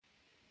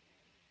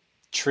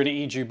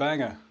Trinity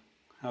Jubanga.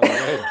 How's it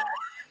going?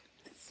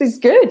 This is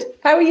good.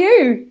 How are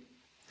you?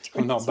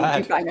 I'm not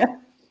bad. Jubanga.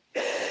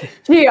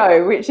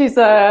 Geo, which is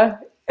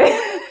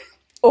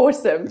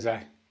awesome.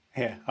 Exactly.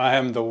 Yeah, I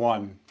am the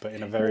one, but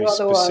in a very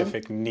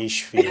specific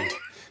niche field.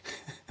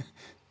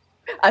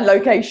 And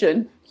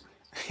location.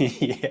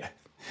 Yeah,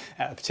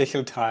 at a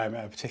particular time,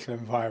 at a particular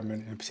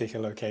environment, in a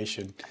particular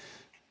location,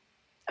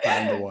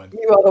 I'm the one.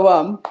 You are the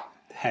one.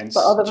 Hence,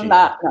 but other than Geo.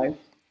 that, no.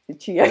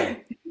 Geo. Yeah,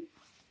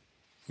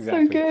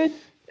 exactly. So good.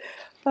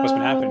 What's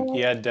been happening?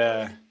 You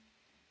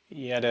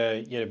had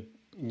a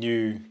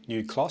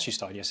new class you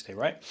started yesterday,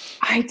 right?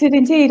 I did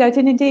indeed.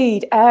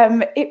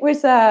 It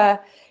was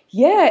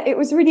it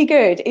was really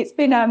good. It's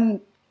been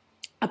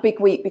a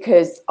big week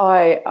because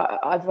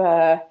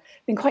I've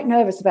been quite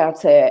nervous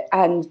about it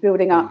and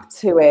building up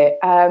to it.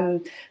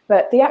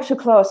 But the actual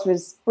class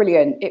was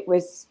brilliant. It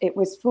was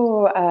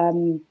for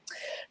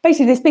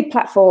basically this big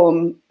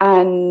platform,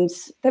 and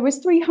there was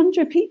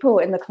 300 people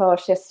in the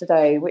class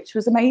yesterday, which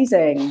was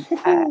amazing.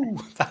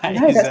 That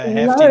is a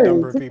hefty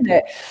number of people.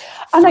 It?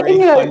 And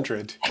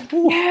 300.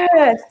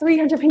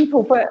 300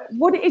 people. But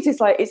what it is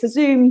like it's a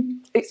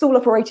Zoom. It's all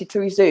operated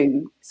through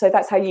Zoom, so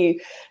that's how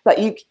you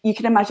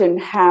can imagine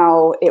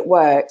how it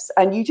works,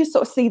 and you just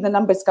sort of see the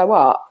numbers go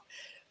up.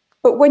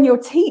 But when you're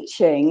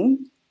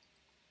teaching,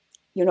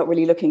 you're not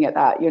really looking at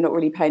that. You're not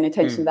really paying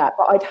attention to that.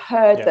 But I'd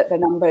heard that the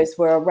numbers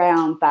were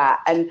around that.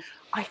 And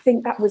I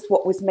think that was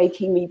what was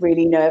making me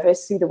really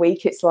nervous through the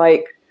week. It's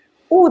like,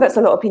 oh, that's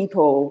a lot of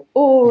people.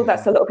 Oh,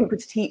 that's a lot of people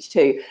to teach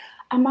to.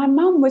 And my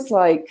mum was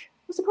like,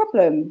 what's the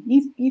problem?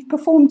 You've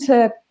performed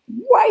to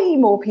way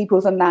more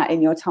people than that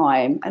in your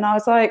time. And I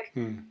was like,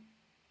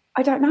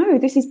 I don't know.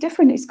 This is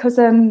different. It's because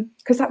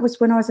that was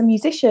when I was a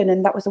musician,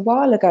 and that was a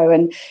while ago.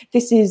 And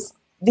this is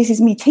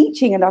me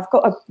teaching, and I've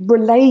got to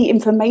relay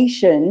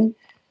information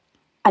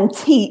and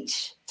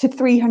teach to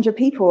 300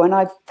 people. And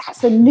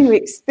that's a new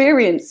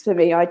experience for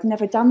me. I'd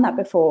never done that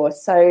before.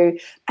 So,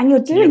 and you're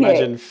doing it. Can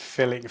you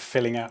imagine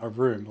filling out a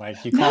room?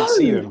 Like you can't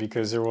see them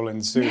because they're all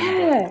in Zoom.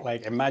 Yeah. But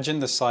like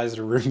imagine the size of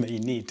the room that you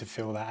need to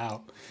fill that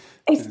out.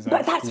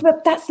 But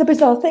that's the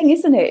bizarre thing,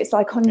 isn't it? It's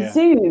like on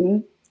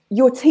Zoom,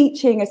 you're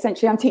teaching,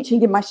 essentially, I'm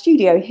teaching in my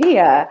studio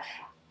here,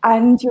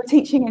 and you're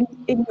teaching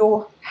in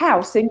your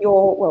house, I'm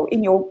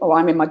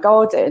in my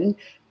garden,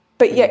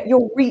 but yet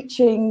you're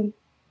reaching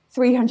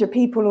 300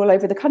 people all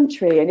over the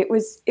country. And it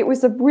was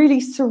a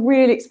really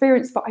surreal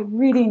experience, but I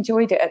really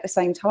enjoyed it at the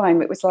same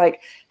time. It was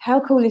like,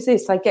 how cool is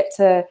this? I get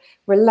to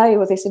relay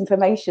all this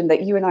information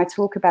that you and I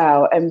talk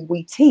about, and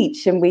we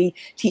teach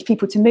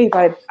people to move.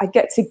 I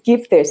get to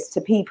give this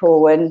to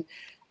people, and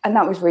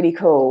that was really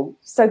cool.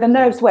 So the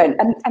nerves went,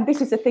 and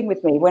this is the thing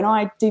with me. When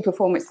I do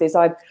performances,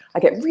 I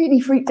get really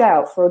freaked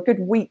out for a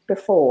good week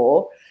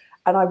before,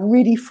 and I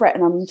really fret,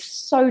 and I'm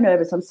so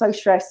nervous, I'm so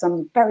stressed,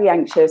 I'm very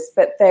anxious.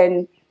 But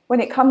then when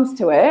it comes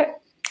to it,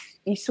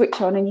 you switch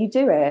on and you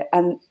do it,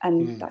 and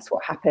that's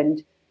what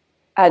happened.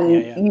 And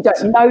you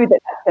don't know that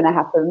that's going to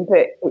happen, but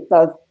it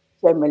does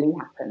generally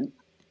happen.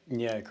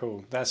 Yeah,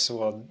 cool. This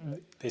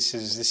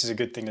is a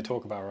good thing to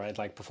talk about, right?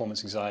 Like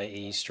performance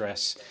anxiety,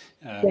 stress,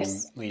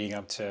 leading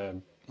up to,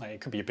 like,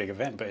 it could be a big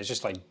event, but it's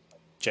just like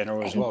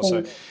general as well.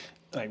 So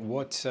like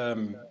what,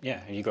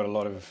 you got a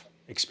lot of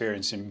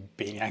experience in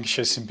being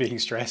anxious and being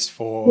stressed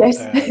for a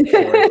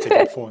particular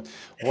performance.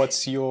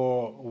 What's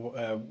your,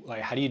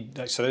 how do you,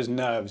 so those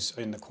nerves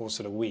in the course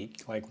of the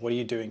week, like what are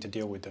you doing to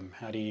deal with them?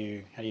 How do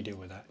you deal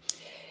with that?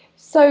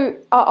 So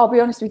I'll be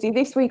honest with you,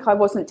 this week I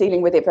wasn't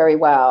dealing with it very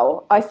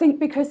well. I think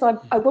because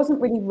I wasn't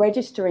really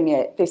registering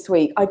it this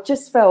week. I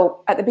just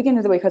felt at the beginning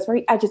of the week, I was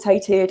very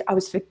agitated. I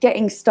was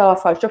forgetting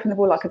stuff. I was dropping the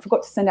ball. Like I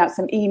forgot to send out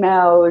some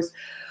emails.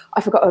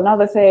 I forgot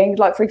another thing.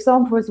 Like, for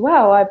example, as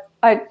well,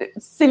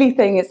 silly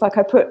thing, it's like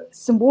I put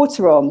some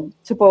water on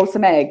to boil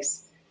some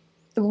eggs.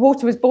 The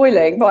water was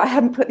boiling, but I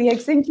hadn't put the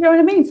eggs in. Do you know what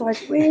I mean? So I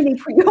was really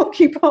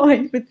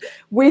preoccupied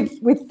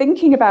with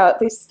thinking about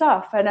this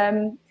stuff.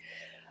 And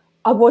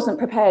I wasn't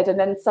prepared, and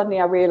then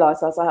suddenly I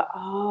realised, I was like,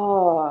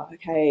 oh,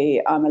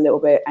 okay, I'm a little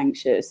bit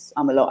anxious.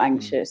 I'm a lot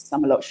anxious.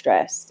 I'm a lot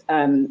stressed.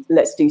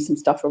 Let's do some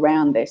stuff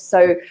around this.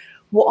 So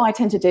what I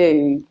tend to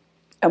do,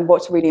 and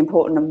what's really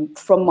important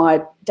from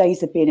my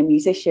days of being a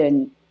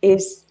musician,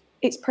 is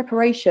it's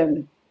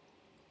preparation.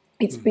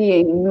 It's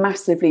being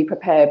massively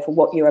prepared for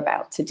what you're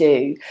about to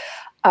do.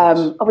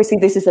 Obviously,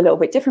 this is a little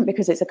bit different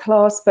because it's a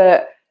class,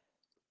 but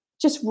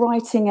just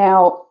writing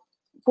out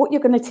what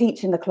you're going to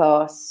teach in the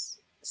class,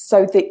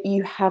 so that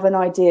you have an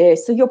idea.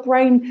 So your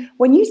brain,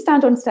 when you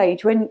stand on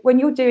stage, when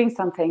you're doing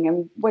something,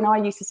 and when I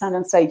used to stand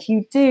on stage,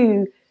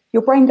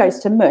 your brain goes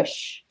to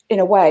mush in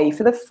a way.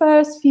 For the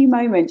first few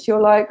moments, you're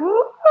like,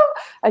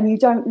 and you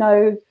don't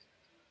know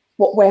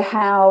what, where,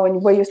 how,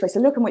 and where you're supposed to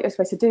look and what you're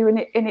supposed to do.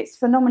 And it's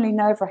phenomenally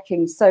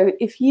nerve-wracking. So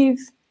if you've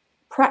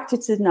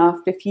practiced enough,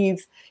 if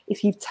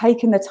you've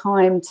taken the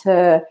time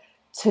to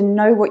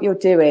know what you're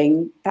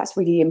doing, that's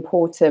really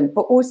important.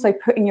 But also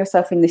putting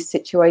yourself in this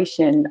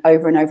situation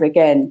over and over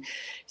again.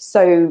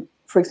 So,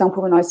 for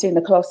example, when I was doing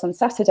the class on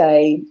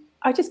Saturday,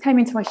 I just came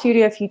into my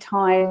studio a few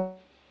times,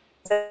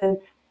 and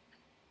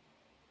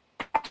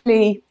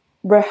actually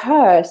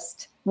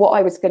rehearsed what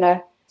I was going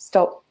to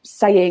start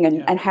saying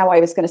and how I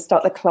was going to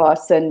start the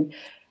class and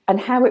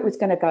how it was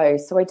going to go.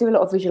 So I do a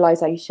lot of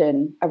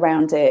visualization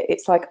around it.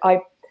 It's like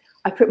I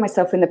put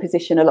myself in the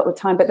position a lot of the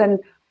time, but then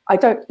I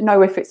don't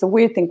know if it's a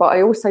weird thing, but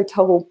I also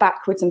toggle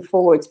backwards and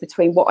forwards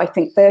between what I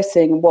think they're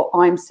seeing and what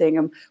I'm seeing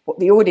and what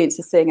the audience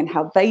is seeing and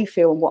how they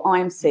feel and what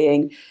I'm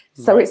seeing.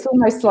 So it's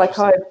almost like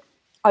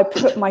I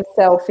put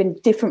myself in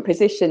different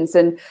positions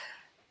and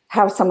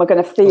how some are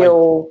going to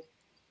feel.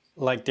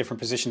 Like different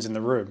positions in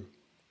the room?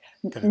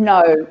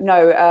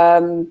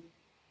 No.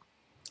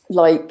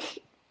 Like,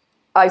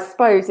 I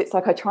suppose it's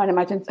like I try and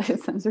imagine,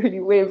 it sounds really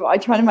weird, but I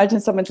try and imagine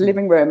someone's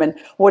living room and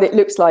what it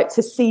looks like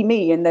to see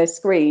me in their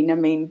screen. I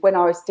mean, when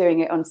I was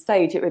doing it on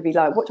stage, it would be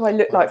like, what do I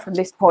look like from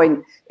this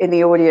point in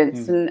the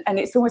audience? And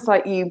it's almost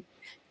like you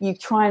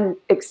try and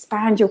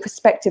expand your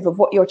perspective of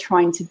what you're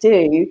trying to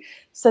do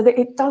so that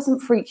it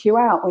doesn't freak you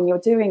out when you're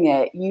doing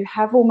it. You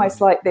have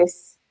almost like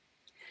this,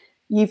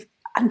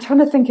 I'm trying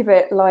to think of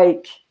it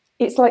like,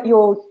 it's like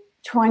you're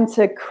trying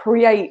to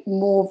create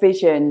more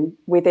vision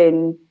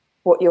within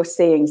what you're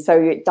seeing, so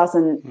it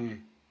doesn't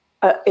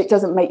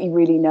make you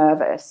really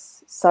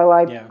nervous. So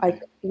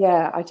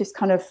I just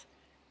kind of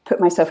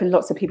put myself in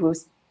lots of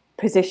people's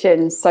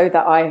positions so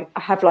that I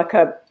have like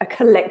a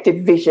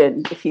collective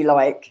vision, if you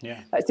like.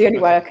 That's the only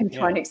way I can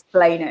try and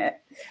explain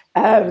it.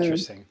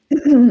 Interesting.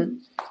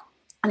 And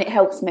it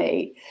helps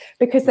me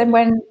because then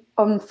when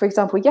for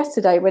example,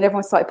 yesterday when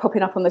everyone started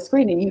popping up on the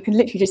screen and you can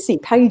literally just see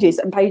pages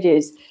and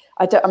pages.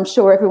 I'm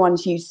sure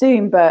everyone's used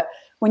Zoom, but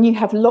when you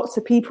have lots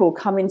of people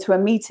come into a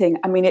meeting,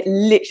 I mean, it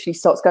literally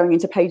starts going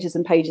into pages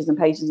and pages and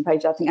pages and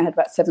pages. I think I had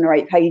about 7 or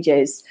 8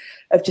 pages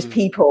of just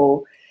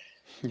people.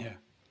 Yeah.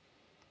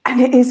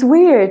 And it is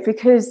weird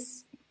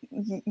because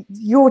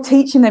you're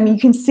teaching them, you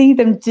can see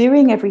them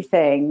doing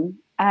everything.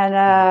 And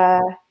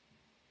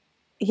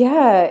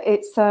it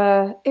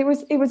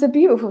was a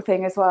beautiful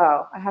thing as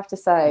well, I have to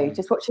say.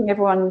 Just watching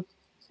everyone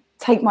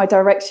take my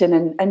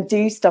direction and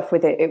do stuff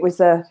with it. It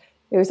was a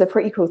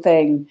pretty cool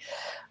thing.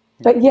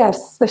 But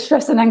yes, the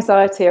stress and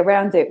anxiety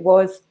around it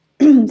was,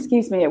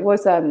 excuse me, it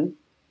was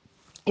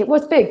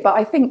big. But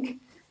I think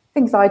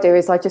things I do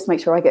is I just make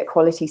sure I get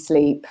quality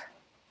sleep.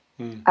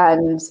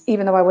 And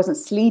even though I wasn't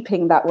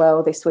sleeping that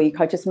well this week,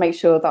 I just make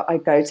sure that I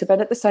go to bed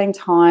at the same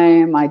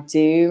time. I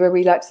do a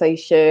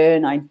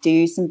relaxation, I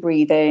do some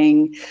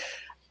breathing,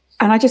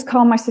 and I just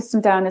calm my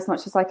system down as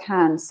much as I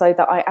can so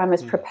that I am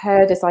as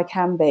prepared as I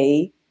can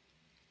be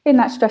in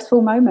that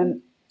stressful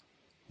moment.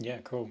 Yeah,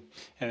 cool.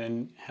 And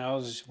then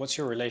what's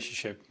your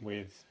relationship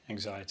with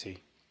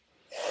anxiety?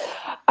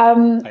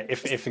 Like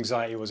if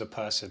anxiety was a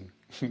person,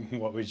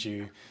 how would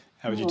you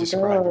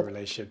describe your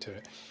relationship to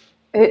it?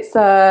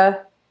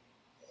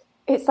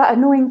 It's that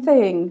annoying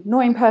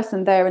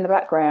person there in the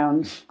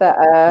background that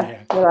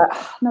you're like,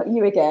 not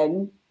you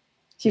again.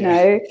 Do you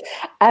know?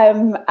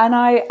 And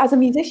I, as a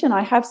musician,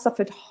 I have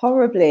suffered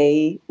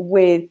horribly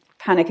with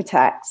panic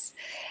attacks.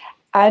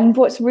 And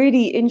what's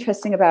really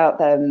interesting about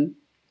them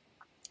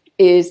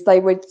is they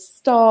would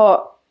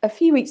start a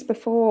few weeks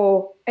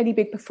before any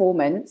big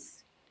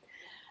performance,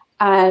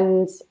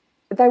 and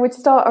they would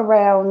start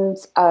around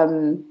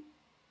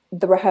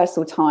the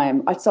rehearsal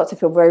time. I'd start to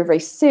feel very, very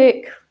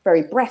sick,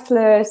 very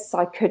breathless.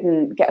 I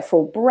couldn't get a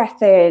full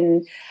breath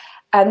in.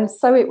 And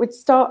so it would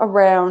start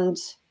around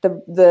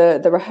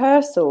the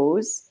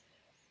rehearsals.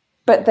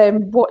 But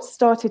then what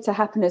started to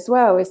happen as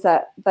well is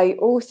that they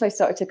also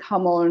started to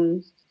come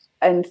on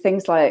and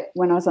things like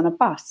when I was on a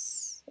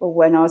bus or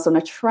when I was on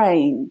a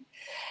train.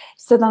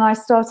 So then I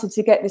started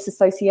to get this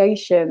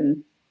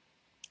association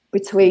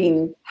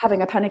between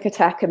having a panic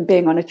attack and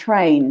being on a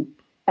train.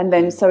 And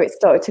then so it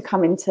started to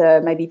come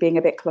into maybe being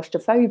a bit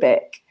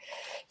claustrophobic.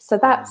 So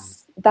that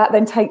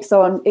then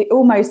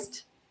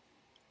almost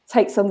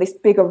takes on this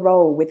bigger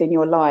role within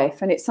your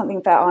life. And it's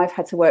something that I've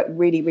had to work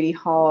really, really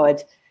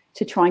hard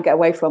to try and get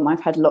away from. I've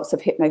had lots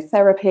of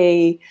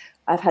hypnotherapy.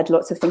 I've had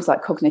lots of things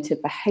like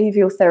cognitive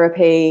behavioral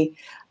therapy.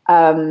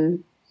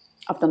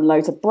 I've done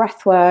loads of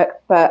breath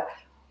work. But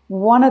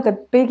one of the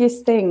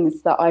biggest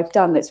things that I've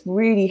done that's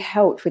really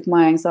helped with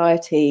my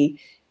anxiety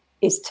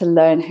is to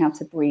learn how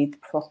to breathe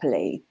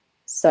properly.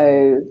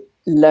 So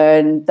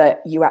learn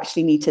that you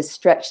actually need to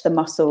stretch the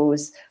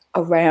muscles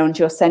around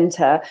your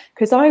center,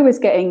 because I was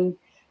getting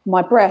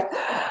my breath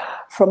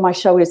from my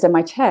shoulders and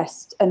my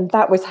chest, and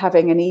that was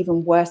having an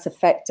even worse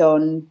effect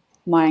on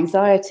my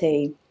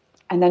anxiety.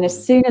 And then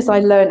as soon as I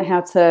learned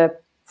how to,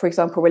 for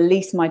example,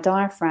 release my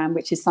diaphragm,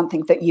 which is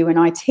something that you and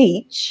I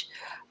teach,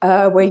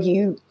 where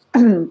you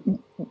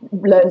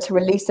learn to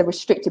release a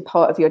restricted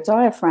part of your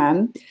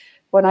diaphragm.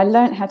 When I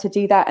learned how to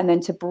do that and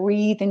then to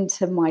breathe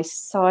into my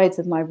sides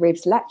of my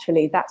ribs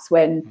laterally, that's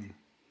when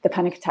the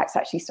panic attacks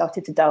actually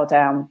started to dial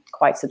down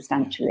quite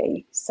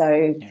substantially.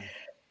 So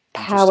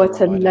power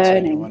to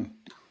learning.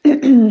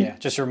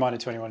 Just a reminder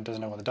to anyone who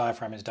doesn't know what the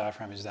diaphragm is.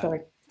 Diaphragm is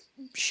that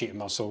sheet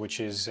muscle, which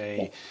is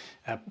the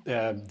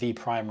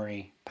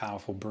primary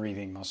powerful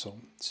breathing muscle.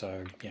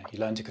 So you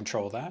learn to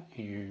control that.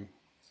 You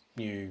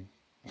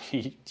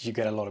you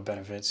get a lot of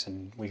benefits,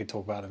 and we could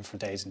talk about them for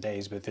days and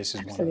days, but this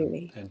is one of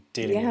Absolutely. them,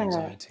 dealing with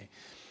anxiety.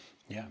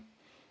 Yeah.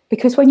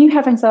 Because when you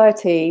have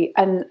anxiety,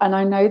 and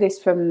I know this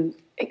from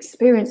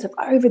experience of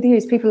over the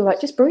years, people are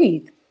like, just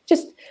breathe,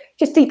 just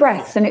deep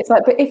breaths. And it's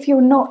like, but if you're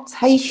not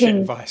taking shit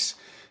advice,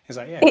 it's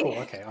like, yeah, cool,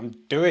 okay, I'm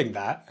doing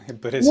that,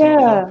 but it's not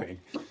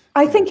helping.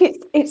 I think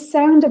it's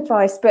sound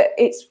advice, but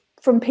it's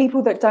from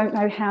people that don't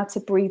know how to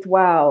breathe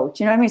well.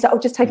 Do you know what I mean? It's like, oh,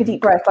 just take a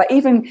deep breath. Like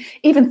even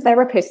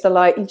therapists are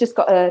like, you just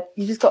got to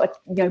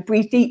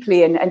breathe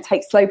deeply and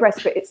take slow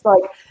breaths. But it's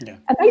like,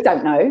 and they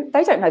don't know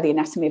the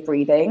anatomy of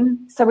breathing.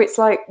 So it's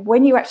like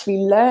when you actually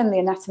learn the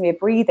anatomy of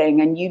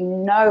breathing and you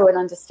know and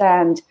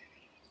understand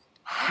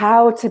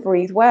how to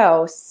breathe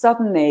well,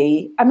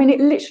 suddenly, I mean, it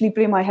literally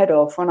blew my head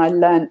off when I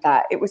learned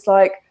that. It was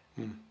like,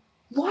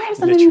 why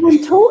hasn't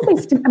anyone taught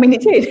this to me? I mean,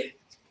 it did.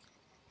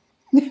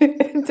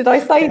 Did I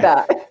say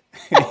that?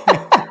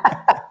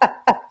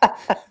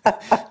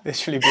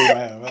 Literally blew my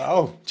head.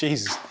 Oh,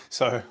 Jesus.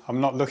 So I'm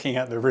not looking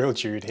at the real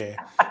Jude here.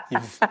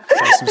 You've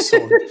done some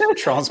sort of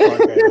transplant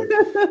going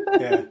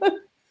on.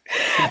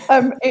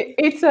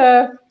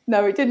 Yeah.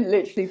 No, it didn't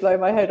literally blow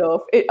my head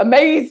off. It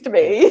amazed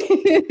me.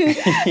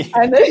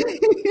 Hilarious.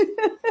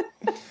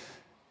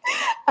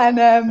 I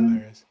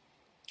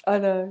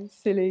know,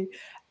 silly.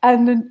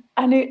 And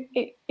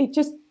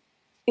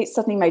it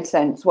suddenly made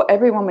sense. What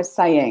everyone was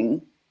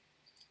saying,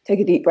 take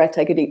a deep breath.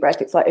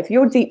 It's like if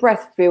your deep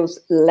breath feels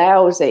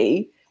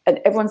lousy and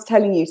everyone's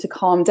telling you to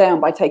calm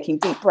down by taking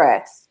deep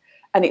breaths,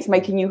 and it's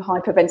making you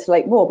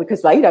hyperventilate more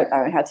because they don't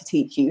know how to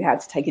teach you how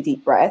to take a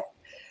deep breath.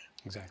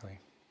 Exactly.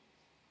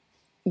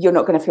 You're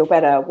not going to feel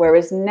better.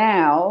 Whereas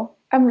now,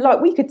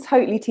 like we could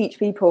totally teach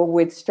people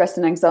with stress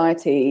and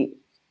anxiety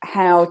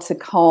how to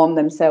calm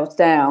themselves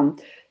down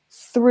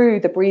through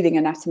the breathing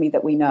anatomy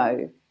that we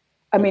know.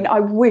 I mean, I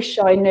wish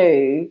I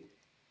knew,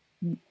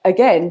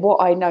 again,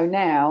 what I know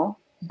now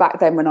back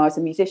then when I was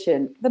a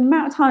musician. The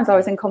amount of times I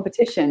was in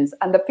competitions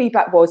and the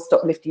feedback was,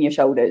 stop lifting your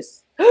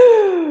shoulders.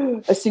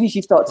 As soon as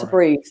you start to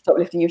breathe, stop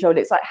lifting your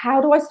shoulders. It's like,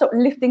 how do I stop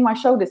lifting my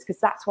shoulders? Because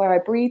that's where I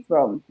breathe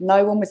from.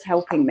 No one was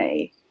helping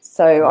me.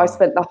 So I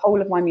spent the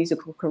whole of my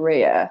musical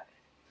career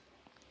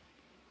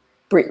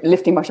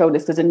lifting my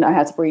shoulders because I didn't know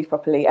how to breathe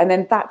properly. And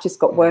then that just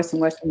got worse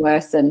and worse and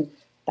worse. And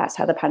that's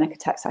how the panic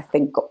attacks, I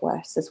think, got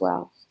worse as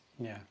well.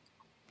 Yeah.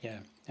 Yeah.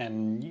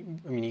 And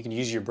you can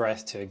use your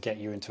breath to get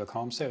you into a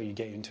calm state, or you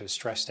get you into a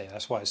stress state.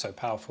 That's why it's so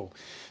powerful.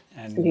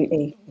 And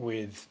absolutely.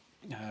 With,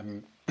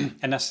 and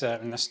that's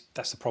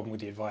the problem with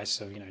the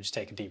advice of, just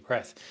take a deep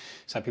breath.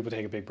 Some people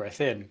take a big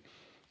breath in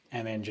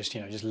and then just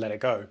let it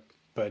go.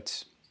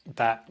 But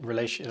that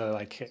relation,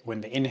 like when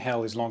the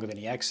inhale is longer than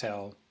the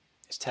exhale,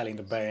 it's telling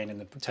the brain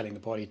and telling the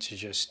body to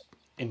just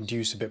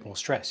induce a bit more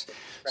stress.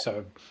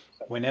 So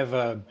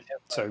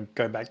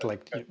going back to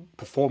like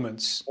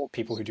performance,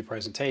 people who do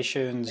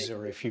presentations,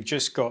 or if you've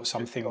just got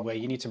something where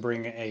you need to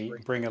bring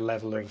a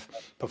level of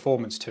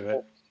performance to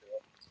it,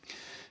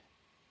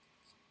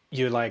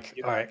 you're like,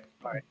 all right,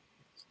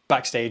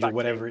 backstage or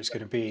whatever it's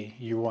going to be,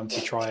 you want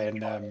to try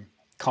and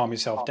calm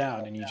yourself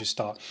down, and you just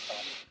start,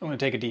 I'm going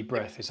to take a deep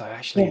breath. It's like,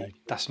 actually,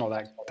 that's not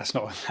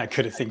that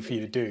good a thing for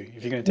you to do.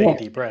 If you're going to take a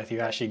deep breath,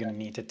 you're actually going to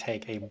need to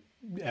take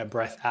a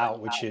breath out,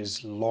 which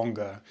is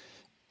longer.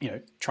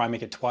 Try and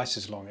make it twice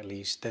as long at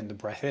least than the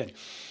breath in,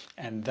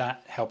 and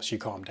that helps you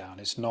calm down.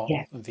 It's not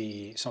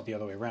the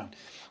other way around.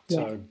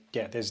 So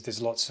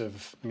there's lots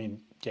of,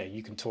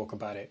 you can talk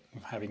about it,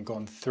 having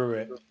gone through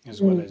it as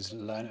well as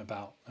learn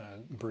about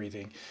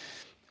breathing,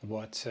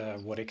 what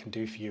it can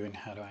do for you and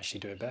how to actually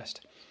do it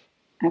best.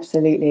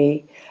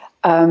 Absolutely.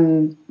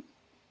 And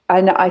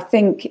I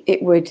think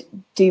it would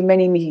do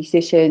many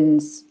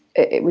musicians,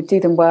 it would do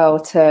them well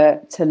to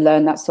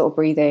learn that sort of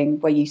breathing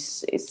where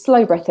it's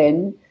slow breath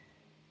in,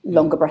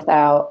 longer breath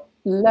out,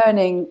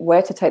 learning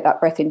where to take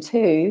that breath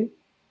into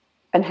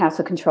and how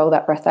to control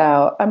that breath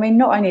out. I mean,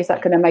 not only is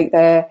that going to make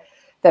their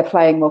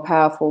playing more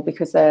powerful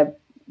because they're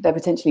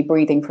potentially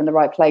breathing from the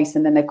right place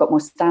and then they've got more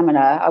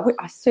stamina.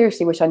 I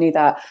seriously wish I knew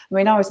that. I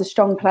mean, I was a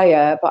strong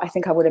player, but I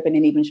think I would have been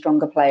an even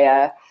stronger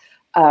player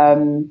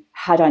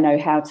had I know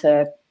how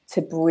to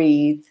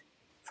breathe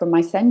from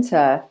my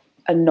center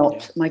and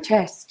not my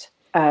chest.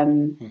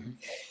 But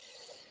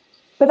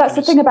that's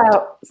the thing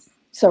about...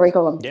 Sorry,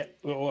 go on. Yeah,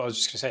 well, I was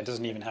just going to say, it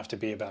doesn't even have to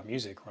be about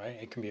music, right?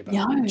 It can be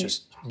about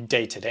just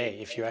day to day.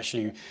 If you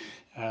actually,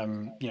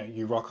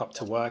 you rock up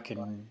to work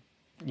and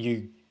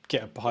you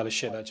get a pile of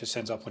shit that just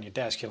ends up on your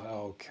desk, you're like,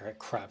 oh,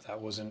 crap,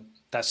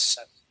 that's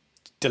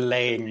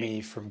delaying me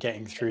from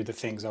getting through the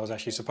things I was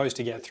actually supposed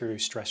to get through.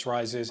 Stress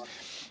rises.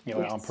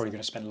 I'm probably going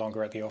to spend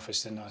longer at the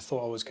office than I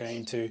thought I was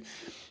going to,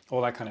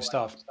 all that kind of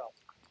stuff.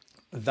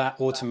 That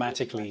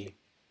automatically,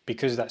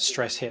 because that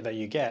stress hit that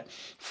you get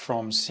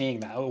from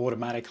seeing that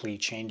automatically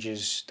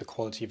changes the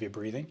quality of your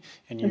breathing,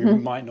 and you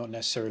might not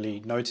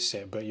necessarily notice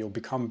it, but you'll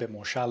become a bit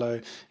more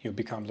shallow, you'll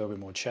become a little bit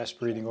more chest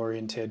breathing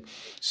oriented.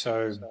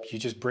 So you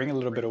just bring a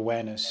little bit of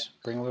awareness,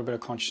 bring a little bit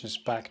of consciousness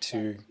back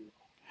to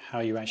how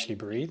you actually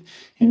breathe.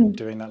 In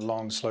doing that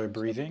long, slow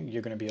breathing,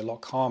 you're going to be a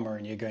lot calmer,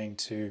 and you're going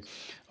to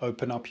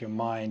open up your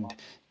mind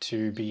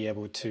to be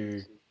able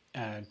to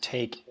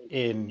take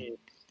in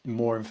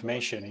more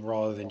information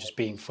rather than just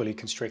being fully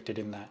constricted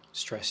in that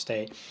stress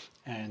state.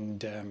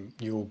 And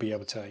you'll be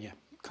able to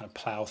kind of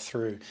plow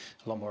through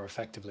a lot more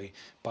effectively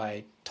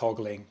by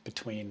toggling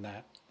between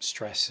that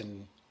stress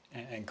and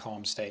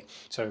calm state.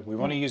 So we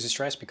want to use the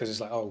stress because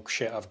it's like, oh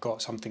shit, I've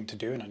got something to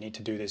do and I need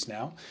to do this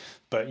now.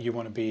 But you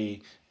want to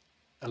be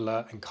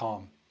alert and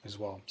calm as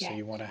well. So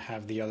you want to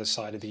have the other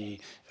side of the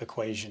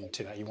equation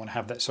to that. You want to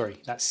have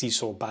that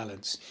seesaw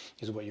balance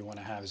is what you want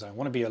to have. Is I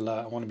want to be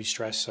alert, I want to be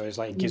stressed. So it's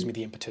like, it gives me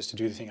the impetus to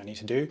do the thing I need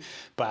to do.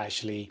 But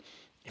actually,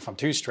 if I'm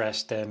too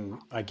stressed, then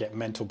I get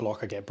mental block,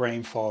 I get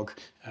brain fog.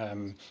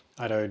 I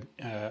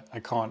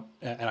can't,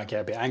 and I get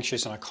a bit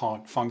anxious and I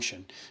can't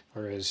function.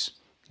 Whereas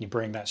you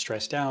bring that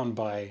stress down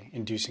by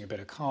inducing a bit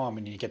of calm,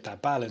 and you get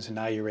that balance, and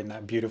now you're in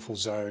that beautiful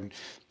zone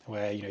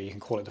where you can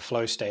call it the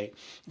flow state,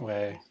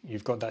 where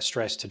you've got that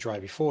stress to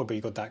drive you forward, but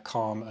you've got that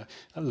calm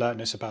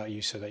alertness about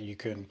you so that you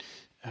can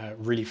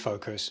really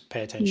focus,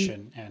 pay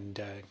attention,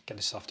 and get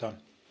the stuff done.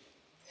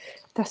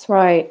 That's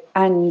right.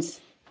 And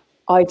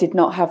I did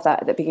not have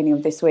that at the beginning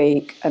of this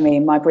week. I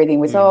mean, my breathing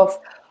was off.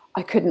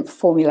 I couldn't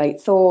formulate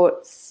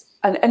thoughts.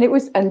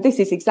 And this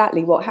is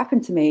exactly what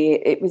happened to me.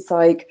 It was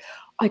like,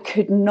 I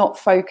could not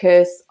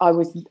focus. I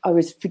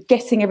was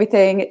forgetting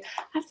everything.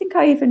 I think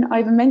I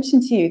even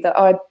mentioned to you that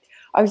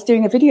I was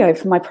doing a video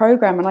for my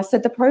program, and I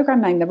said the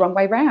program name the wrong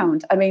way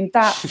round. I mean,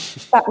 that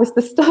was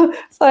the stuff.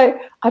 So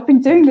I've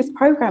been doing this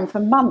program for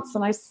months,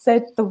 and I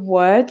said the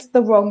words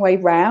the wrong way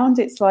round.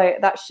 It's like,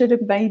 that should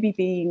have maybe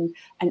been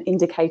an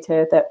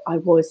indicator that I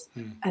was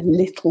a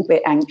little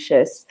bit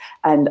anxious,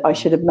 and I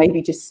should have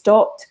maybe just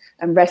stopped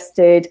and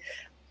rested.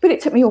 But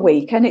it took me a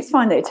week, and it's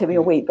fine that it took me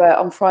a week. But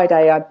on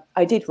Friday,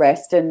 I did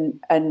rest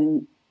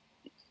and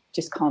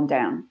just calm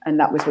down, and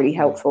that was really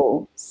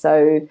helpful.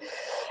 So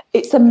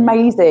it's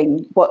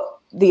amazing what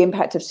the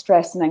impact of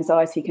stress and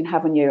anxiety can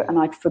have on you, and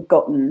I'd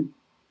forgotten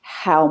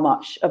how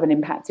much of an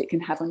impact it can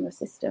have on your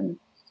system.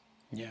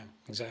 Yeah,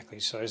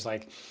 exactly. So it's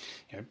like,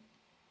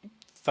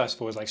 first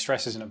of all, it's like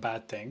stress isn't a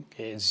bad thing.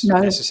 It's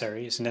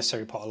necessary. It's a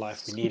necessary part of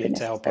life. We need it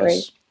to help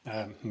us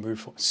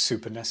move forward.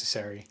 Super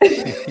necessary.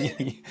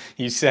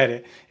 You said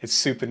it. It's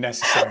super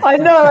necessary. I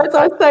know. As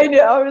I was saying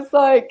it, I was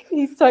like,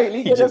 he's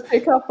totally going to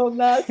pick up on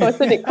that. So I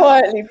said it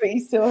quietly, but he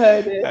still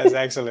heard it. That's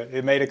excellent.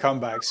 It made a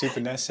comeback.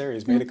 Super necessary.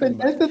 It's made a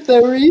comeback.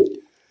 Necessary.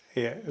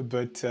 Yeah,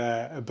 but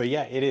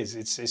yeah, it is.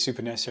 It's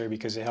super necessary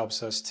because it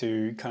helps us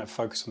to kind of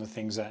focus on the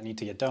things that need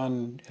to get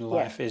done in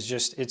life. It's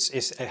just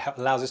it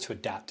allows us to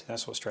adapt.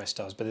 That's what stress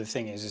does. But the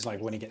thing is like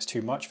when it gets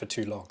too much for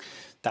too long,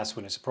 that's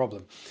when it's a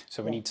problem.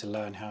 So we need to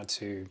learn how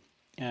to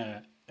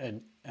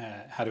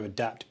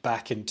adapt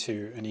back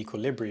into an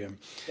equilibrium.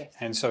 Yes.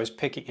 And so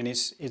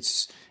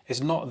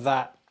it's not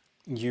that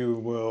you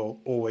will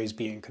always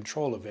be in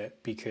control of it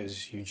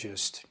because you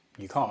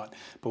can't.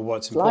 But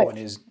what's important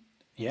is.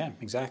 Yeah,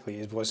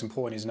 exactly. What's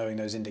important is knowing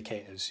those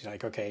indicators.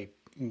 Like, okay,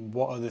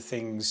 what are the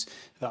things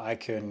that I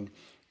can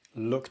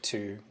look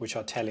to which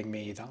are telling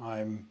me that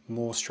I'm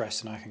more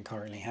stressed than I can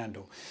currently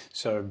handle?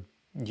 So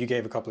you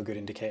gave a couple of good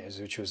indicators,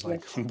 which was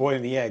like, I'm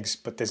boiling the eggs,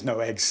 but there's no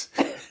eggs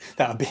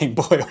that are being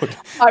boiled.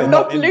 I'm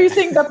not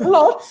losing the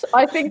plot.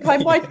 I think I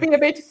might be a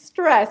bit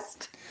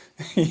stressed.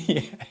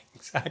 Yeah,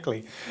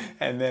 exactly.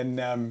 And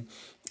then,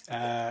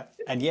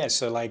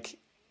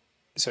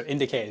 so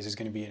indicators is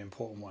going to be an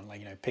important one,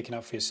 like, picking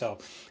up for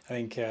yourself. I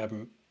think,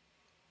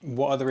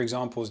 what other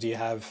examples do you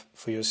have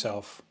for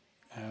yourself,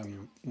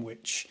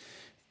 which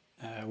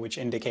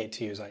indicate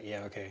to you is like,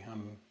 yeah, okay,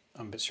 I'm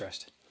a bit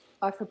stressed.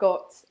 I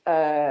forgot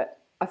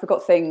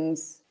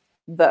things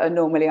that are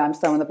normally I'm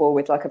so on the ball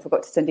with, like I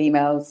forgot to send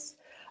emails.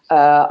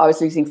 I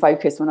was losing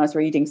focus when I was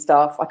reading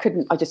stuff.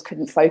 I just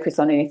couldn't focus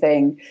on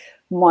anything.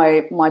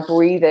 My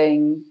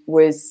breathing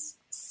was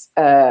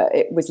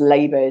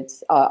labored.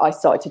 I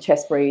started to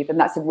chest breathe, and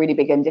that's a really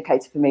big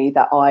indicator for me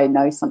that I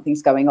know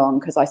something's going on,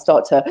 because I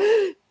start to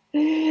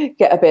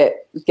get a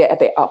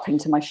bit up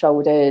into my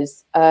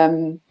shoulders.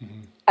 And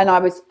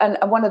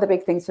one of the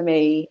big things for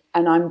me,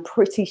 and I'm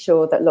pretty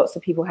sure that lots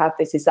of people have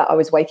this, is that I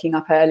was waking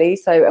up early.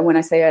 So, and when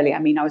I say early, I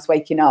mean I was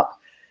waking up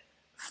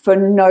for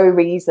no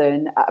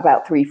reason at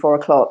about 3-4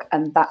 o'clock,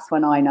 and that's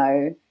when I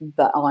know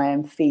that I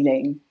am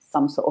feeling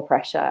some sort of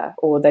pressure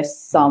or there's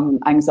some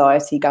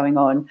anxiety going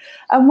on.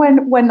 And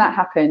when that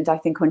happened, I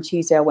think on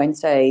Tuesday or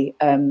Wednesday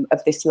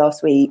of this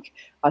last week,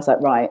 I was like,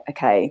 right,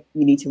 okay,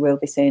 you need to reel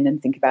this in and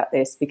think about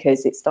this,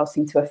 because it's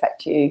starting to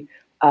affect you.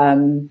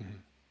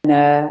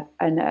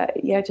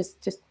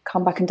 Just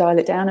come back and dial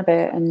it down a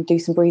bit and do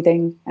some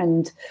breathing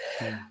and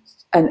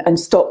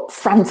stop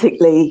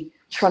frantically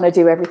trying to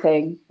do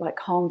everything. Like,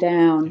 calm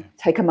down,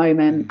 take a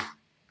moment.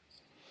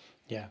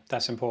 Yeah,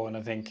 that's important.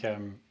 I think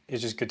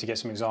it's just good to get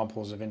some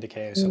examples of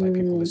indicators so like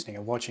people listening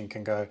and watching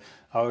can go,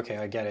 oh, okay,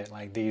 I get it.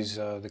 Like, these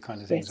are the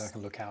kind of things I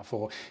can look out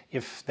for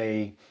if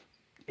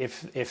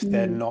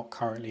they're not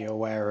currently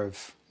aware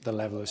of the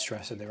level of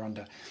stress that they're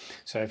under.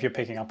 So if you're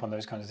picking up on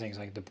those kinds of things,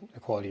 like the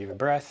quality of your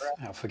breath,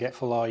 how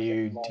forgetful are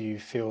you? Do you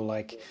feel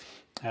like,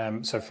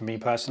 so for me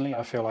personally,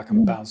 I feel like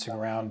I'm bouncing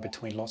around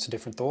between lots of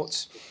different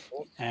thoughts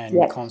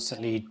and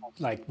constantly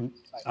like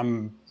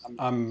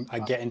I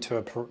get into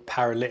a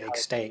paralytic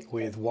state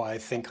with what I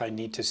think I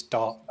need to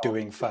start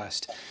doing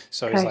first.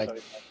 So it's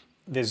like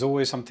there's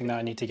always something that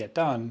I need to get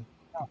done,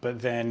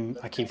 but then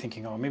I keep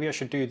thinking, oh, maybe I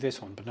should do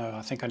this one, but no,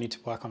 I think I need to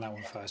work on that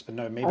one first, but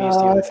no, maybe it's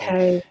the other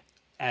thing.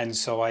 And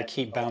so I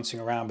keep bouncing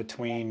around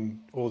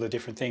between all the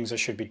different things I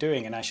should be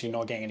doing and actually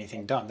not getting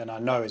anything done. Then I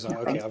know it's like,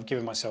 okay, I've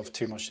given myself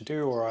too much to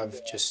do, or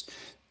I've just,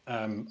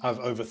 I've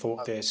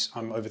overthought this,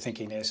 I'm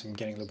overthinking this, I'm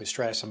getting a little bit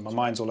stressed, and my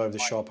mind's all over the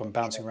shop, I'm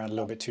bouncing around a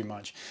little bit too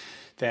much.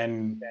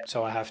 Then,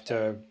 so I have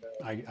to,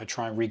 I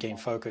try and regain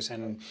focus,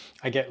 and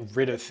I get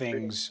rid of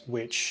things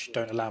which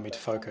don't allow me to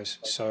focus.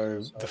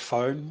 So the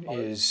phone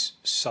is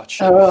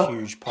such a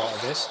huge part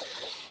of this.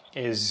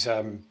 It's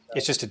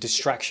just a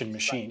distraction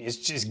machine.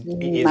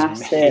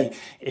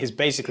 It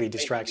basically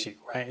distracts you,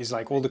 right? It's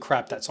like all the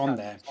crap that's on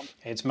there.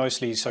 It's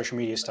mostly social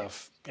media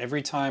stuff.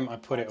 Every time I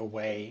put it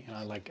away, and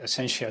I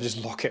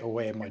just lock it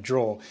away in my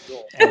drawer,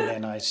 and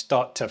then I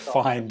start to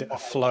find a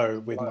flow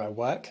with my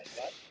work.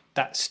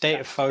 That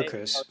state of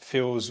focus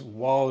feels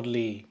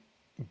wildly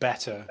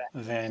better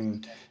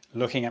than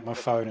looking at my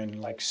phone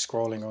and like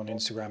scrolling on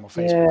Instagram or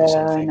Facebook or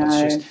something.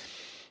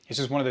 It's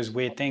just one of those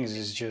weird things.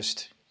 It's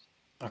just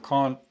I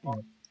can't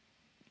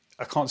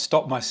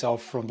stop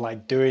myself from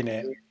like doing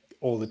it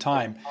all the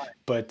time,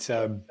 but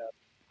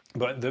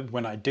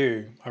when I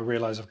do, I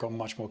realize I've got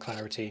much more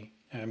clarity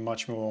and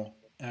much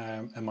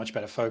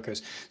better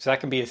focus. So that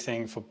can be a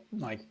thing for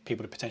like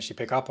people to potentially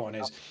pick up on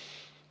is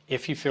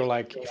if you feel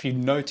like, if you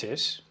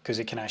notice, because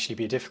it can actually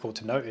be difficult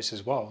to notice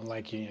as well,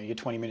 like you're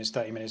 20 minutes,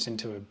 30 minutes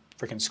into a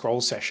freaking scroll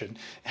session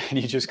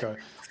and you just go,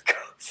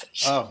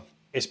 oh,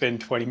 it's been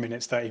 20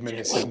 minutes, 30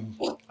 minutes, and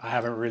I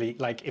haven't really,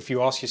 like, if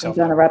you ask yourself,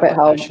 down a rabbit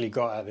hole. What I actually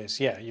got out of this?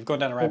 Yeah, you've gone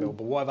down a rabbit hole,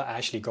 but what have I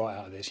actually got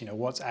out of this?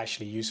 What's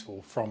actually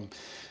useful from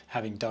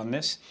having done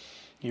this?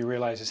 You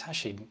realize it's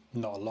actually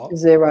not a lot.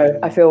 Zero.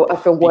 I feel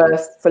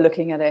worse for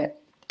looking at it.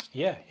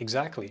 Yeah,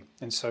 exactly.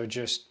 And so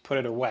just put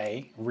it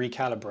away,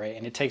 recalibrate,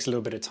 and it takes a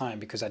little bit of time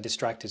because that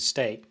distracted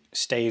state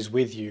stays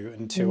with you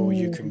until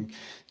you can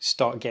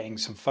start getting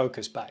some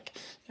focus back.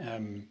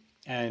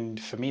 And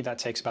for me, that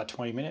takes about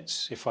 20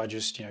 minutes if I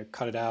just,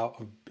 cut it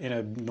out in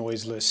a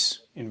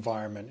noiseless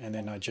environment, and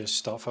then I just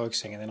start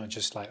focusing, and then I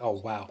just like,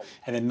 oh, wow.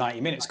 And then 90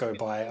 minutes go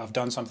by, I've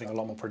done something a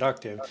lot more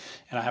productive,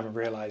 and I haven't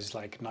realized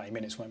like 90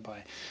 minutes went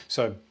by.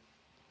 So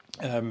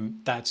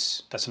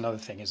that's another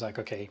thing is like,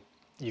 okay,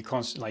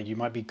 you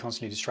might be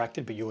constantly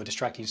distracted, but you're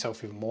distracting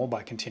yourself even more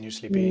by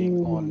continuously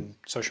being on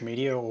social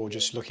media or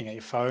just looking at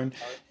your phone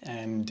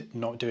and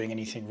not doing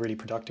anything really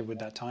productive with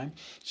that time.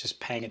 Just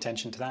paying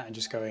attention to that and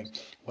just going,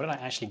 what did I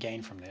actually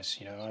gain from this?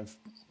 I've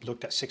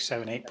looked at 6,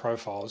 7, 8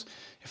 profiles.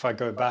 If I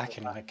go back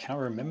and I can't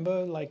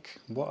remember like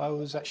what I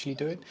was actually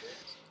doing,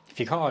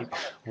 if you can't,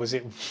 was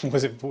it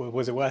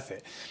worth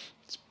it?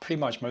 It's pretty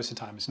much most of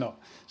the time it's not.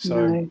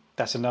 So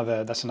that's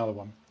another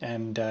one.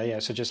 And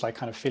so just like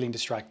kind of feeling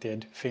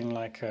distracted, feeling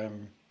like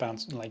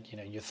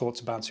your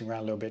thoughts are bouncing around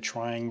a little bit,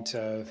 trying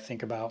to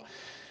think about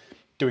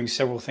doing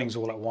several things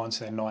all at once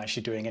and then not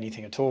actually doing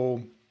anything at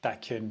all.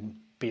 That can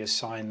be a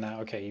sign that,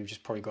 okay, you've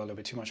just probably got a little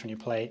bit too much on your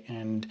plate,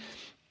 and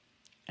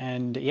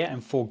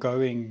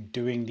foregoing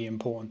doing the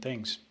important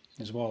things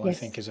as well. Yes. I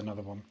think is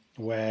another one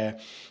where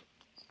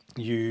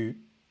you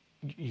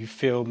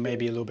feel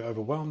maybe a little bit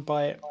overwhelmed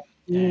by it.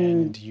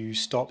 And you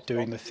stop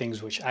doing the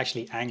things which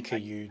actually anchor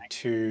you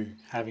to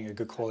having a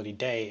good quality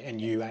day and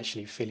you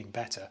actually feeling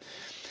better.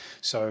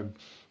 So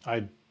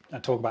I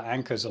talk about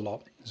anchors a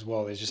lot as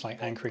well. It's just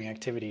like anchoring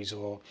activities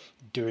or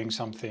doing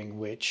something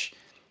which,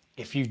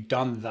 if you've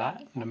done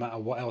that, no matter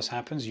what else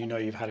happens,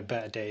 you've had a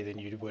better day than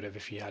you would have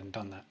if you hadn't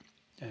done that.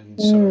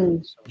 And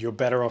so you're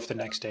better off the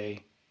next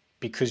day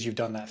because you've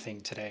done that thing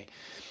today.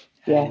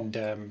 Yeah.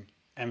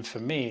 And for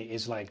me,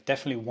 is like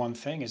definitely one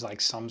thing is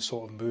like some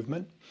sort of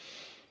movement.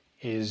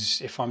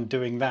 Is if I'm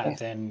doing that,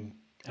 then,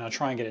 and I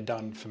try and get it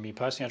done for me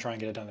personally, I try and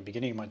get it done at the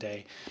beginning of my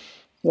day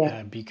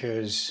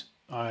because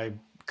I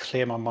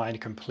clear my mind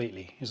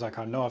completely. It's like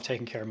I know I've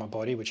taken care of my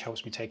body, which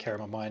helps me take care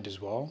of my mind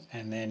as well.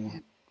 And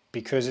then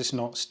because it's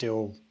not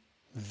still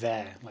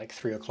there, like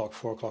 3 o'clock,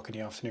 4 o'clock in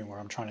the afternoon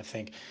where I'm trying to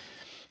think,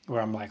 where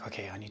I'm like,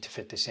 okay, I need to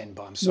fit this in,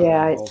 but I'm so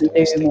involved in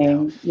this thing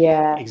now.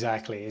 Yeah,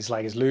 exactly. It's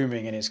like it's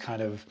looming and it's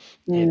kind of,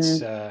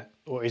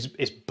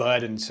 it's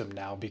burdensome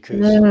now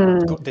because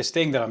I've got this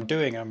thing that I'm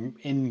doing, I'm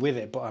in with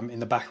it, but I'm in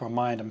the back of my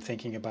mind, I'm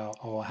thinking about,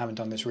 I haven't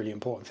done this really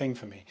important thing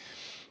for me.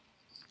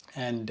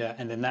 And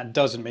then that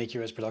doesn't make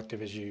you as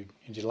productive as you'd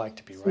like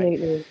to be, right?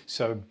 Absolutely.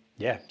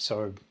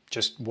 So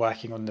just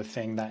working on the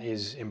thing that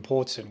is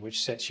important,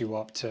 which sets you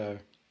up to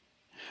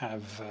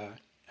have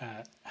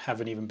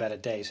an even better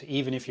day. So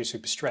even if you're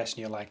super stressed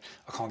and you're like,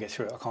 I can't get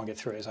through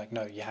it, it's like,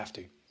 no, you have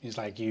to. It's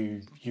like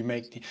you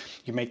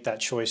make that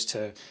choice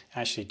to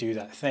actually do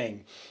that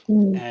thing.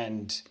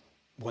 And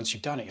once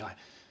you've done it, you're like,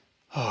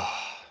 oh,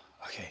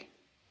 okay,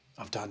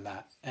 I've done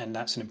that, and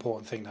that's an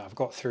important thing that I've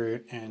got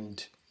through,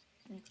 and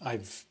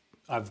I've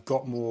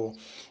got more.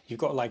 You've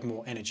got like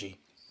more energy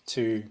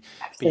to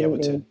be able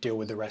to deal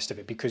with the rest of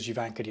it because you've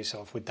anchored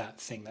yourself with that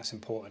thing that's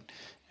important.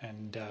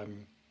 And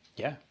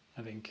yeah,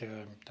 I think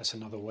that's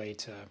another way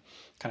to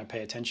kind of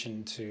pay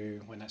attention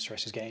to when that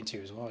stress is getting to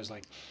you as well. Is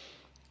like,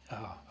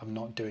 I'm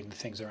not doing the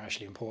things that are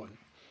actually important.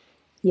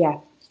 Yeah.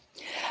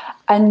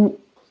 And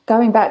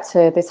going back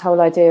to this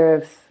whole idea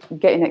of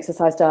getting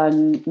exercise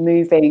done,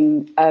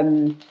 moving,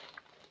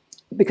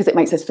 because it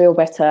makes us feel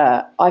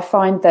better, I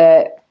find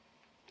that,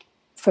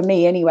 for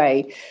me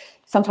anyway,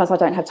 sometimes I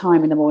don't have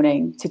time in the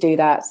morning to do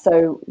that.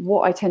 So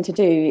what I tend to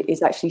do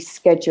is actually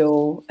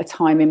schedule a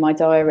time in my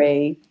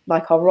diary.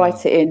 Like I'll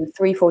write it in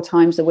 3-4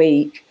 times a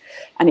week.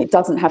 And it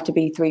doesn't have to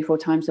be 3-4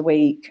 times a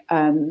week.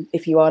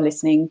 If you are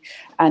listening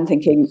and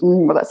thinking,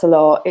 well, that's a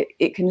lot,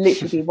 it can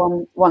literally be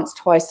once,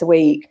 twice a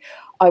week.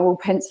 I will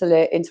pencil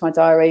it into my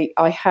diary.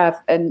 I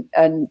have, and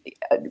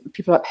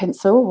people are like,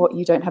 pencil? What,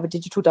 you don't have a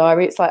digital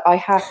diary? It's like, I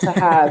have to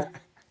have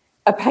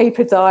a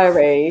paper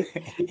diary,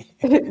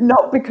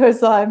 not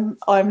because I'm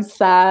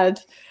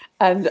sad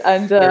and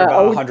you're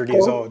about 100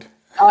 years old.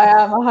 I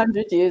am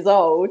 100 years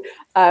old.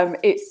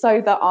 It's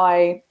so that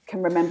I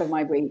can remember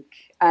my week,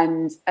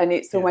 and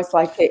it's almost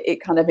like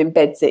it kind of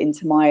embeds it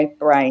into my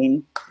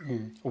brain.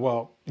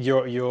 Well,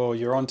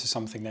 you're onto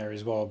something there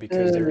as well,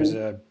 because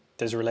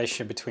there's a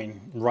relationship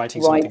between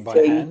writing something by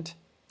hand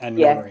and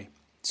memory.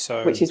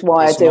 So which is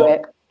why I do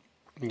it.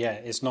 Yeah,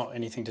 it's not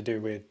anything to do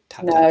with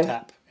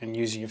tap and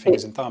using your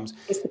fingers and thumbs.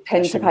 It's the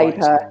pen to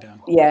paper.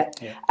 Yeah.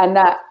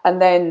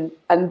 And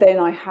then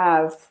I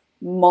have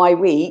my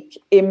week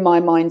in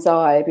my mind's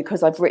eye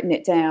because I've written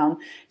it down.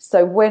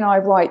 So when I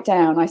write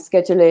down, I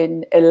schedule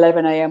in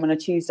 11 a.m. on a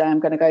Tuesday,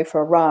 I'm going to go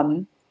for a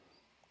run.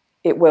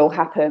 It will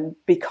happen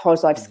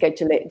because I've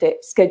scheduled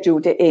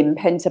it in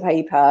pen to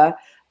paper,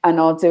 and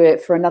I'll do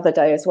it for another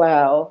day as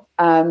well.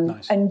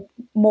 Nice. And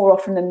more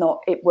often than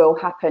not, it will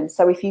happen.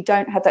 So if you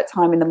don't have that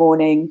time in the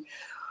morning,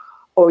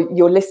 or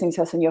you're listening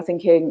to us and you're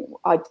thinking,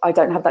 I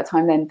don't have that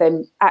time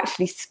then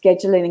actually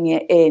scheduling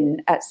it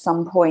in at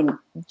some point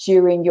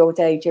during your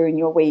day, during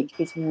your week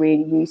is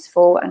really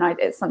useful. And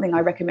it's something I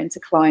recommend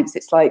to clients.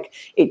 It's like,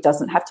 it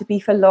doesn't have to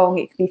be for long.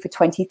 It could be for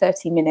 20,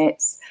 30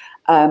 minutes.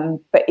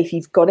 But if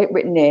you've got it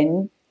written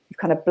in, you've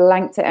kind of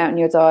blanked it out in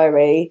your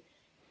diary,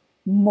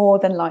 more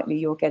than likely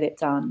you'll get it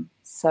done.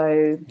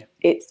 So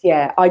I'm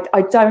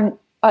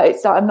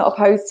not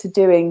opposed to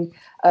doing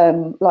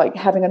like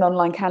having an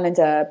online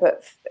calendar,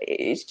 but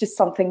it's just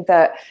something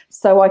that,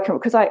 so I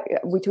can,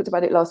 we talked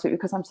about it last week,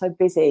 because I'm so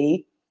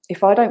busy,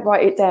 if I don't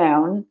write it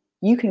down,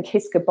 you can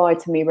kiss goodbye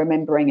to me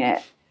remembering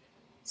it.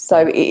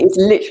 So it is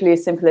literally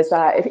as simple as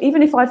that.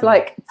 Even if I've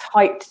like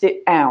typed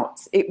it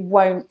out, it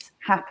won't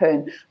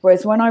happen.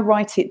 Whereas when I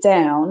write it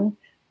down,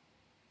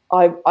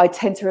 I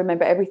tend to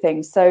remember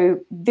everything. So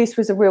this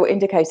was a real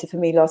indicator for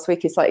me last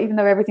week. It's like, even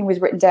though everything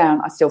was written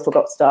down, I still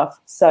forgot stuff.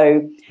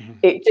 So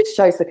it just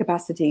shows the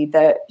capacity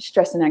that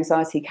stress and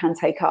anxiety can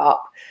take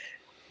up.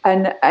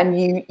 And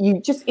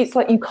you just, it's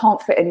like you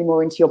can't fit any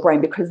more into your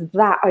brain because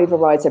that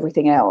overrides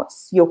everything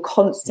else. You're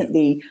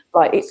constantly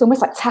like, it's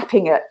almost like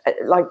tapping at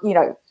like,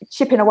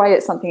 chipping away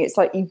at something. It's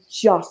like you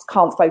just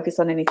can't focus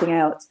on anything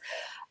else.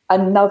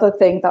 Another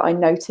thing that I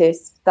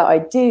noticed that I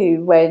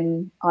do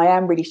when I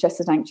am really stressed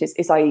and anxious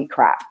is I eat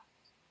crap.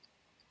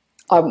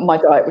 My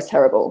diet was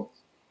terrible.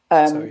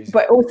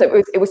 But also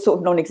it was sort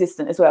of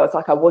non-existent as well. It's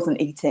like I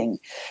wasn't eating.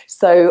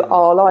 So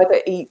I'll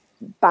either eat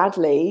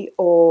badly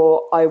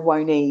or I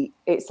won't eat.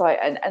 It's like,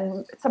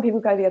 and some people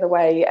go the other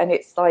way, and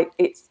it's like,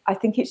 I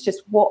think it's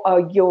just, what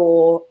are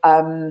your,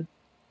 I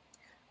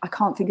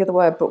can't think of the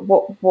word, but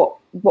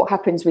what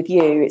happens with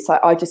you? It's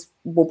like, I just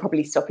will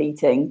probably stop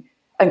eating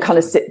and kind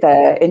of sit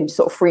there in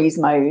sort of freeze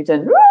mode.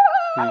 And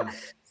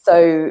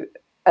so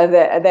and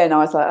then I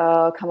was like,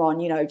 oh, come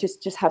on,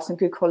 just have some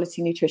good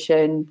quality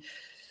nutrition.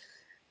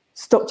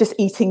 Stop just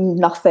eating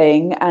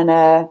nothing. And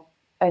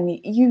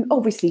you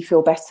obviously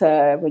feel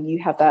better when you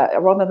have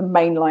that. Rather than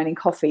mainlining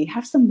coffee,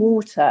 have some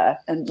water,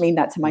 and mean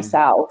that to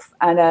myself.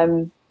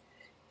 And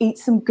eat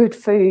some good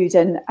food.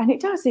 And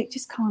it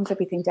just calms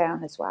everything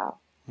down as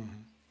well.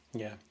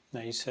 Yeah.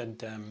 No, you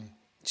said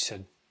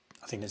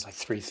I think there's like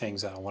 3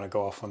 things that I want to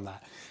go off on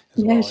that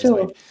as well.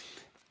 Sure. Like,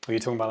 when you're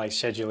talking about like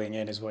scheduling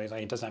in as well,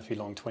 like it doesn't have to be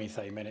long, 20,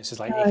 30 minutes. It's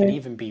like, it can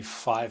even be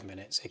 5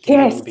 minutes. It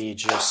can even be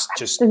just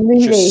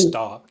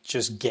start,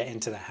 just get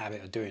into the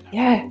habit of doing it.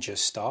 And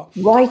just start.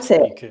 Write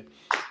it.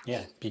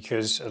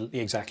 Because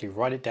exactly,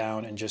 write it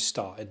down and just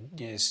start.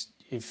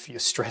 If you're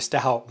stressed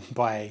out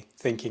by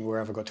thinking we're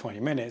ever got 20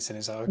 minutes, and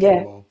it's like,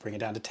 okay, well, bring it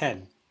down to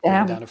 10. Bring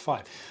it down to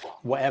 5,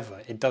 whatever.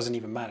 It doesn't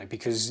even matter,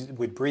 because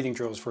with breathing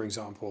drills, for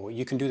example,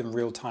 you can do them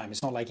real time.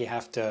 It's not like you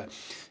have to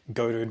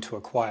go into a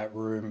quiet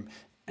room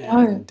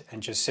and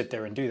just sit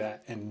there and do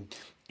that. And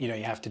you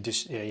have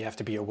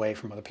to be away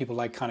from other people,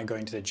 like kind of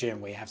going to the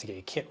gym, where you have to get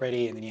your kit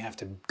ready, and then you have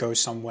to go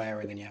somewhere,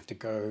 and then you have to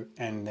go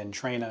and then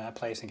train at that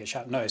place and get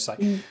shot. No, it's like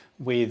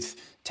with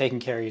taking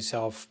care of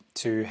yourself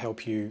to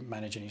help you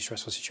manage any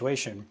stressful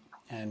situation.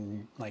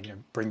 and like, you know,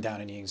 bring down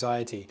any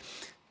anxiety,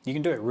 you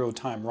can do it real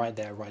time, right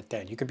there, right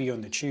then. You could be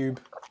on the tube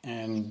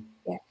and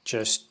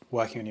just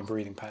working on your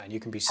breathing pattern. You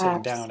can be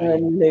sitting down at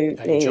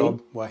your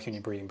job, working on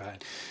your breathing pattern.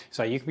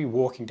 So you could be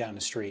walking down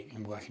the street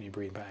and working on your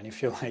breathing pattern. You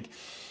feel like,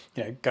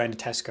 you know, going to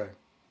Tesco,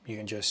 you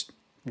can just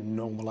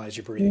normalize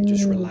your breathing,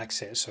 just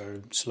relax it.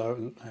 So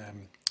slow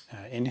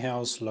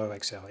inhale, slow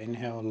exhale,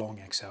 inhale, long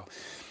exhale,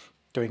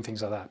 doing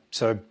things like that.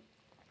 So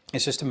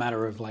it's just a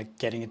matter of like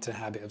getting into the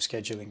habit of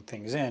scheduling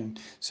things in,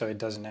 so it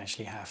doesn't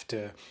actually have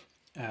to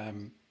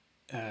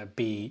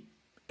be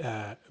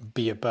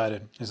a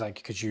burden. It's like,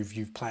 because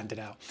you've planned it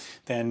out.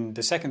 Then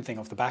the second thing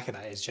off the back of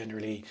that is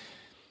generally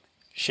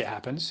shit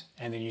happens,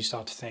 and then you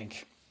start to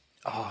think,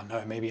 oh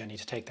no, maybe I need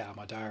to take that out of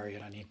my diary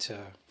and I need to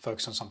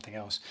focus on something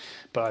else.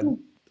 But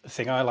the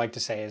thing I like to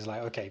say is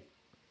like, okay,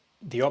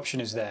 the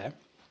option is there,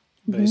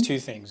 but there's two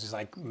things. It's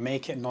like,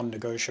 make it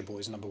non-negotiable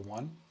is number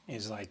one.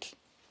 Is like,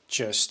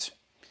 just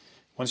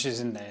once it's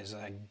in there, is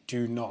like,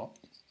 do not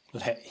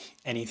let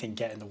anything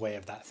get in the way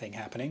of that thing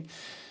happening.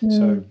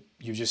 So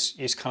you just,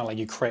 it's kind of like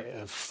you create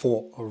a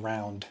fort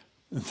around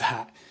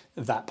that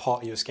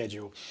part of your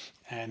schedule,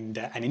 and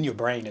in your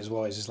brain as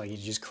well. It's just like, you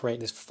just create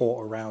this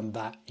fort around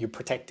that. You're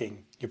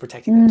protecting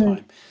that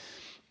time.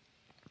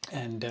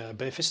 And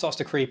but if it starts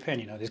to creep in,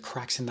 you know, there's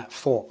cracks in that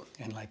fort,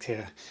 and like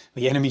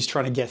the enemy's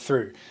trying to get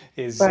through.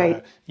 Is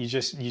you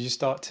just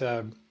start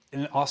to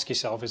ask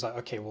yourself, is like,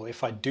 okay, well,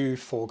 if I do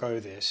forego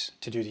this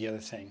to do the other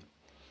thing,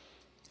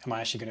 am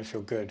I actually going to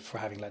feel good for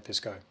having let this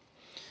go?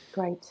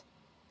 Great.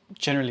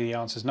 Generally, the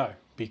answer is no,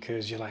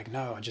 because you're like,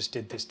 no, I just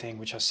did this thing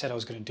which I said I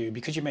was going to do,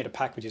 because you made a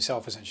pact with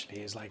yourself.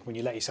 Essentially, is like, when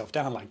you let yourself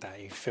down like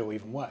that, you feel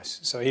even worse.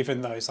 So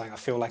even though it's like, I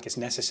feel like it's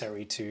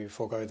necessary to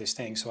forego this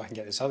thing so I can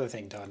get this other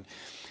thing done,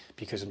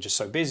 because I'm just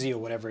so busy or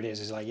whatever it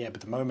is like, yeah,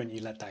 but the moment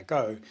you let that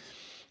go,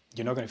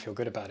 you're not going to feel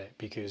good about it,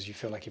 because you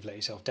feel like you've let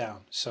yourself down.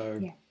 So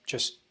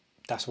just,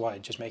 that's why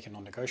just make it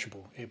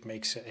non-negotiable. It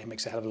makes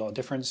a hell of a lot of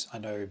difference. I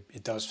know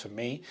it does for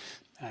me.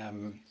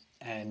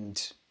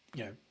 And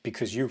you know,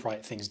 because you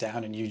write things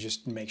down and you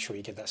just make sure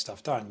you get that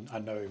stuff done, I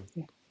know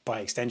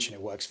by extension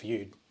it works for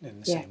you in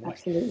the same way.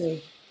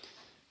 Absolutely.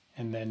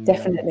 And then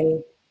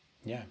definitely.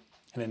 And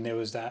then there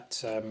was that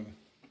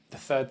the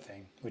third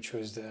thing, which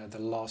was the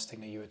last thing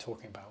that you were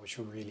talking about, which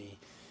were really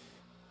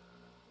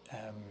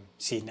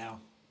see now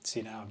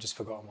I've just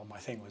forgotten what my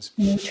thing was.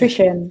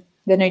 Nutrition.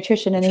 The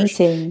nutrition and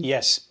eating.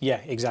 Yes,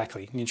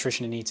 exactly.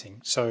 Nutrition and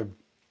eating. So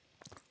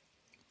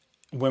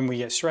when we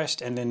get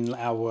stressed, and then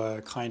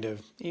our kind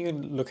of, you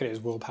can look at it as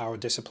willpower,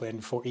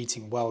 discipline for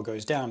eating well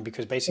goes down,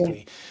 because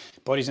basically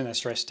body's in that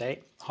stress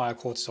state, higher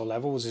cortisol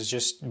levels is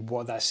just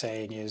what that's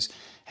saying is,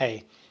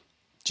 hey,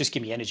 just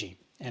give me energy,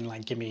 and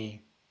like, give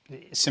me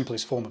the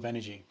simplest form of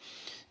energy.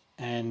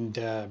 And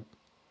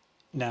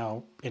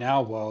now in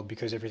our world,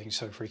 because everything's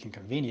so freaking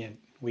convenient,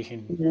 we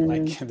can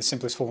like, the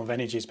simplest form of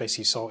energy is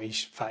basically salty,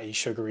 fatty,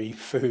 sugary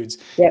foods,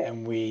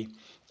 and we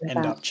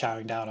end up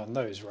chowing down on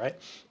those, right?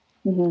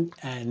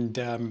 And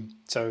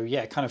so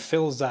it kind of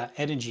fills that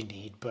energy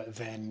need, but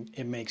then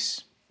it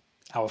makes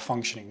our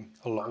functioning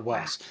a lot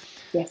worse.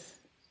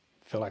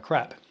 Feel like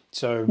crap.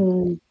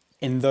 So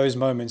in those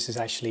moments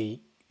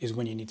is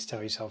when you need to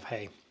tell yourself,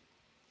 hey,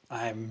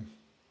 I'm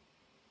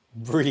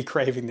really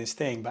craving this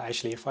thing, but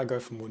actually if I go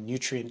for more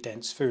nutrient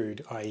dense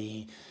food,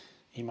 i.e.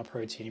 eat my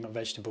protein, eat my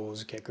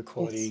vegetables, get good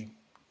quality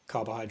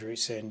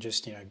carbohydrates in,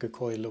 just, you know, good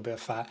quality, a little bit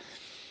of fat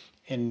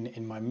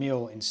in my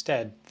meal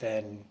instead,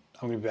 then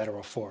I'm going to be better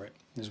off for it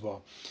as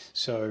well.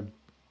 So,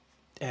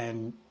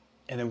 and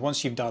then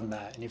once you've done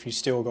that, and if you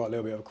still got a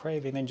little bit of a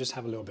craving, then just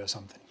have a little bit of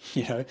something,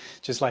 you know,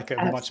 just like a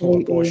much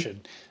smaller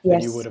portion than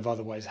you would have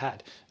otherwise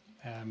had.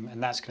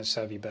 And that's going to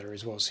serve you better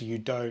as well. So you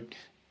don't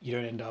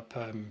end up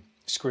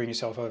screwing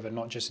yourself over,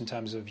 not just in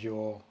terms of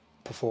your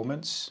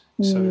performance,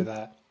 so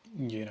that,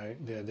 you know,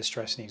 the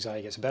stress and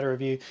anxiety gets the better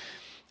of you,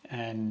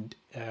 and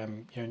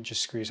you don't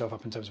just screw yourself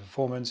up in terms of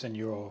performance and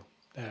your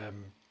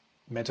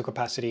mental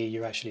capacity.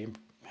 You actually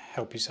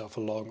help yourself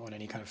along on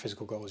any kind of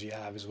physical goals you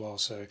have as well.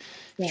 So if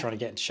you're trying to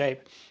get in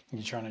shape, and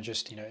you're trying to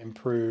just, you know,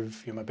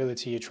 improve your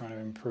mobility, you're trying to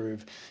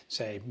improve,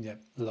 say,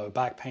 lower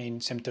back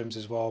pain symptoms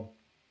as well.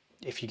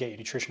 If you get your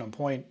nutrition on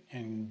point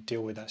and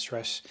deal with that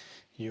stress,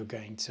 you're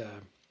going to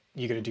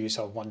do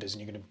yourself wonders,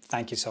 and you're going to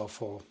thank yourself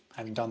for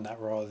having done that,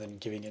 rather than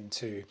giving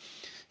into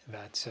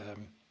that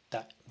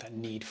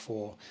need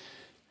for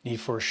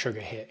a sugar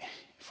hit,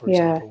 for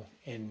example,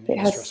 in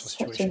a stressful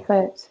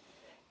situation.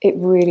 It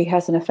really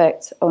has an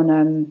effect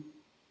on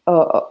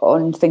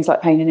things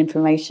like pain and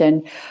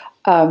inflammation.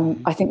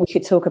 I think we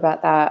could talk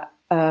about that,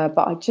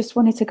 but I just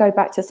wanted to go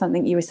back to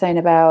something you were saying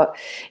about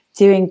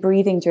doing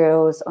breathing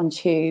drills on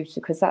tubes,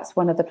 because that's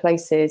one of the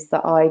places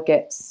that I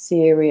get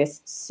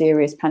serious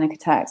panic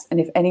attacks. And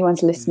if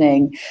anyone's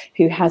listening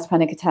who has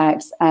panic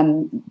attacks,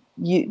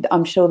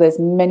 I'm sure there's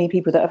many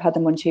people that have had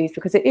them on tubes,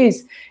 because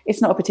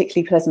it's not a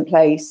particularly pleasant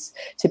place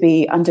to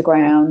be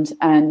underground,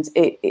 and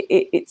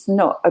it's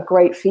not a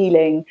great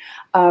feeling.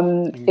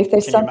 If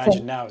there's can something, you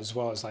imagine now as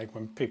well, as like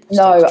when people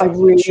I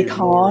really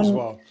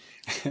can't.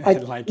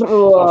 like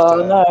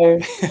oh no.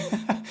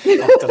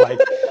 after like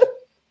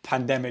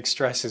pandemic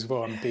stress as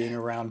well, and being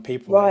around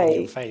people like,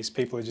 in your face,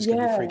 people are just going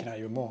to be freaking out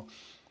even more.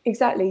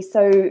 Exactly.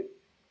 So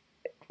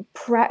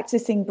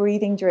practicing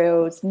breathing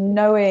drills,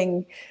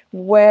 knowing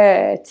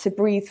where to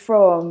breathe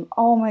from.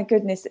 Oh my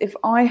goodness, if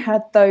I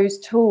had those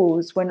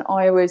tools when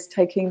I was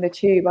taking the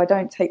tube. I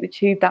don't take the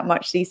tube that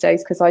much these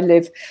days because I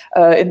live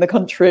in the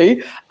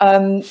country.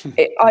 I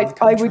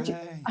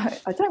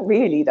don't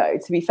really, though,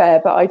 to be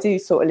fair, but I do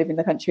sort of live in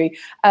the country.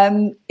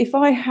 If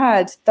I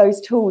had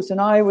those tools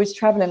and I was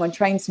traveling on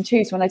trains and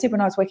tubes, when I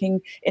was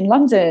working in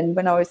London,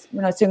 when I was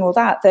doing all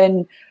that,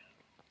 then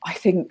I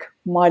think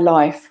my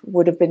life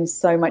would have been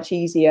so much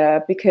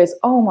easier, because,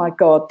 oh my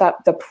God,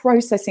 that the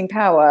processing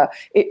power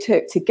it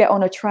took to get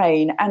on a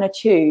train and a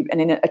tube,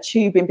 and in a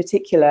tube in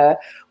particular,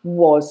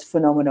 was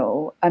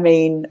phenomenal. I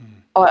mean,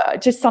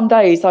 just some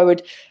days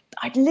I'd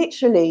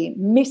literally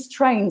miss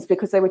trains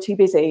because they were too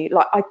busy.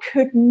 Like, I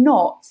could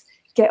not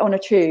get on a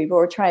tube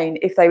or a train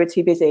if they were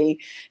too busy.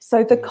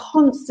 So the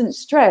constant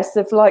stress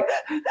of like,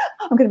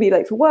 I'm going to be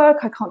late for work,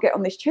 I can't get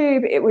on this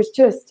tube, it was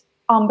just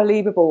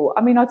unbelievable.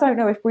 I mean, I don't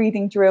know if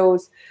breathing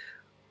drills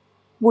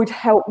would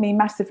help me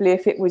massively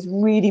if it was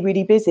really,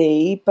 really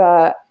busy,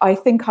 but I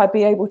think I'd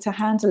be able to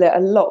handle it a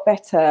lot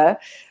better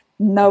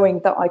knowing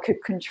that I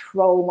could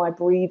control my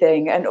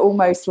breathing and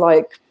almost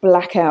like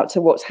black out to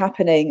what's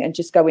happening and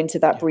just go into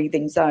that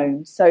breathing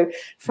zone. So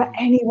for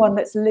anyone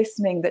that's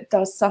listening that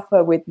does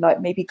suffer with like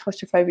maybe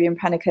claustrophobia and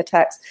panic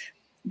attacks,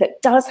 that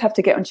does have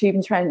to get on tube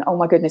and train, oh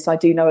my goodness, I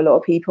do know a lot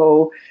of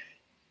people,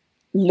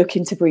 look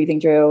into breathing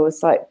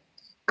drills. Like,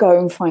 go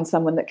and find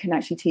someone that can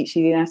actually teach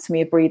you the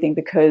anatomy of breathing,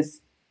 because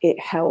it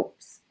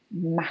helps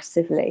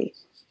massively.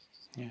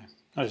 Yeah,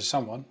 not just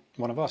someone,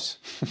 one of us.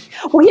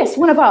 Well, yes,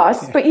 one of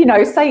us, but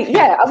say,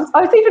 I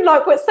was even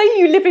like, say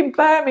you live in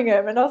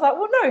Birmingham, and I was like,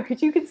 well, no,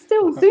 because you could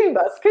still Zoom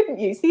us, couldn't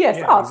you? So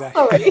yes, us,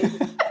 exactly.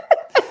 Sorry.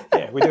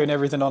 Yeah, we're doing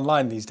everything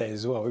online these days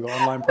as well. We've got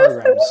online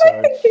programs.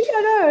 I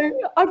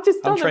know. I've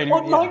just done an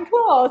online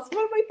class. What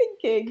am I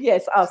thinking?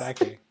 Yes, us.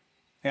 Exactly.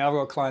 Yeah, I've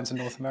got clients in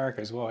North America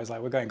as well. It's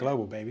like, we're going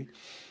global, baby.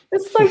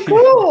 That's so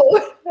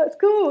cool. That's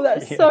cool.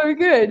 That's so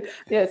good.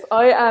 Yes,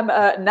 I am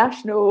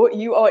national.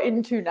 You are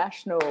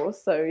international.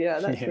 So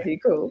that's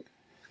really cool.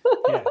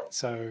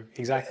 So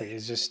exactly.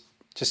 It's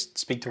just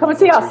speak to Come one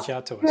of us, reach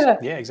out to us.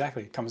 Yeah,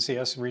 exactly. Come and see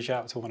us, reach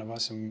out to one of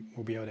us, and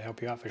we'll be able to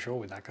help you out for sure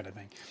with that kind of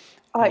thing.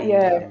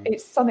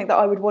 It's something that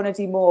I would want to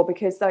do more,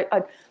 because I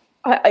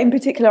in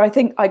particular, I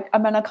think I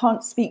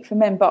can't speak for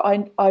men, but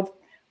I've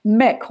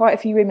met quite a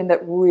few women that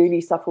really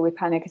suffer with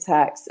panic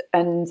attacks,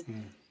 and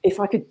if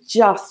we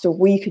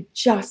could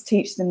just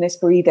teach them this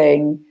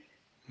breathing,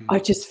 I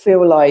just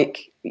feel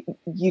like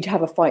you'd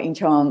have a fighting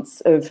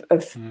chance of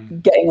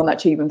getting on that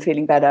tube and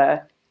feeling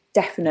better.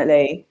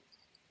 Definitely.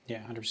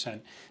 Yeah, 100%.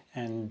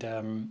 And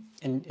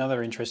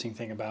another interesting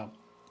thing about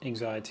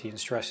anxiety and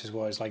stress as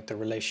well is like the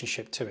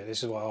relationship to it.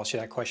 This is why I asked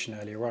you that question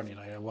earlier on.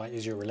 What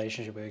is your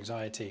relationship with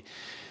anxiety?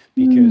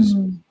 Because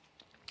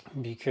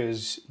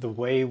the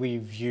way we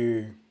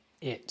view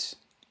it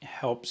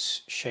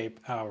helps shape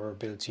our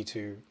ability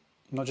to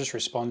not just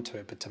respond to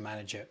it, but to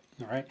manage it.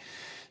 All right.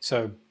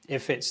 So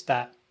if it's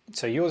that,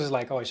 so yours is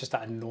like, oh, it's just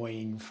that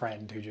annoying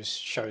friend who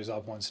just shows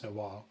up once in a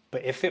while.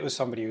 But if it was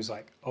somebody who's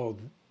like, oh,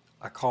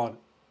 I can't,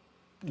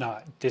 no,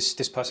 this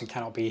person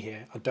cannot be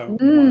here. I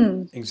don't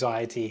want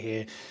anxiety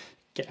here.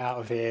 Get out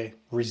of here.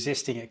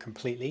 Resisting it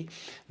completely.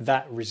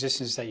 That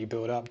resistance that you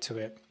build up to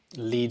it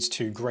leads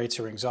to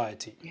greater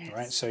anxiety,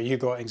 right? So you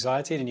got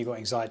anxiety, and you got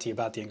anxiety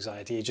about the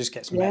anxiety. It just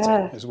gets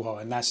meta as well,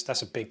 and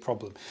that's a big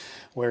problem.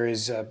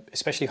 Whereas,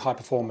 especially high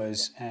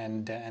performers,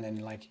 and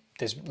then like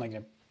there's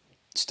like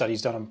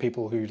studies done on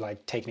people who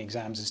like taking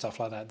exams and stuff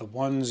like that. The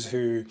ones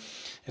who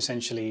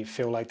essentially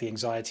feel like the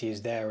anxiety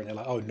is there, and they're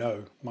like, oh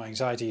no, my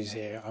anxiety is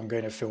here. I'm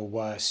going to feel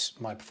worse.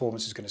 My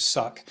performance is going to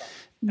suck.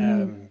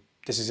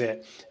 This is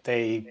it.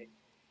 They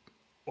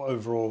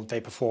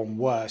perform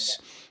worse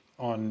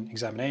on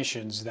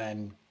examinations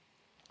than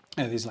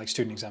these like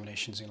student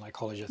examinations in like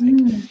college, I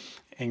think.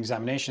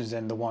 Examinations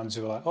than the ones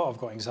who are like, oh, I've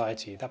got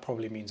anxiety. That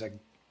probably means I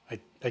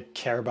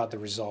care about the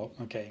result.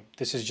 Okay,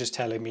 this is just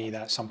telling me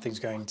that something's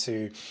going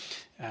to,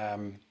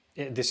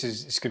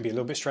 it's going to be a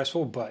little bit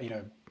stressful, but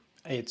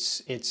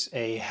it's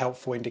a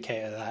helpful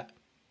indicator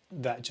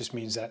that just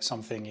means that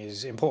something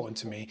is important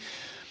to me.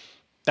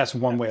 That's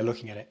one way of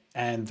looking at it,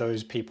 and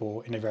those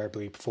people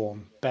invariably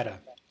perform better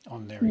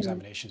on their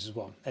examinations as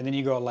well. And then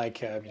you got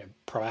like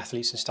pro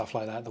athletes and stuff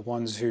like that, the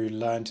ones who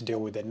learn to deal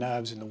with their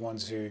nerves, and the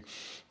ones who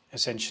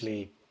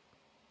essentially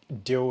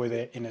deal with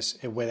it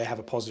where they have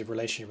a positive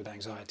relationship with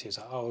anxiety. It's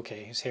like, oh,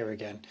 okay, it's here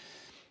again.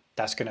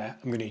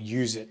 I'm gonna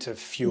use it to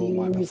fuel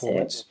my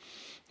performance.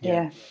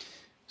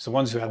 So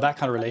ones who have that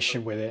kind of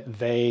relationship with it,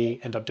 they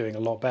end up doing a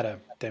lot better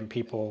than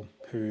people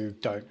who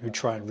don't, who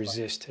try and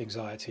resist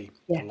anxiety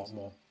a lot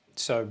more.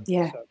 So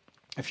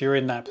if you're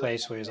in that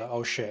place where you're like,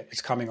 oh shit,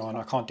 it's coming on,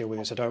 I can't deal with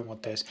this, I don't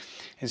want this.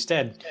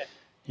 Instead,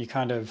 you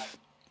kind of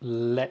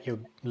let your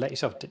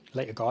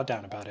guard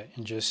down about it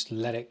and just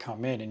let it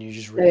come in, and you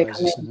just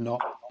realize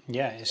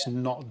yeah, it's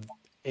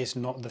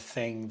not the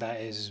thing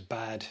that is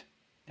bad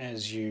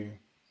as you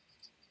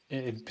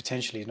it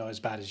potentially is not as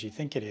bad as you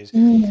think it is.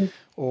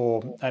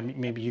 Or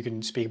maybe you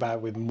can speak about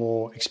it with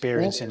more Yeah.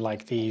 experience in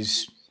like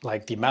these,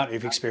 like the amount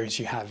of experience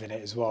you have in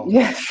it as well.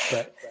 Yeah.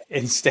 But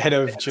instead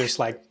of just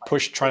like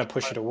trying to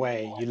push it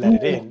away, you let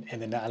it in,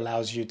 and then that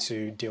allows you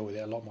to deal with it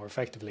a lot more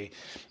effectively.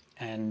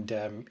 And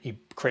it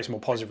creates a more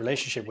positive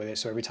relationship with it.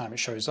 So every time it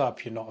shows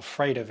up, you're not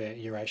afraid of it.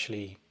 You're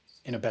actually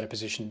in a better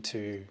position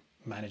to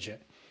manage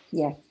it.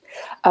 Yeah.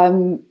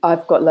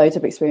 I've got loads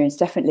of experience,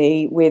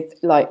 definitely, with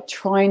like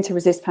trying to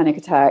resist panic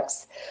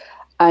attacks.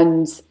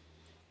 And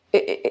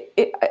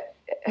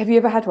have you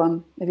ever had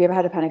one? Have you ever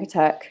had a panic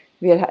attack?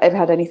 Have you ever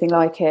had anything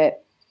like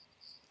it?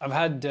 I've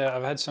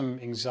had some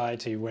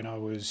anxiety when I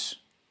was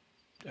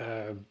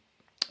uh,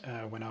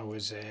 when I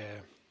was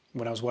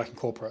working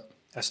corporate.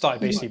 I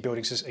started basically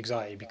building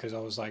anxiety because I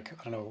was like,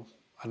 I don't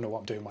know what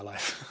I'm doing in my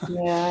life. Yeah,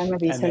 I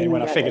remember you And telling then me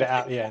when I about figured this. it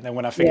out, yeah, and then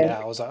when I figured it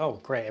out, I was like, oh,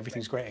 great,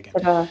 everything's great again.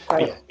 But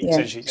Right. yeah, Yeah.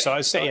 essentially, so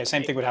I say, yeah,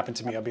 same thing would happen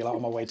to me. I'd be like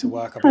on my way to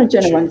work, I'd be Kind of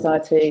on the general tube,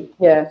 anxiety.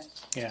 Yeah.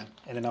 yeah,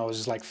 and then I was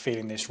just like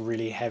feeling this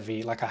really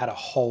heavy, like I had a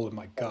hole in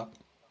my gut,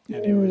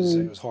 and it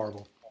was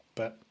horrible.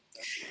 But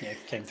yeah,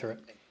 came through it.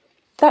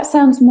 That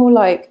sounds more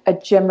like a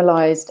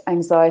generalized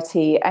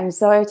anxiety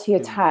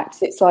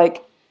attacks. It's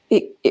like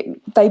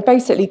they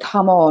basically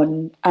come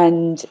on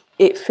and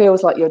it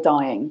feels like you're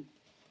dying,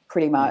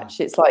 pretty much.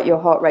 It's like your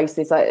heart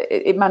races. Like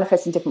it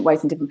manifests in different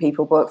ways in different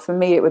people. But for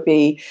me, it would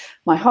be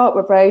my heart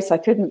would race. I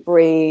couldn't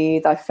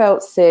breathe. I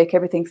felt sick.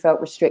 Everything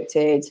felt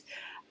restricted.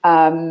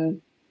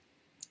 And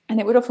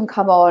it would often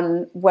come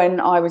on when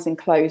I was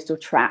enclosed or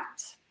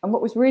trapped. And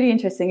what was really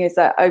interesting is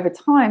that over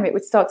time, it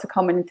would start to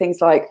come in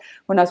things like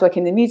when I was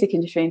working in the music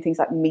industry and things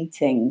like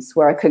meetings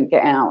where I couldn't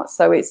get out.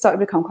 So it started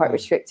to become quite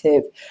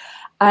restrictive.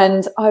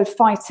 And I would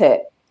fight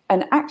it.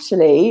 And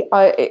actually,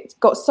 it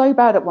got so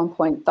bad at one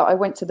point that I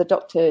went to the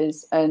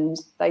doctors and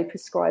they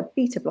prescribed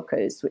beta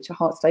blockers, which are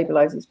heart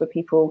stabilizers for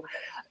people,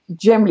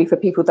 generally for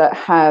people that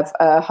have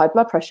high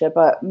blood pressure.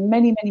 But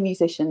many, many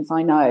musicians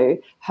I know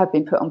have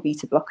been put on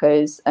beta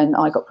blockers, and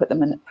I got put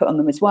on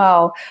them as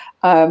well.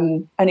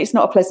 And it's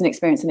not a pleasant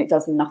experience, and it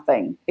does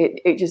nothing.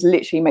 It just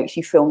literally makes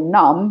you feel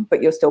numb,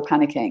 but you're still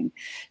panicking.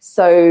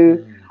 So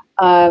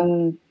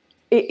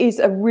it is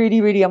a really,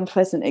 really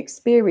unpleasant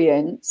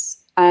experience.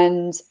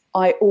 And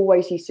I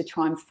always used to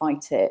try and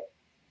fight it.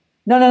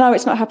 No,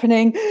 it's not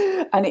happening.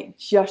 And it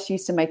just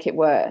used to make it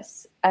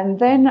worse. And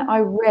then I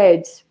read,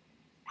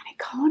 and it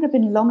can't have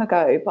been long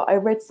ago, but I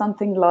read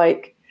something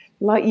like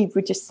you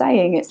were just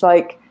saying, it's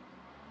like,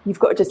 you've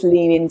got to just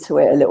lean into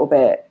it a little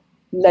bit,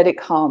 let it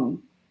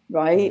come,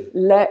 right?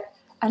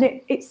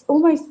 And it's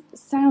almost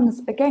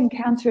sounds, again,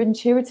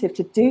 counterintuitive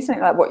to do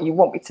something like what you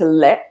want me to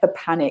let the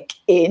panic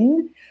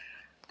in.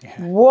 Yeah.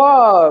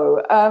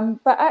 Whoa.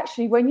 But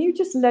actually, when you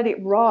just let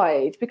it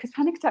ride, because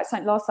panic attacks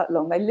don't last that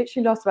long, they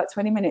literally last about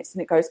 20 minutes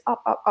and it goes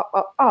up, up, up,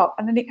 up, up.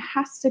 And then it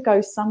has to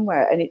go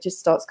somewhere and it just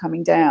starts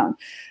coming down.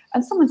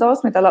 And someone's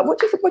asked me, they're like, what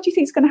do you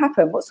think is going to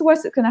happen? What's the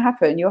worst that's going to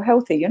happen? You're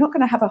healthy. You're not going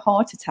to have a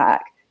heart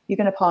attack. You're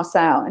going to pass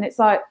out. And it's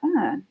like,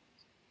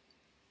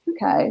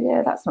 okay,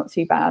 yeah, that's not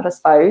too bad, I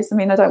suppose. I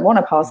mean, I don't want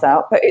to pass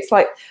out, but it's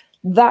like,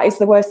 that is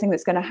the worst thing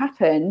that's going to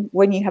happen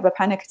when you have a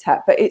panic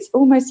attack. But it's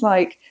almost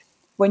like,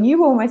 when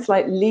you almost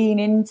like lean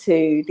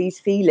into these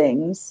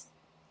feelings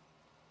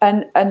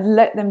and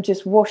let them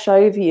just wash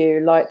over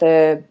you, like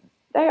they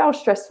are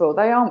stressful,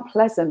 they aren't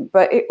pleasant,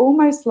 but it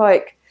almost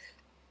like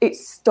it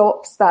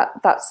stops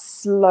that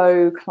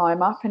slow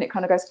climb up and it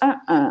kind of goes,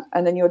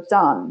 and then you're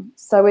done.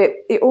 So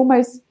it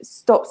almost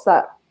stops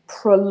that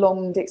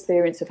prolonged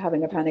experience of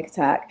having a panic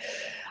attack.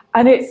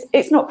 And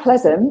it's not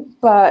pleasant,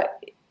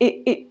 but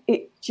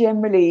it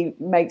generally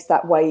makes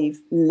that wave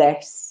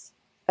less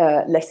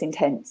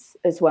intense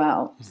as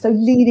well. So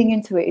leading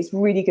into it is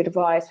really good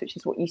advice, which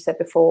is what you said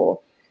before,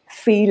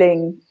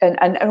 feeling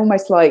and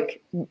almost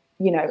like,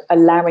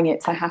 allowing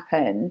it to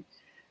happen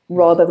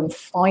rather than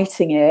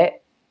fighting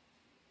it.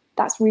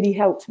 That's really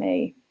helped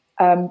me.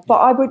 But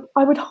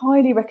I would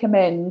highly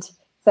recommend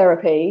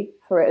therapy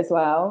for it as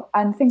well.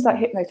 And things like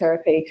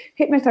hypnotherapy.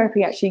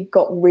 Hypnotherapy actually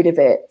got rid of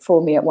it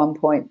for me at one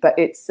point, but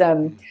it's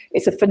a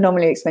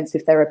phenomenally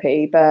expensive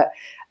therapy. But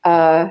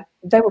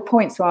there were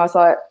points where I was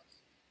like,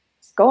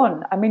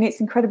 gone. I mean, it's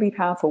incredibly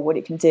powerful what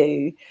it can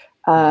do.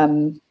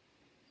 But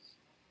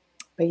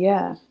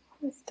yeah,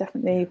 it's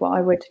definitely what I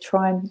would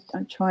try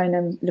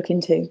and look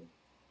into.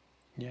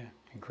 Yeah,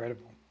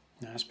 incredible.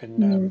 No, it's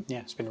been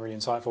it's been really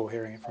insightful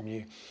hearing it from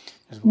you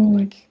as well.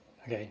 Like,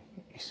 okay,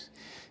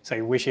 so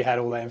you wish you had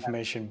all that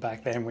information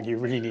back then when you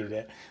really needed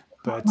it.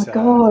 But oh my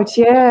God,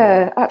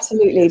 yeah,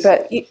 absolutely.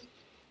 But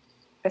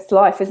it's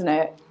life, isn't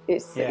it?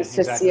 It's just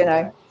exactly.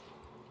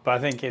 But I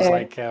think it's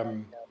like.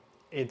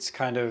 It's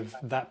kind of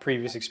that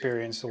previous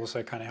experience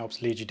also kind of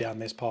helps lead you down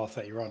this path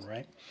that you're on,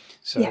 right?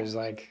 So it's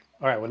like,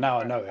 all right, well, now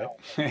I know it.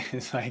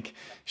 It's like,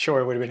 sure,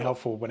 it would have been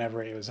helpful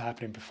whenever it was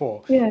happening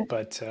before. Yeah.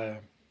 But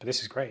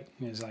this is great.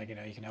 It's like,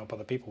 you can help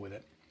other people with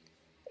it.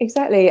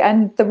 Exactly.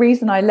 And the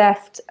reason I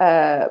left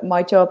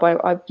my job,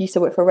 I used to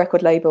work for a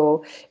record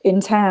label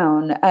in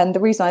town. And the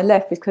reason I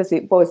left is because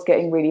it was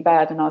getting really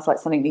bad. And I was like,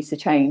 something needs to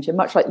change. And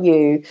much like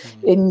you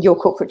in your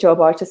corporate job,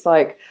 I was just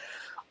like,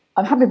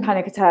 I'm having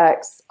panic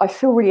attacks. I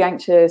feel really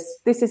anxious.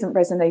 This isn't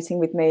resonating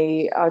with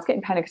me. I was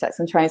getting panic attacks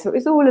on trains. So it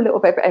was all a little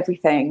bit of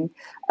everything.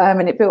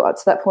 And it built up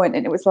to that point.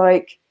 And it was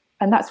like,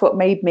 and that's what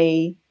made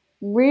me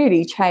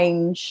really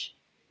change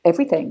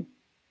everything.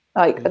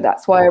 Like,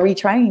 that's why I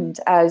retrained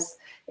as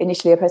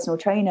initially a personal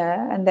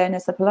trainer and then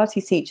as a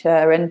Pilates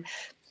teacher.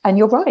 And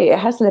you're right, it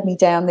has led me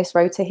down this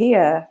road to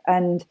here.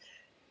 And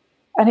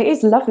it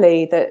is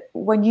lovely that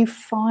when you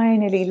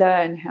finally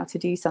learn how to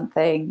do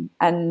something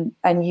and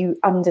you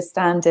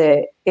understand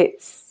it,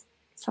 it's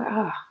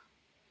like,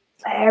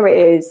 there it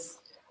is.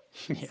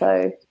 Yeah.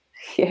 So,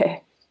 yeah,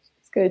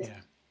 it's good.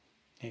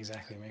 Yeah,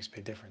 exactly. It makes a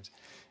big difference.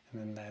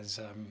 And then there's,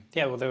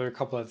 well, there were a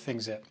couple of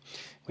things that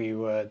we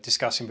were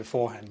discussing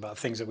beforehand about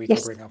things that we can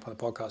bring up on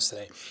the podcast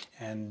today.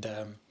 And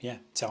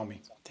tell me,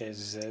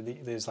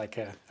 there's like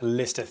a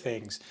list of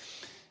things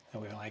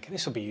that we were like,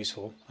 this will be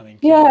useful. I think.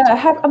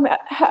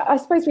 I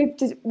suppose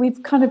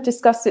we've kind of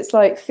discussed it's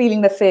like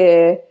feeling the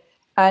fear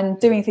and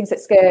doing things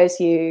that scares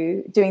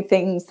you, doing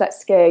things that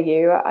scare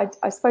you.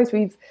 I suppose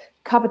we've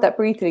covered that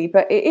briefly,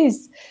 but it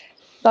is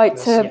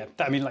like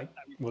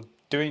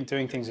doing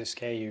things that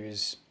scare you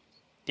is.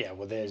 Yeah,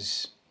 well,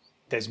 there's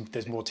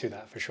more to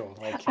that for sure.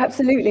 Like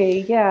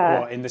absolutely,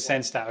 yeah. Well, in the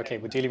sense that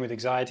we're dealing with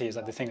anxiety is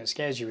like the thing that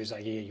scares you is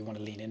like you want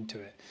to lean into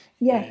it.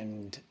 Yeah.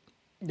 And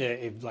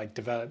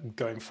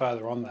going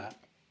further on that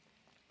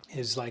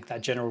is like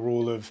that general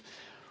rule of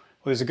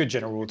there's a good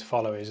general rule to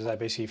follow is that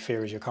basically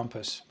fear is your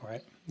compass,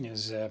 right?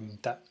 Is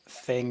that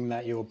thing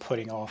that you're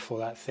putting off or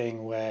that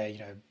thing where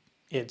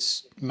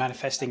it's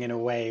manifesting in a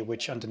way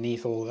which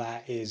underneath all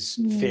that is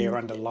fear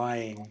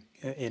underlying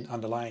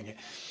it.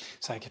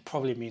 It's like it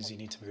probably means you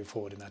need to move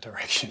forward in that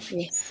direction.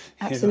 Yes,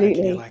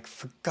 absolutely. You're like,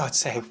 for God's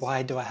sake,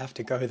 why do I have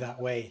to go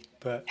that way?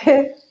 But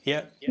that's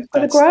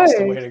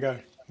the way to go.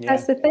 Yeah.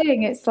 That's the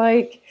thing. It's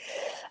like,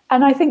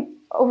 and I think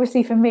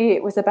obviously for me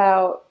it was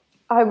about,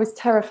 I was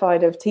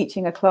terrified of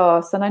teaching a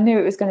class and I knew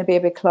it was going to be a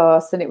big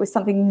class and it was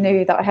something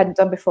new that I hadn't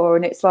done before.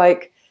 And it's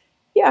like,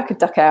 yeah, I could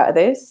duck out of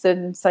this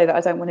and say that I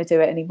don't want to do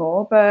it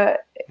anymore. But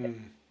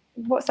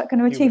what's that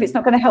going to achieve? It's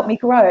not going to help me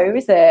grow,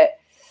 is it?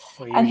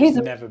 Well, you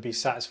would never be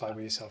satisfied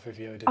with yourself if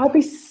you did I'd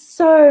be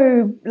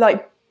so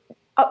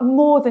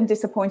more than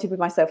disappointed with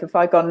myself if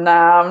I'd gone, no,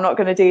 I'm not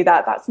going to do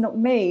that. That's not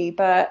me.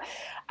 But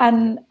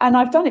and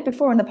I've done it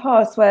before in the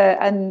past where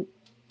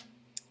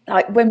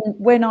like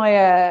when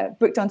I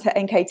booked onto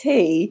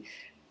NKT,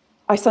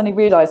 I suddenly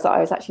realised that I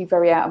was actually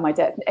very out of my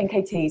depth.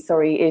 NKT,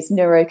 is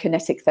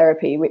neurokinetic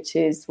therapy, which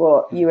is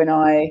what you and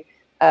I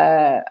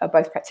are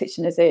both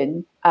practitioners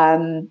in.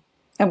 And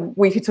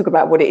we could talk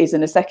about what it is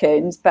in a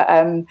second. But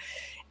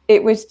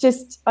it was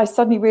just, I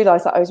suddenly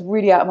realised that I was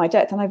really out of my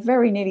depth and I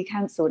very nearly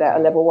cancelled out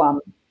of level 1.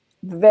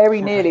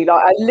 Very nearly.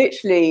 Like I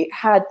literally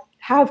I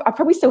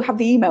probably still have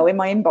the email in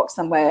my inbox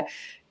somewhere.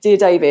 Dear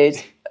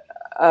David,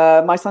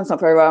 my son's not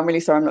very well. I'm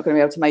really sorry. I'm not going to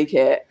be able to make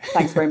it.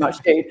 Thanks very much,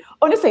 dude.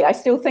 Honestly, I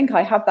still think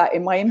I have that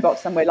in my inbox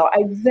somewhere. Like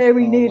I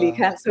very nearly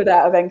cancelled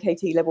out of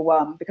NKT level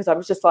 1 because I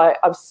was just like,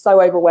 I was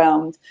so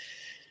overwhelmed.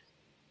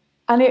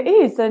 And it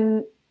is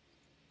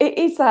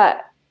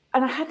that.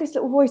 And I had this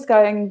little voice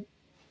going,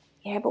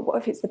 yeah, but what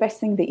if it's the best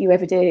thing that you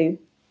ever do?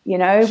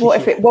 What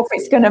if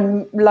it's going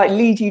to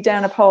lead you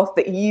down a path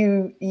that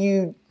you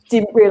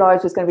didn't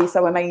realize was going to be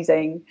so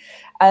amazing?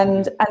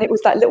 And it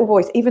was that little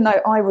voice, even though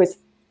I was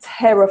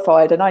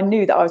terrified and I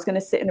knew that I was going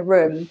to sit in a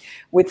room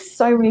with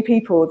so many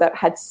people that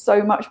had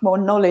so much more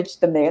knowledge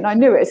than me. And I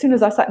knew it as soon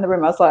as I sat in the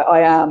room, I was like,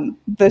 I am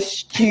the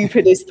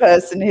stupidest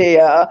person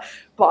here,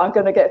 but I'm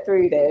going to get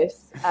through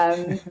this.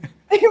 It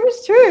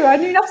was true. I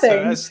knew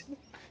nothing. So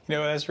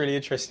that's really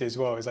interesting as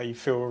well, is like you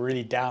feel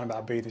really down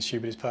about being the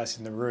stupidest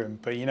person in the room,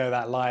 but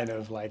that line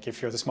of like,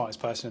 if you're the smartest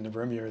person in the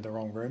room, you're in the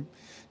wrong room.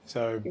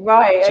 So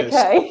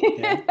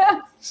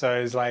so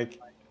it's like,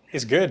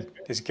 it's good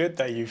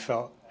that you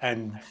felt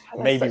and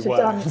maybe were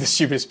the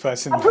stupidest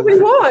person. I probably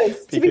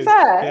was, to be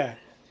fair.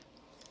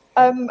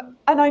 And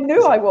I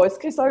knew I was,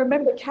 because I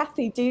remember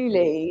Kathy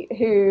Dooley,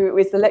 who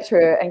is the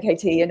lecturer at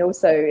NKT and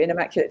also in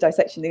Immaculate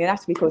Dissection, the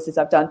anatomy courses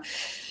I've done.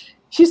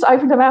 She just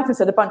opened her mouth and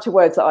said a bunch of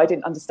words that I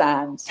didn't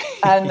understand.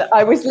 And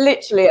I was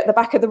literally at the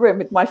back of the room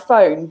with my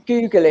phone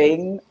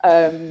Googling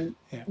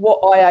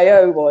what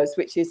IAO was,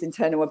 which is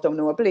internal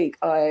abdominal oblique.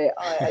 And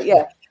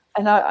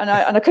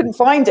I couldn't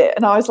find it.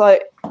 And I was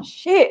like,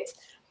 shit.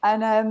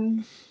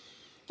 And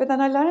but then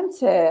I learned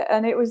it.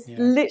 And it was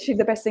literally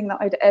the best thing that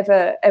I'd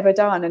ever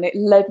done. And it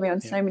led me on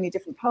so many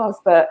different paths.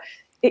 But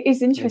it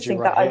is interesting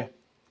that I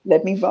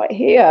led me right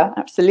here.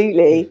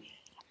 Absolutely.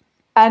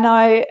 And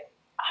I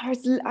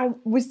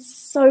was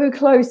so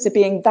close to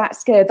being that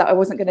scared that I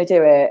wasn't going to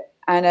do it.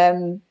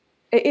 And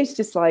it is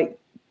just like,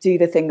 do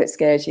the thing that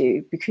scares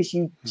you, because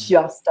you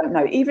just don't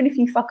know. Even if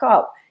you fuck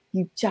up,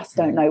 you just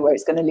don't know where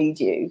it's going to lead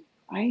you,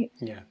 right?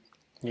 Yeah,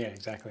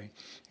 exactly.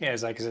 Yeah,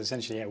 it's like, because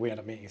essentially, we ended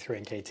up meeting through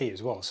NKT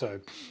as well. So,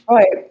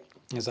 right.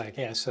 It's like,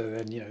 yeah, so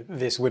then,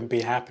 this wouldn't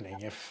be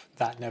happening if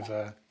that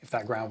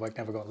groundwork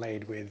never got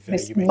laid with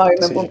this you making the moment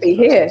decision won't in the be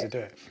first here. place to do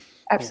it.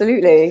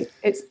 Absolutely.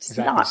 It's just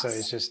Exactly. nuts. So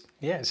it's just,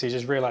 so you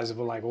just realize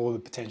like all the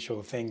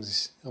potential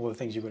things, all the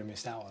things you would have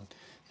missed out on,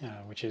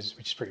 which is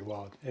pretty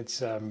wild.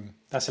 It's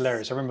that's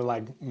hilarious. I remember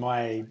like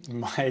my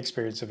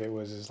experience of it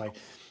was like,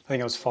 I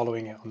think I was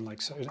following it on like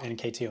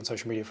NKT on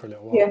social media for a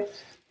little while,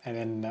 and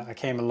then I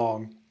came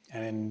along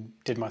and then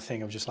did my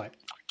thing of just like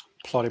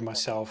plotting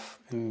myself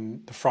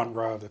in the front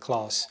row of the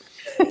class.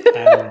 And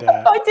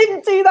I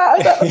didn't do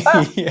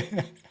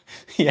that.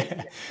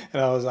 yeah.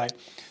 And I was like,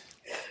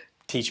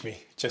 teach me,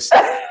 just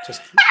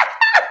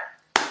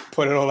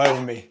put it all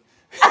over me.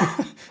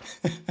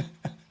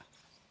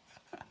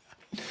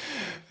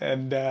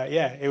 And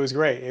it was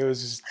great. It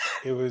was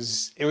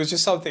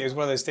just something. It was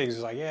one of those things. It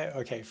was like, yeah,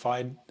 okay,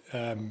 fine.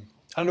 I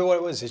don't know what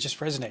it was. It just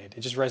resonated.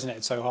 It just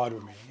resonated so hard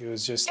with me. It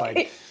was just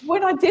like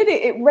when I did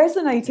it, it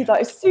resonated.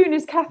 Like as soon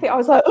as Kathy, I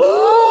was like,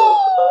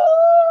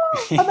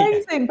 oh,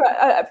 amazing. But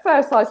at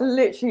first, I was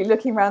literally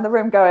looking around the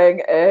room,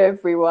 going,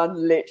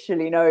 everyone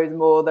literally knows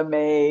more than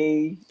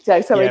me. So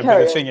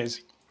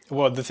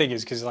but the thing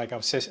is, because like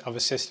I've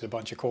assisted a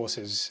bunch of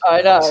courses.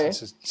 I know.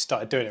 Since I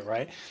started doing it,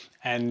 right?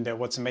 And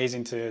what's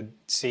amazing to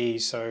see,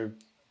 so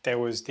there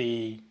was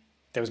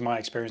my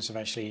experience of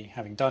actually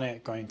having done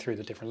it, going through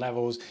the different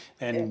levels,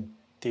 then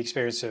the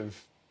experience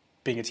of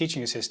being a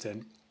teaching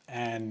assistant.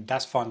 And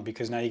that's fun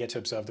because now you get to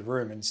observe the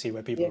room and see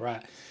where people are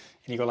at.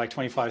 And you got like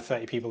 25,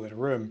 30 people in a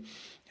room,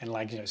 and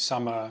like,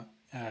 some are,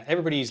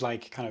 everybody's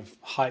like kind of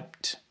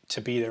hyped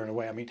to be there in a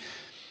way. I mean,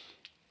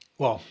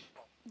 well,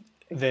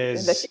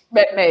 unless you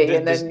met me,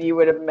 and then you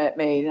would have met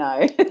me.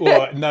 No.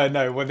 Well,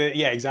 no. Well,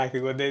 exactly.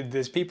 Well,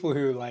 there's people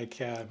who like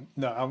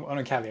no, I'm on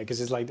a caveat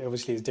because it's like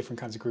obviously there's different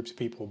kinds of groups of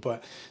people,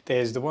 but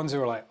there's the ones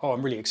who are like, oh,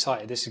 I'm really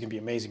excited. This is gonna be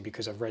amazing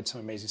because I've read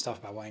some amazing stuff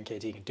about what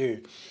NKT can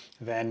do.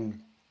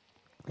 Then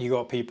you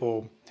got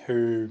people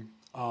who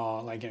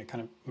are like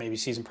kind of maybe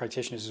seasoned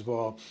practitioners as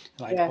well.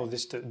 Like, oh,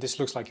 this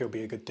looks like it'll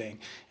be a good thing.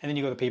 And then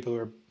you got the people who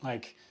are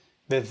like,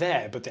 they're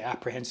there but they're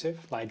apprehensive.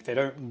 Like they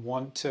don't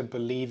want to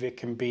believe it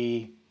can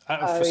be.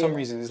 For some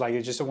reason, it's like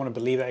they just don't want to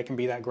believe that it can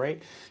be that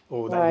great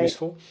or that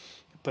useful,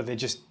 but you're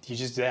just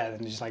there and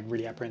they're just like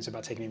really apprehensive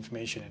about taking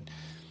information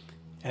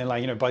and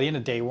like by the end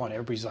of day one,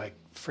 everybody's like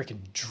freaking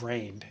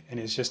drained, and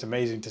it's just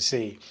amazing to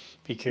see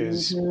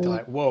because they're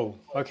like, whoa,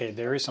 okay,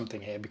 there is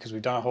something here because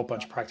we've done a whole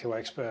bunch of practical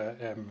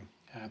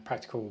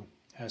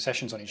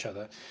sessions on each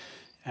other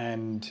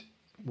and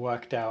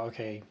worked out,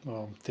 okay,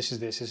 well, this is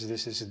this.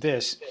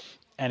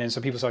 And then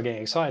so people start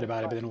getting excited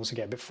about it, but then also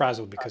get a bit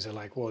frazzled because they're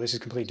like, well, this is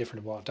completely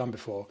different to what I've done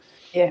before.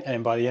 Yeah. And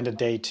then by the end of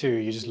day two,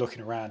 you're just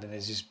looking around and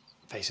there's these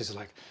faces are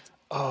like,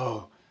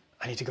 oh,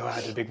 I need to go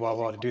out to the big wild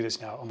world and do this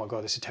now. Oh my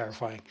God, this is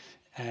terrifying.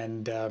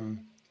 And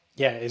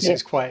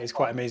it's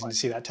quite amazing to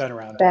see that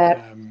turnaround.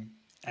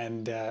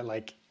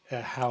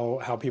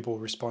 How people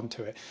respond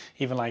to it.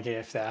 Even like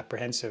if they're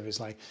apprehensive,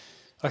 it's like,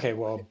 okay,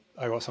 well,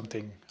 I got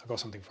something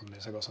from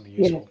this. I got something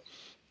useful. Yeah.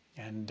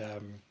 And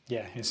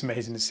it's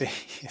amazing to see.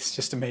 It's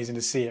just amazing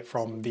to see it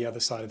from the other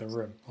side of the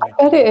room. Like,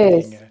 I bet it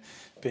is.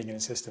 Being an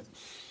assistant.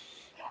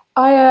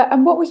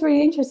 And what was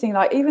really interesting,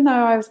 like even though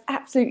I was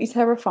absolutely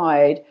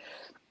terrified,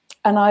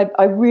 and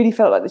I really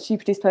felt like the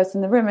stupidest person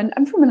in the room,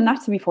 and from an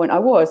anatomy point,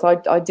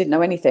 I didn't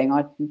know anything.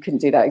 I couldn't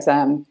do that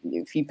exam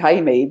if you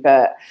pay me,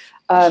 but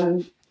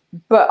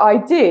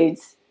I did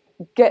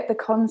get the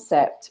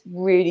concept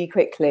really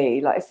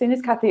quickly. Like as soon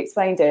as Kathy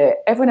explained it,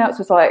 everyone else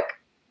was like,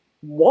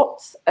 what?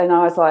 And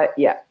I was like,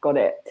 yeah, got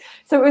it.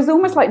 So it was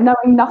almost like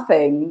knowing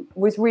nothing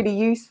was really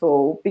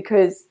useful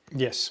because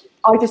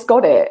I just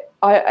got it.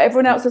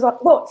 Everyone else was like,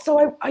 what?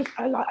 So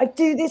I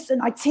do this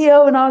and I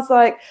TO, and I was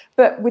like,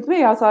 but with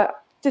me, I was like,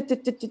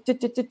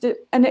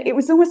 and it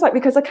was almost like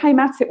because I came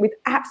at it with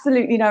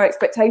absolutely no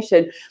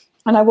expectation,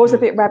 and I was a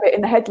bit rabbit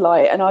in the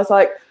headlight, and I was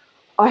like,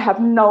 I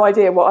have no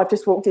idea what I've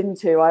just walked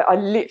into. I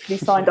literally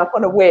signed up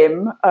on a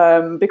whim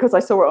because I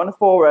saw it on a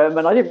forum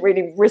and I didn't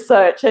really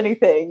research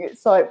anything.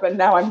 So, but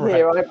now I'm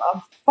here,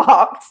 I'm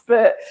fucked.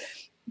 But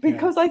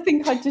because I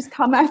think I'd just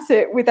come at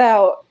it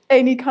without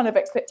any kind of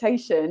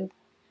expectation,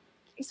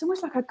 it's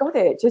almost like I got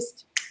it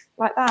just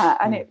like that.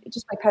 And it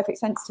just made perfect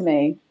sense to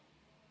me.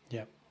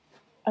 Yeah.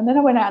 And then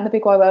I went out in the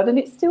big wide world and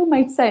it still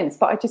made sense.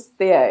 But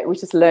it was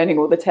just learning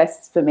all the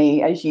tests for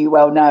me, as you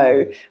well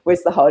know,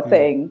 was the hard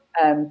thing.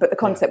 But the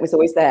concept was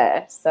always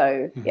there.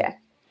 So, yeah.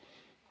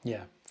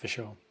 Yeah, for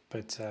sure.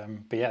 But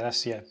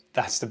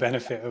that's the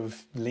benefit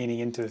of leaning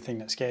into the thing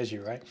that scares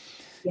you, right?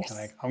 Yes.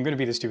 Like, I'm going to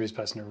be the stupidest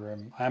person in the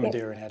room. I am a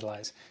deer in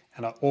headlights.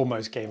 And I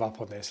almost gave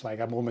up on this. Like,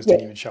 I almost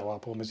didn't even show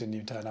up, almost didn't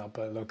even turn up.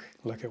 But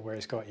look at where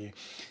it's got you.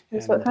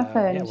 That's what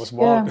happened. What's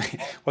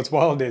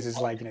wild is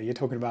like, you're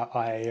talking about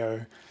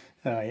IAO,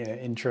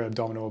 internal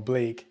abdominal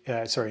oblique,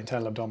 and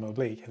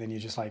then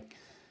you're just like,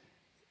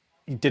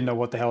 you didn't know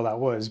what the hell that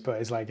was, but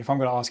it's like, if I'm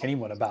going to ask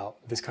anyone about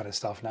this kind of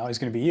stuff now, it's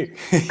going to be you.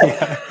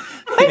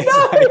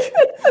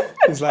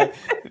 It's like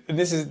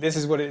this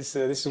is what it's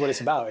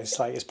about. It's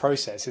like it's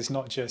process. It's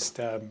not just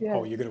you're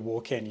going to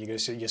walk in, you're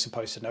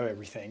supposed to know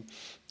everything.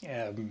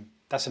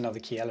 that's another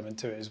key element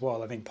to it as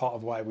well. I think part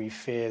of why we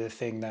fear the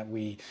thing that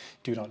we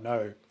do not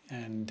know,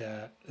 and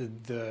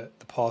the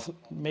path,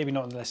 maybe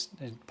not less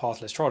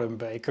path less trodden,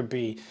 but it could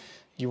be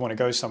you want to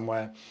go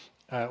somewhere,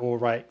 or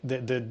right,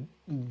 the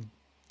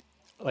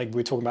like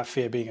we're talking about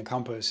fear being a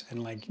compass,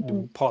 and like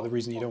part of the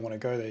reason you don't want to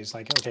go there is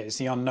like, okay, it's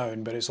the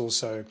unknown, but it's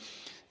also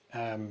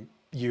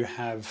you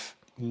have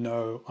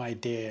no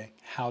idea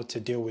how to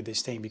deal with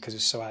this thing because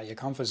it's so out of your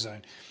comfort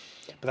zone.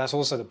 But that's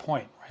also the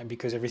point, right?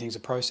 Because everything's a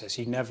process.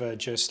 You never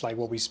just, like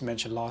what we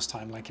mentioned last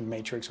time, like in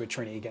Matrix, where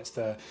Trinity gets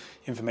the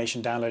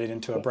information downloaded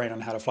into her brain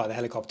on how to fly the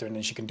helicopter, and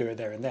then she can do it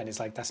there and then. It's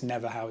like, that's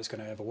never how it's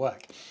going to ever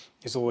work.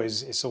 It's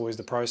always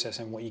the process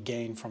and what you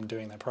gain from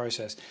doing that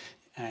process,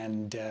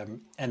 and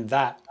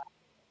that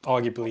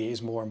arguably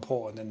is more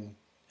important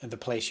than the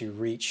place you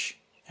reach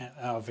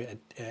out of it,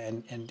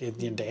 and at the end of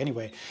the day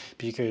anyway,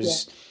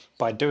 because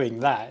by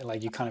doing that,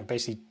 like, you kind of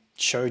basically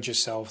showed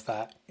yourself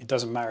that it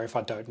doesn't matter if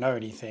I don't know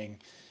anything.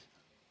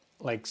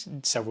 Like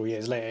several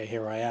years later,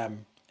 here I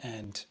am,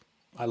 and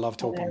I love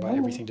talking about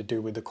everything to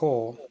do with the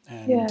core,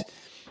 and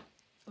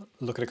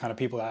look at the kind of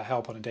people that I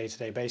help on a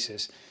day-to-day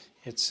basis.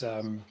 It's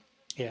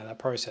that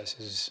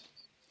process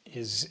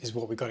is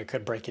what we've got to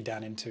break it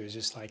down into. Is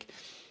just like,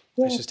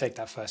 let's just take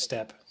that first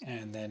step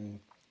and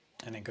then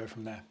go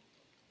from there.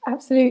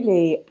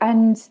 Absolutely.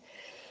 And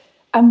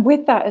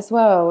with that as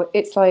well,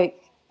 it's like,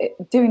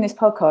 doing this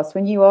podcast,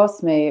 when you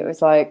asked me, it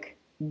was like,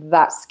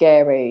 that's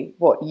scary.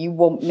 What, you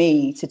want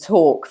me to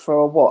talk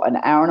for an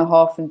hour and a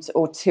half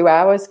or 2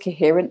 hours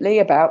coherently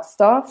about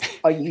stuff?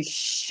 Are you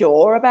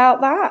sure about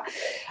that?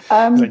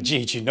 Like,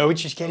 gee, do you know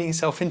what you're getting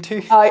yourself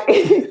into?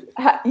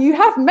 You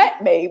have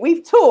met me.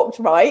 We've talked,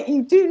 right?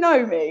 You do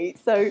know me.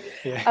 So,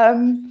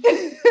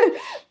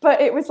 but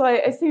it was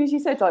like, as soon as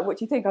you said, like, what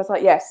do you think? I was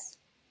like, yes,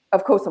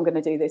 of course I'm going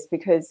to do this,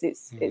 because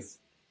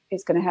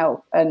it's going to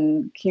help,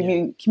 and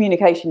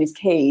communication is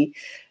key.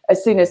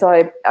 As soon as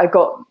I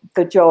got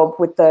the job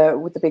with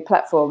the big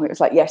platform, it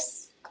was like,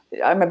 yes.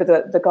 I remember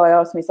the guy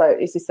asked me, so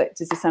does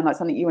this sound like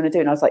something you want to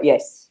do? And I was like,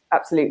 yes,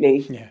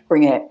 absolutely,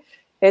 bring it.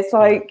 It's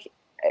like,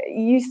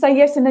 you say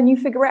yes and then you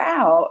figure it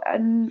out,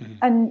 and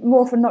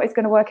more often than not, it's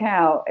going to work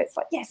out. It's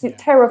like, yes, it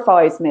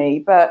terrifies me,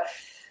 but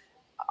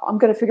I'm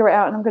going to figure it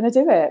out and I'm going to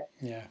do it.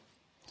 Yeah,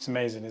 it's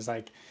amazing. It's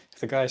like, if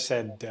the guy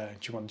said, do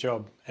you want a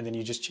job? And then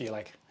you're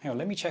like, hang on,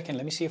 let me check in.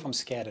 Let me see if I'm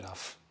scared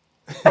enough.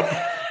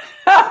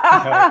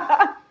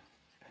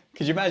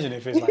 Could you imagine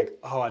if it's like,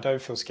 oh, I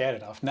don't feel scared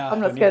enough? No, I'm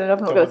not scared enough.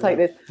 I'm not going to take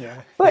this.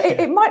 Yeah. But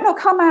it might not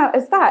come out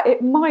as that.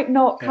 It might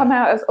not come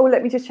out as, oh,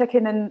 let me just check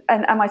in and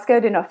am I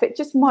scared enough? It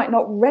just might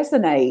not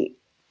resonate.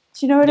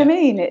 Do you know what I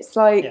mean? It's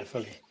like,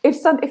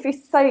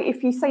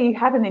 if you say you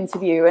have an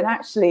interview and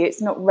actually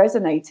it's not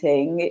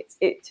resonating,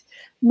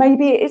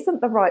 maybe it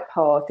isn't the right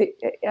path.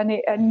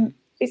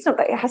 It's not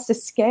that it has to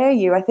scare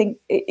you. I think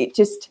it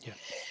just,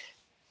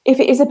 if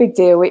it is a big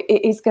deal, it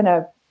is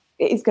gonna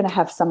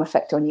have some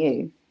effect on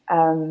you.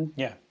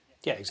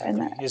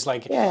 Exactly. It's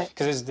like,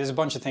 because there's a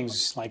bunch of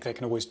things, like, they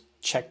can always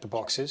check the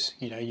boxes.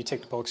 You know, you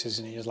tick the boxes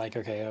and you're like,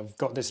 okay, I've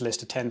got this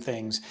list of 10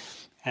 things,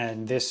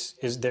 and it's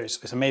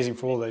amazing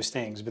for all those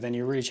things. But then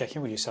you really check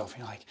in with yourself and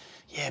you're like,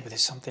 but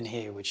there's something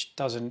here which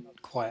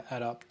doesn't quite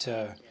add up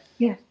to,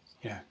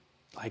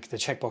 like, the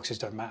check boxes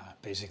don't matter,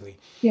 basically.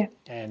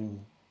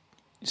 And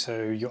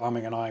so you're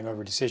umming and ahhing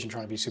over a decision,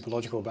 trying to be super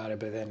logical about it,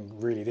 but then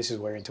really this is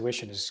where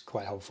intuition is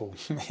quite helpful.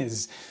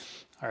 Is,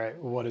 all right,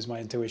 what does my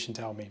intuition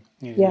tell me?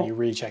 You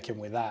really check in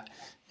with that,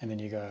 and then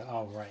you go,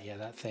 oh, right,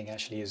 that thing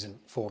actually isn't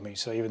for me.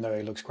 So even though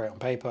it looks great on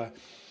paper,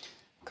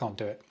 can't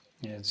do it.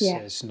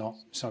 It's not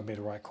be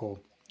the right call.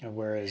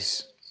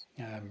 Whereas,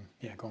 go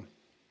on.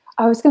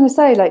 I was going to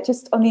say, like,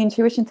 just on the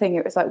intuition thing,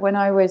 it was like, when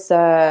I was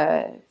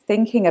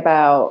thinking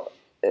about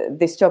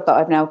this job that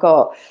I've now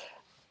got,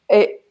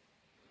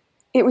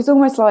 it was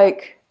almost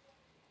like,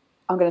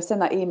 I'm going to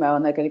send that email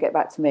and they're going to get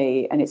back to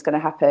me and it's going to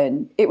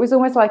happen. It was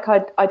almost like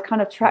I'd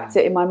kind of tracked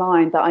it in my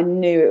mind that I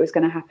knew it was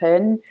going to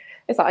happen.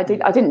 It's like,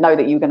 I didn't know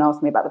that you were going to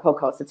ask me about the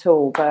podcast at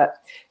all.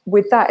 But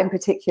with that in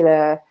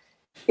particular,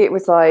 it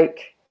was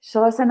like,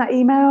 shall I send that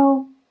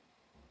email?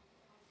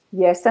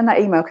 Yeah, send that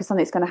email, because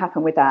something's going to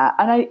happen with that.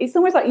 And it's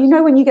almost like,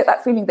 when you get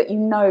that feeling that you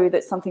know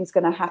that something's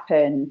going to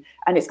happen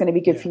and it's going to be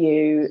good for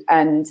you,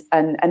 and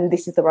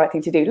this is the right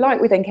thing to do,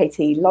 like with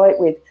NKT, like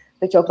with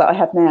the job that I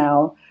have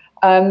now.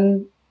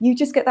 You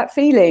just get that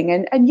feeling,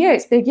 and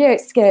it's big,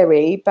 it's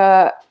scary,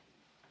 but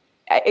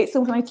it's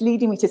sometimes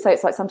leading me to say,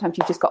 it's like, sometimes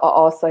you've just got to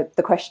ask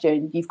the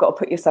question. You've got to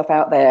put yourself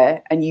out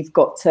there, and you've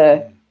got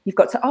to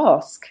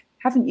ask,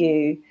 haven't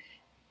you?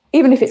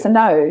 Even if it's a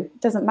no,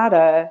 it doesn't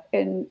matter.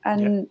 And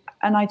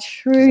I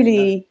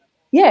truly,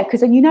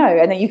 because then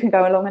and then you can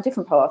go along a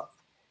different path.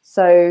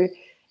 So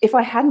if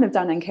I hadn't have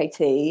done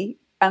NKT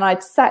and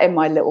I'd sat in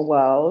my little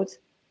world,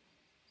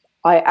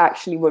 I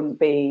actually wouldn't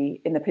be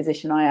in the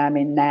position I am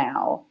in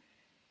now,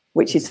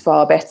 which is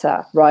far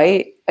better,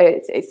 right?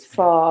 It's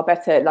far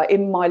better. Like,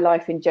 in my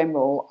life in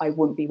general, I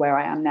wouldn't be where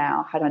I am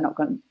now had I not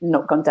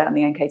gone down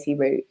the NKT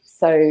route.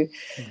 So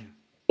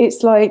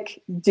it's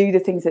like, do the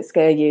things that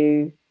scare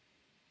you,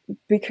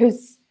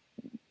 because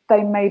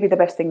they may be the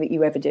best thing that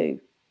you ever do.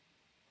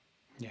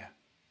 Yeah,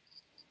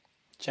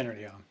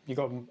 generally are. You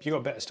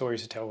got better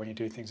stories to tell when you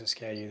do things that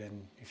scare you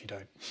than if you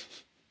don't.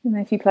 And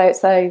if you play it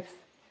safe,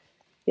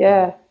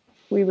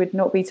 we would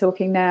not be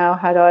talking now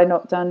had I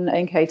not done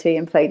NKT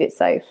and played it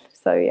safe.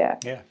 So yeah.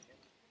 Yeah,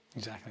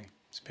 exactly.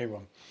 It's a big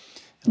one.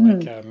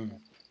 And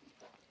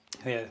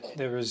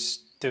there was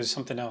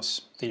something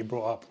else that you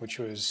brought up, which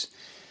was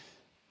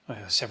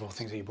several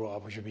things that you brought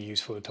up, which would be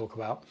useful to talk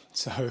about.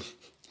 So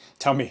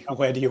tell me,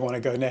 where do you want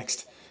to go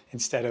next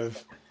instead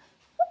of?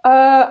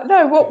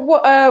 No,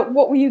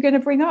 what were you going to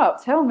bring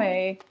up? Tell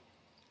me.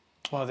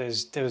 Well,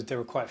 there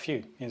were quite a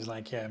few. It was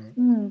like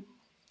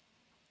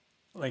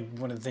like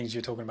one of the things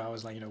you're talking about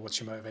was like, what's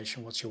your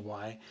motivation, what's your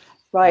why?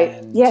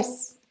 Right.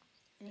 Yes.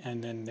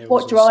 And then there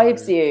was what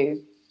drives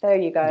you? There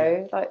you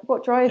go. Yeah. Like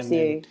what drives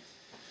you?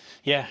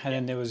 Yeah, and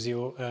then there was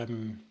your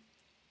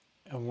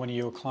one of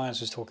your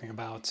clients was talking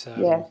about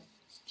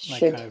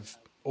kind of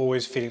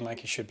always feeling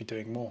like you should be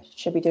doing more.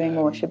 Should be doing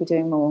more. Should be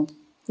doing more.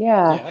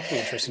 Yeah. Yeah, that'd be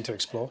interesting to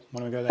explore.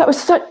 Why don't we go there?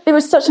 It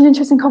was such an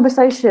interesting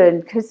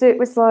conversation because it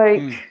was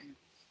like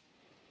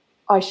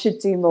I should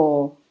do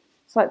more.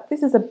 It's like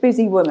this is a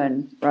busy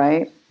woman,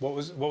 right? What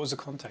was the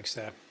context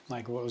there?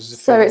 Like what was the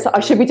so it's like I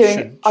should be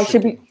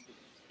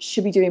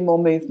doing more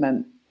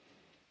movement,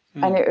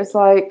 and it was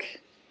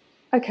like,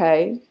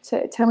 okay,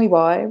 tell me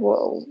why.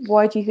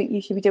 Why do you think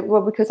you should be doing?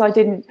 Well, because I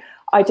didn't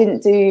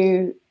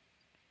do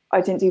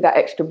that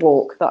extra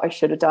walk that I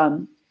should have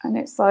done, and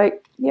it's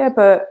like, yeah,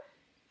 but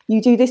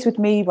you do this with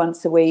me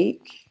once a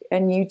week,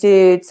 and you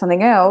did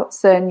something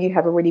else, and you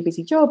have a really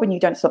busy job, and you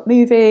don't stop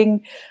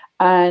moving,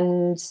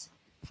 and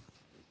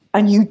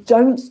you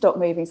don't stop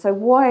moving. So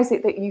why is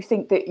it that you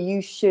think that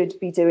you should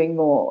be doing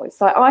more? It's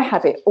like I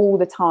have it all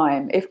the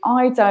time. If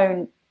I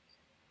don't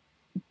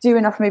do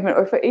enough movement,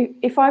 or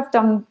if I've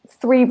done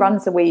 3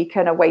 runs a week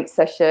and a weight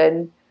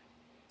session,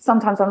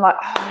 sometimes I'm like,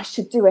 I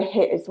should do a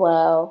HIIT as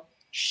well.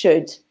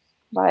 Should,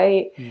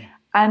 right? Yeah.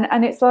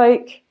 And it's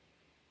like,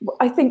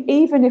 I think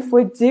even if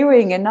we're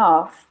doing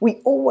enough, we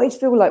always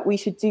feel like we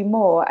should do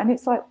more. And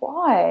it's like,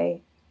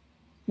 why?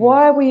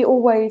 Why are we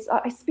always?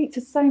 I speak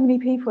to so many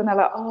people, and they're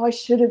like, "Oh, I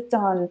should have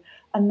done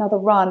another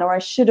run, or I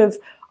should have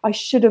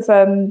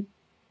done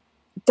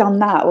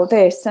that or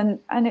this," and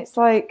it's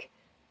like,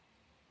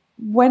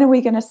 when are we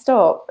going to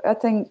stop? I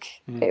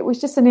think it was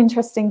just an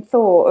interesting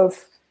thought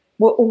of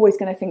we're always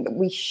going to think that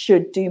we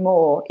should do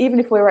more, even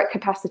if we're at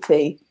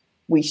capacity.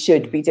 We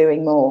should be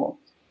doing more.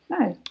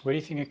 No. Where do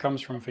you think it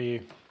comes from for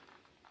you?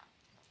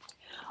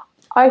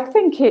 I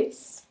think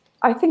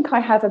I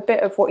have a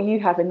bit of what you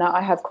have in that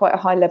I have quite a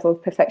high level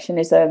of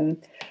perfectionism,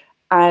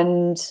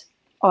 and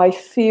I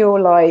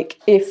feel like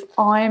if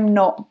I'm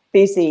not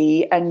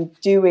busy and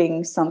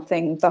doing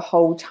something the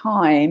whole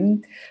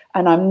time,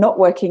 and I'm not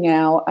working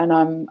out, and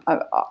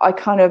I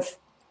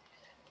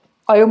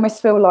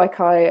almost feel like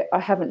I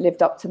haven't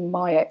lived up to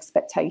my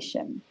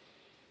expectation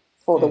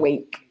for the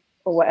week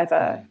or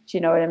whatever. Do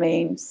you know what I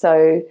mean?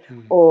 So,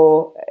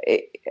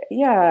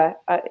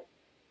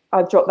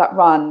 I've dropped that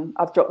run.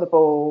 I've dropped the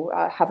ball.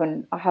 I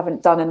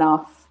haven't done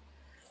enough.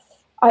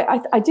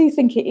 I do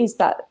think it is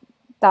that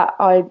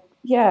I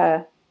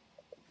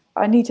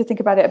need to think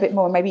about it a bit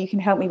more. Maybe you can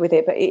help me with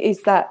it. But it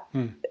is that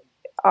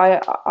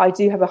I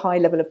do have a high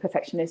level of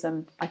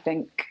perfectionism, I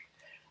think.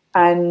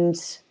 And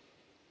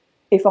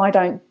if I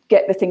don't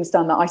get the things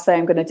done that I say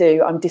I'm going to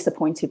do, I'm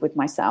disappointed with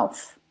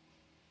myself.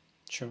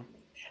 Sure.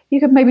 You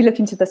could maybe look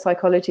into the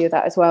psychology of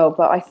that as well.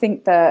 But I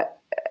think that,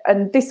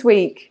 and this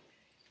week,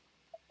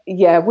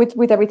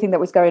 with everything that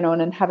was going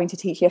on and having to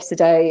teach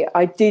yesterday,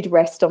 I did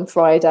rest on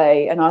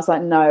Friday, and I was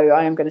like, no,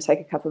 I am going to take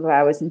a couple of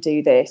hours and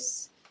do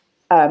this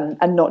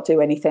and not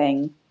do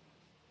anything.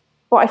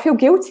 But I feel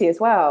guilty as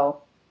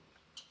well.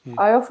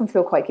 I often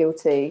feel quite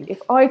guilty.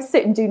 If I'd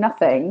sit and do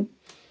nothing,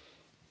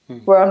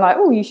 where I'm like,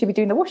 oh, you should be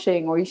doing the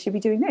washing, or you should be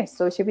doing this,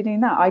 or you should be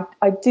doing that.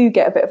 I do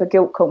get a bit of a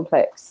guilt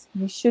complex.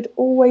 You should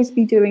always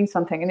be doing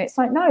something. And it's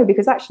like, no,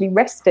 because actually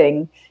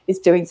resting is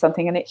doing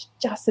something, and it's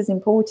just as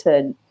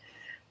important.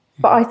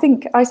 But I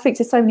think I speak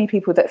to so many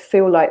people that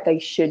feel like they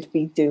should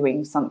be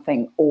doing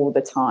something all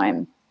the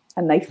time,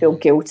 and they feel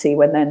guilty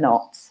when they're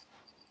not.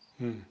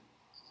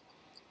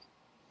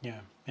 Yeah,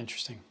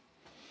 interesting.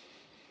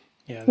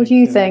 Yeah. What do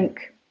you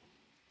think?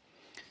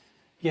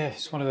 Yeah,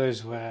 it's one of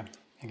those where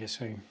I guess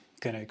we're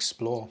going to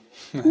explore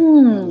a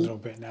little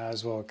bit now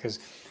as well, because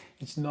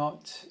it's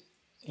not,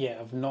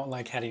 I've not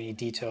like had any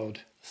detailed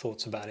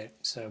thoughts about it.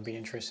 So it'll be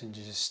interesting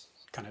to just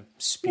kind of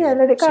spew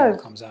let it go. See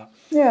what comes out.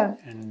 Yeah.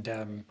 And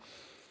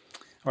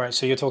all right,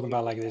 so you're talking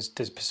about like this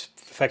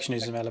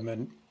perfectionism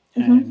element,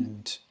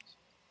 and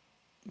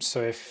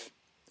so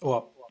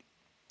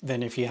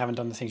then if you haven't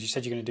done the things you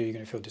said you're going to do, you're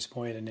going to feel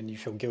disappointed, and then you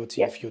feel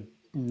guilty if you're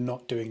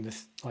not doing the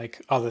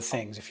like other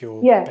things. If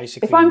you're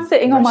basically if I'm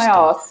sitting on my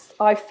ass,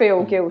 I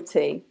feel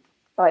guilty.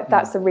 Like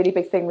that's a really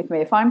big thing with me.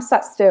 If I'm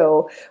sat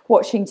still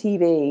watching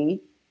TV,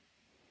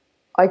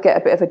 I get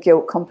a bit of a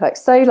guilt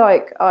complex. Say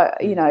like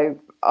in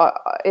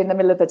the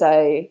middle of the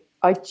day,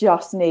 I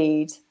just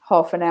need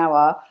half an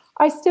hour.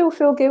 I still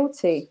feel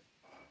guilty.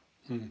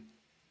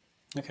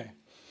 Okay.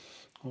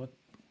 What?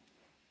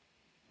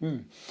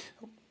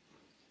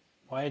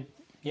 Why?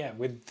 Yeah.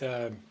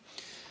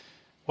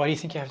 Why do you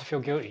think you have to feel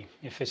guilty?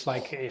 If it's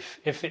like,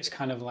 if it's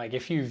kind of like,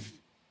 if you've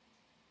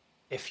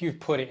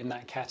put it in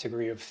that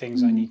category of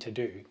things I need to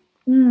do,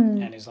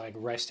 and it's like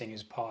resting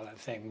is part of that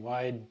thing,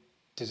 why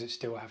does it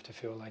still have to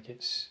feel like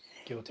it's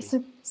guilty? It's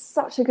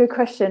such a good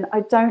question.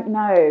 I don't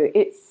know.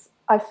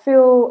 I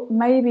feel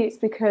maybe it's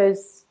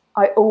because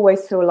I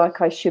always feel like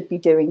I should be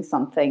doing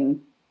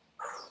something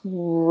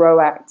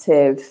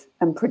proactive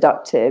and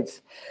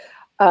productive.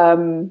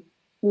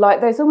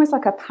 Like there's almost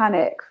like a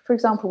panic. For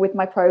example, with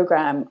my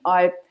program,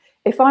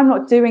 if I'm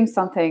not doing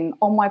something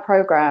on my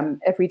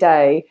program every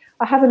day,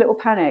 I have a little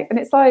panic. And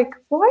it's like,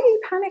 why are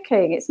you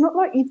panicking? It's not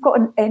like you've got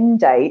an end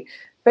date,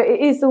 but it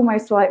is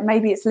almost like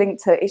maybe it's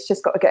linked to it's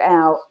just got to get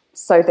out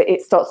so that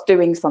it starts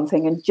doing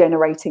something and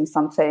generating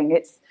something.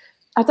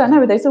 I don't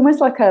know, there's almost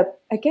like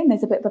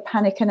there's a bit of a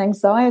panic and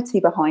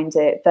anxiety behind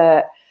it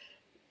that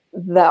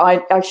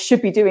I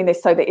should be doing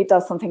this so that it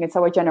does something and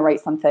so I generate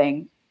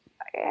something.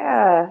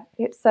 Yeah,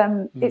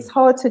 it's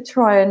hard to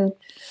try and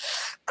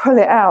pull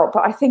it out,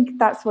 but I think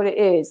that's what it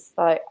is.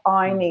 Like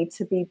I need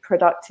to be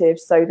productive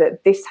so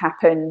that this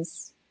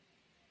happens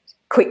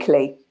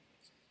quickly.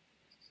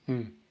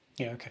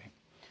 Yeah, okay.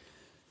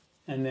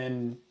 And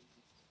then,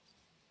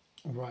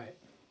 right.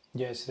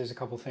 Yes, there's a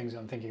couple of things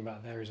I'm thinking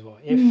about there as well.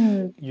 If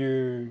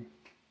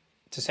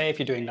if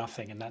you're doing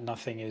nothing and that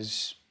nothing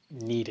is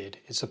needed,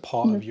 it's a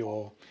part of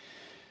your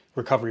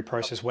recovery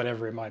process,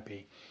 whatever it might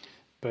be.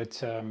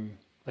 But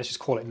let's just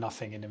call it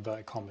nothing in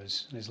inverted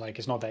commas. And it's like,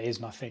 it's not that it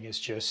is nothing, it's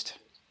just,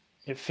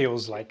 it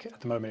feels like, at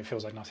the moment, it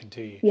feels like nothing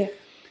to you. Yeah.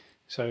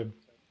 So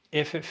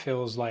if it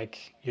feels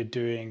like you're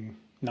doing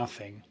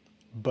nothing,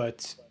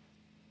 but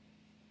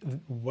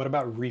what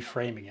about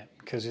reframing it?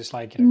 Because it's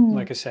like,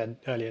 like I said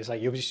earlier, it's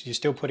like you're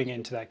still putting it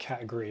into that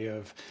category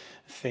of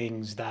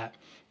things that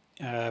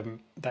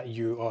that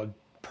you are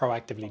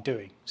proactively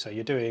doing. So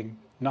you're doing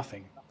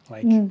nothing,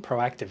 like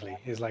proactively.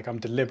 It's like I'm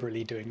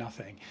deliberately doing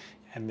nothing.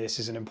 And this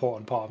is an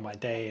important part of my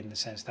day in the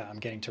sense that I'm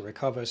getting to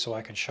recover so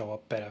I can show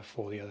up better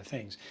for the other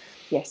things.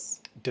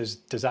 Yes. Does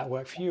that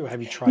work for you? Or have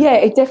you tried Yeah,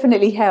 that? it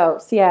definitely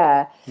helps.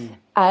 Yeah.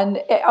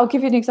 And I'll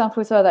give you an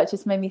example as well that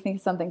just made me think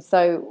of something.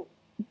 So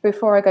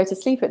before I go to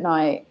sleep at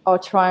night, I'll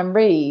try and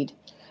read.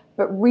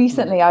 But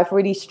recently I've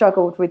really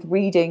struggled with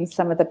reading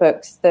some of the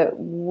books that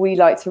we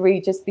like to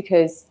read just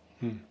because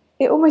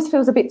it almost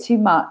feels a bit too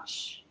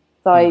much.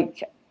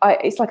 Like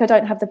it's like I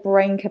don't have the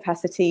brain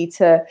capacity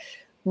to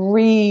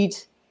read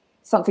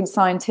something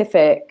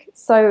scientific.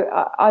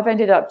 So I've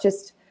ended up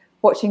just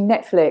watching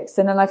Netflix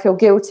and then I feel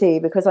guilty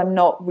because I'm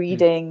not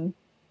reading.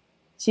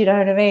 Do you know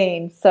what I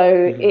mean? So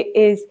it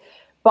is,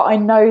 but I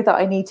know that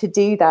I need to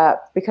do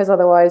that because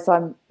otherwise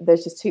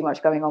there's just too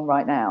much going on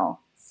right now.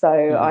 So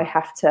I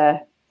have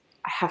to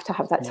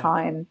have that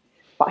time,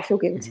 but I feel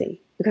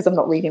guilty because I'm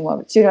not reading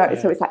one. Do you know?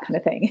 So it's that kind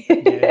of thing.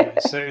 Yeah.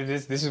 So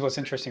this is what's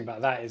interesting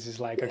about that is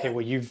like, okay,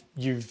 well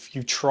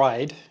you've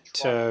tried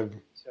to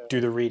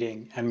do the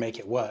reading and make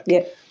it work.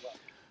 Yeah.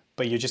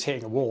 But you're just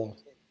hitting a wall.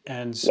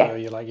 And so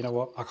you're like, you know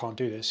what, I can't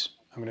do this.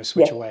 I'm going to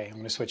switch away. I'm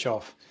going to switch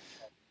off.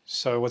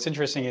 So what's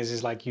interesting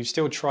is like you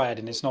still tried,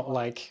 and it's not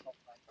like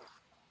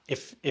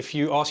if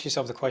you ask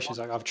yourself the questions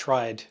like I've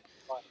tried,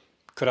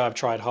 could I have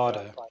tried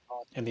harder?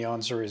 And the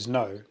answer is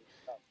no.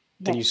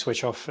 Then you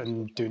switch off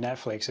and do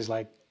Netflix. Is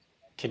like,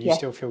 can you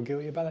still feel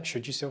guilty about that?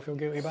 Should you still feel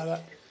guilty about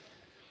that?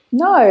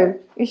 No,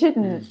 you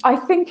shouldn't. I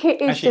think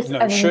it is actually, just...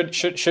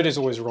 No, should is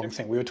always the wrong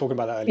thing. We were talking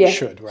about that earlier.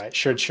 Should, right?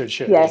 Should.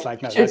 Yeah. It's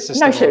like, no, that's just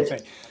the wrong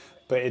thing.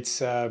 But it's,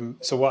 so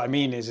what I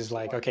mean is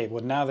like, okay,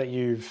 well, now that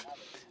you've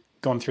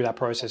gone through that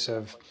process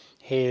of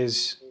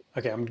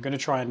okay, I'm going to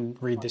try and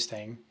read this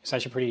thing. It's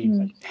actually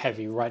pretty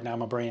heavy right now.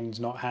 My brain's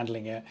not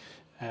handling it.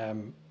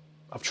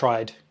 I've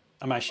tried.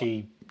 I'm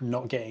actually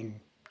not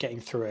getting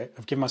through it.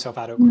 I've given myself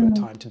adequate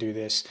time to do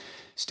this.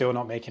 Still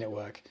not making it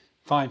work.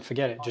 Fine,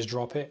 forget it. Just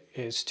drop it.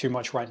 It's too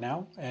much right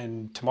now.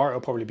 And tomorrow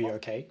it'll probably be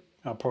okay.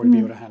 I'll probably be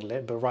able to handle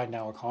it. But right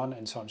now I can't.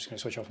 And so I'm just going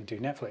to switch off and do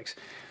Netflix.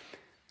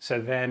 So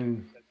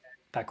then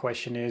that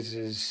question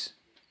is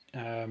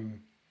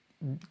can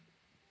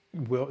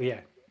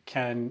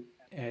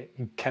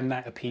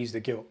that appease the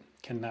guilt?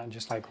 Can that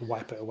just like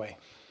wipe it away?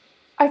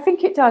 I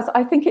think it does.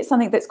 I think it's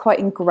something that's quite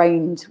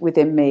ingrained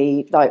within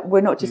me. Like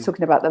we're not just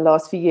talking about the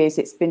last few years.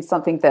 It's been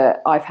something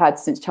that I've had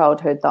since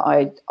childhood that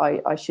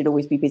I should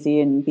always be busy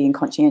and being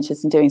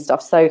conscientious and doing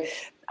stuff. So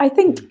I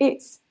think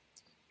it's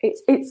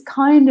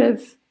kind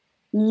of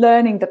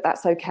learning that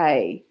that's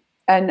okay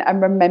and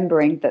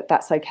remembering that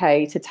that's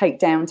okay to take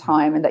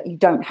downtime and that you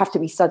don't have to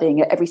be studying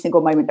at every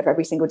single moment of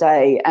every single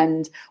day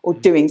or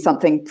doing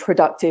something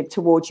productive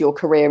towards your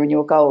career and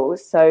your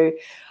goals. So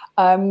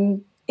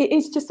it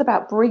is just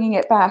about bringing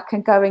it back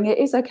and going, it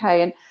is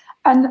okay.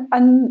 And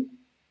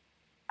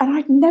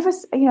I'd never,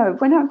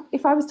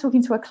 if I was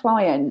talking to a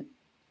client,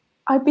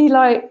 I'd be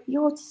like,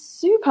 you're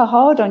super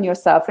hard on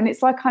yourself. And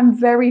it's like, I'm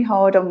very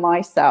hard on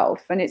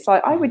myself. And it's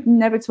like, I would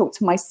never talk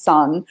to my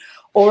son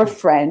or a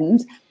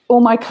friend all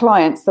my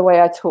clients the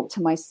way I talk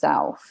to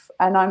myself,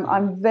 and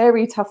I'm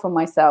very tough on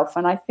myself,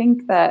 and I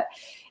think that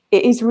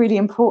it is really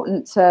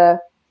important to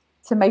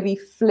maybe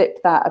flip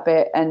that a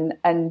bit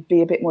and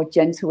be a bit more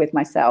gentle with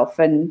myself,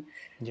 and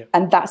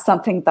that's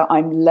something that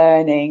I'm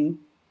learning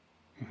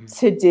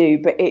to do,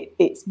 but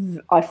it's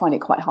I find it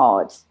quite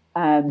hard.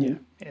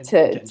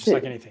 Just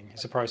like anything,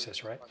 it's a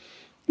process, right?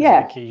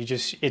 Like you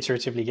just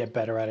iteratively get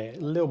better at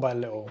it, little by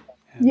little,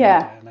 and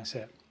that's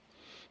it.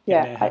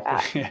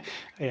 I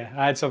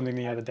had something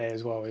the other day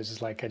as well. It was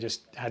just like I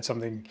just had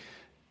something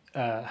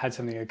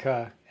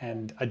occur,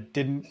 and I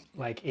didn't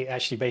like it.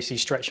 Actually, basically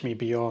stretched me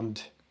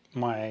beyond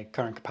my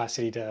current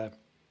capacity to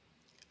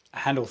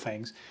handle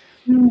things,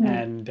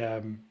 and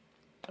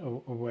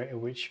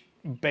which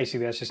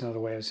basically that's just another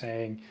way of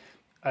saying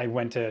I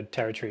went to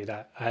territory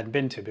that I hadn't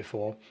been to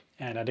before,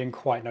 and I didn't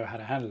quite know how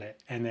to handle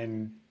it. And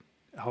then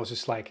I was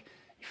just like,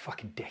 "You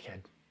fucking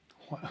dickhead!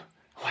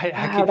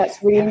 Wow,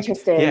 that's really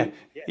interesting."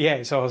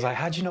 Yeah. So I was like,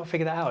 "How'd you not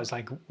figure that out?" It's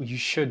like you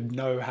should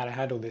know how to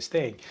handle this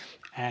thing.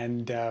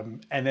 And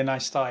then I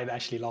started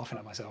actually laughing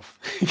at myself.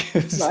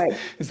 It's like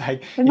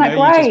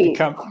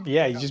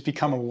you just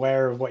become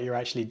aware of what you're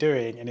actually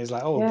doing, and it's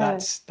like, oh,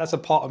 that's a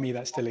part of me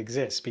that still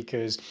exists,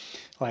 because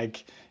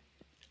like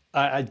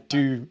I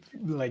do,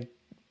 like,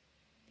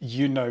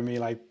 you know me,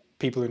 like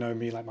people who know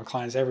me, like my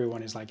clients,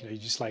 everyone is like, you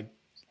just like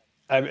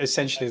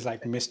essentially is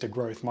like Mr.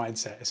 Growth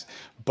mindset,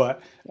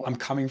 but I'm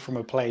coming from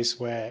a place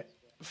where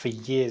for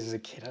years as a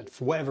kid,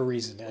 for whatever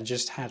reason, I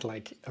just had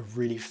like a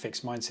really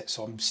fixed mindset.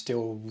 So I'm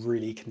still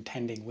really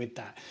contending with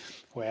that,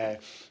 where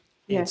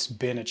it's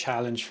been a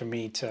challenge for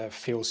me to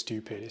feel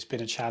stupid. It's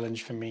been a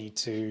challenge for me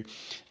to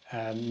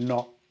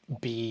not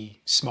be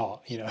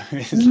smart,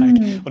 it's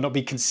like, or not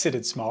be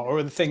considered smart,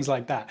 or the things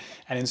like that.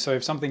 And so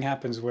if something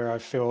happens where I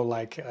feel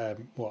like,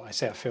 what I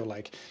feel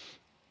like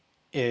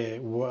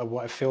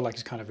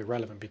is kind of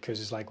irrelevant,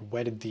 because it's like,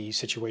 where did the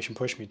situation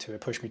push me to?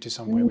 It pushed me to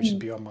somewhere which is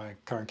beyond my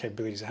current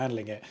capabilities of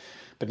handling it.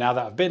 But now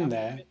that I've been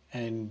there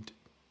and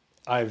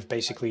I've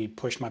basically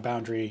pushed my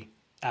boundary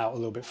out a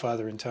little bit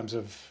further in terms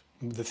of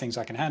the things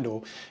I can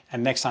handle,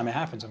 and next time it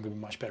happens, I'm going to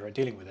be much better at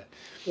dealing with it.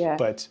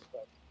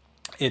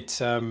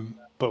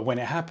 But when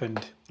it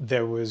happened,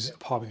 there was a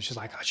part of me which was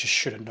like, I just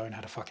should have known how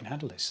to fucking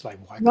handle this. Like,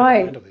 why couldn't I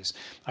handle this?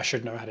 I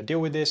should know how to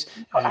deal with this.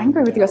 Got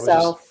angry with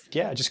yourself.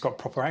 I just got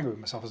proper angry with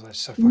myself. I was like,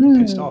 so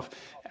fucking pissed off.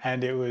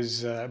 And it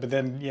was, but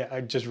then,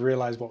 I just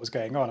realized what was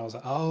going on. I was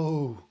like,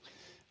 oh,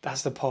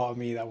 that's the part of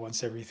me that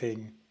wants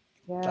everything.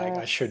 Like,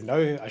 I should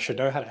know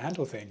how to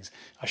handle things.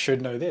 I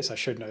should know this, I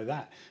should know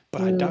that,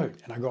 but I don't,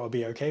 and I got to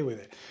be okay with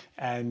it.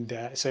 And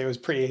so it was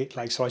pretty,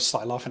 like, so I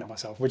started laughing at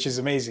myself, which is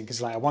amazing,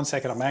 because like 1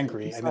 second I'm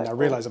angry, and then I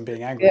realize I'm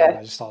being angry, and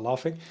I just start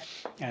laughing.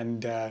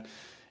 And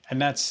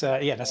that's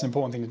that's an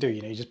important thing to do.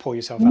 You just pull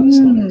yourself out of the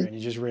slumber, and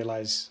you just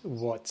realize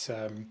what's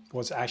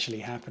actually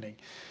happening.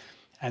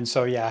 And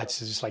so, I had to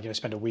just like,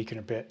 spend a week and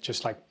a bit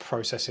just like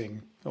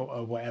processing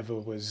or whatever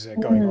was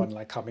going on,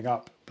 like coming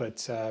up.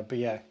 But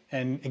yeah,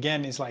 and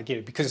again, it's like,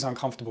 because it's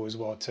uncomfortable as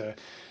well to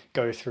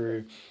go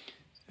through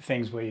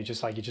things where you're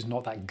just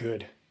not that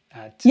good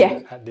at this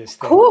thing. Of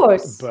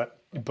course. But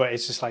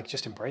it's just like,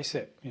 just embrace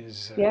it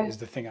is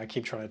the thing I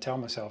keep trying to tell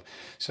myself.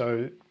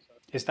 So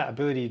it's that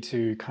ability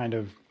to kind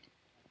of,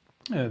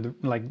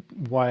 like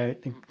why I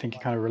think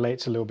it kind of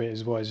relates a little bit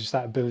as well, is just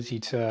that ability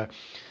to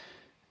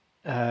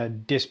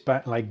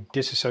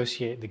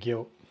disassociate the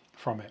guilt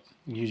from it.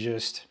 You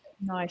just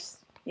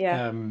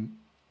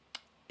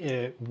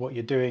what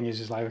you're doing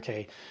is like,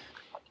 okay,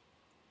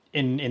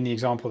 in the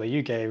example that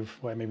you gave,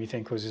 what it made me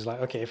think is like,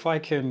 okay, if I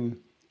can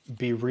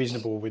be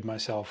reasonable with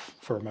myself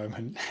for a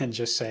moment and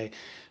just say,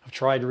 I've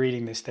tried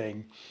reading this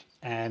thing,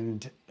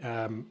 and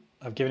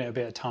I've given it a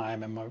bit of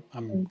time, and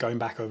I'm going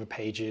back over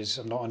pages,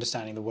 I'm not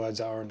understanding the words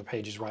that are on the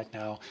pages right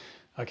now.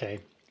 Okay,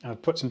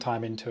 I've put some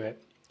time into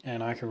it,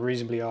 and I can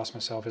reasonably ask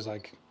myself, is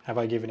like, have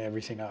I given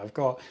everything that I've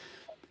got?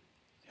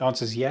 The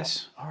answer is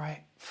yes. All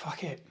right,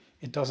 fuck it.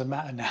 It doesn't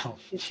matter now.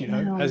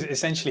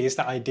 Essentially, it's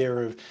that idea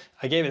of,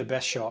 I gave it the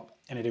best shot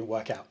and it didn't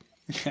work out.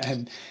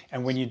 and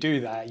when you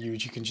do that, you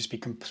can just be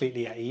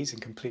completely at ease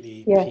and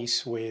completely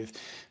peace with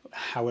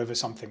however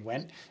something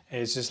went.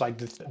 It's just like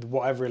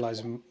what I've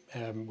realized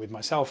with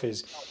myself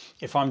is,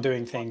 if I'm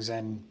doing things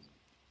and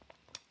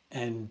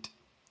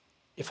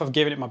if I've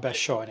given it my best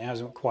shot and it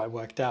hasn't quite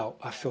worked out,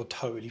 I feel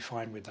totally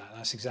fine with that.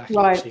 That's exactly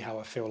actually how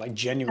I feel. Like,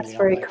 genuinely, that's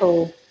very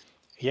cool.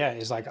 Yeah,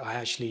 it's like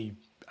I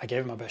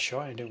gave it my best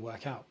shot and it didn't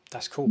work out.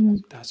 That's cool.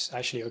 That's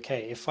actually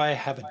okay. If I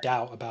have a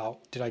doubt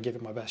about did I give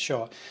it my best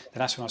shot, then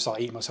that's when I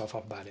start eating myself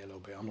up about it a little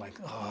bit. I'm like,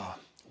 oh,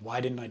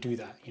 why didn't I do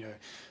that?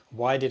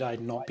 Why did I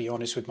not be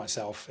honest with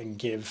myself and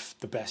give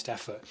the best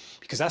effort?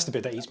 Because that's the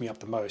bit that eats me up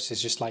the most.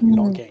 Is just like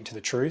not getting to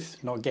the truth,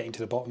 not getting to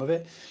the bottom of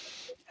it.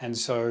 And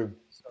so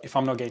if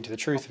I'm not getting to the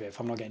truth of it, if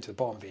I'm not getting to the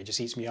bottom of it, it just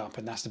eats me up.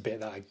 And that's the bit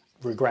that I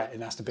regret,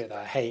 and that's the bit that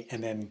I hate,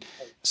 and then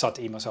start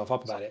to eat myself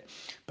up about it.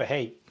 But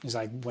hey, it's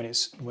like when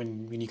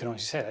you can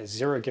honestly say that,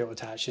 zero guilt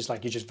attached. It's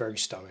like you're just very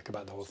stoic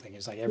about the whole thing.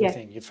 It's like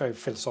everything, you're very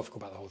philosophical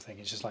about the whole thing.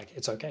 It's just like,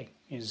 it's okay.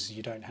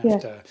 You don't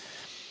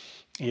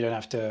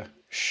have to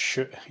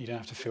you don't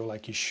have to feel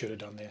like you should have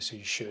done this or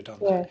you should have done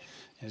Yeah. that.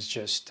 It's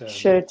just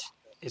Should.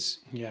 it's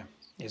yeah.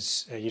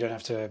 It's you don't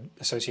have to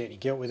associate any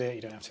guilt with it.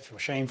 You don't have to feel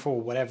shameful.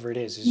 Whatever it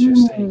is, it's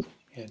just hey,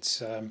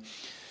 it's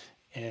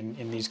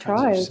in these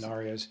kinds of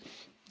scenarios.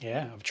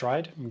 Yeah, I've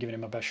tried. I'm giving it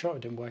my best shot.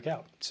 It didn't work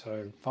out.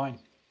 So fine.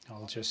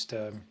 I'll just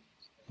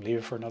leave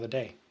it for another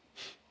day.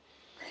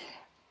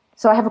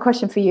 So I have a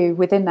question for you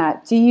within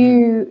that. Do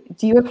you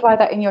apply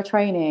that in your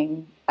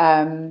training?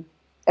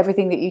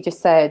 Everything that you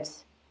just said.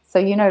 So,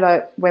 you know,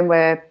 like when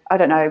we're, I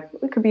don't know,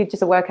 it could be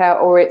just a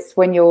workout, or it's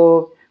when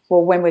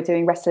when we're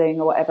doing wrestling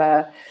or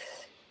whatever.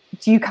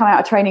 Do you come out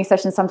of training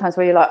sessions sometimes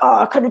where you're like, oh,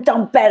 I could have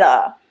done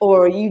better?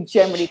 Or are you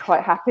generally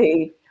quite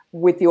happy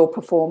with your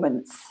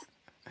performance?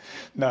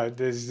 No,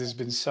 there's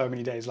been so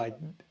many days. Like,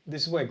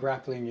 this is where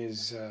grappling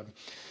is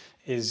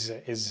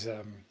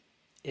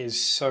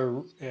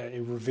so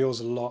it reveals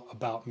a lot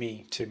about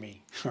me to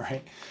me,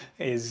 right?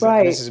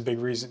 Right. This is a big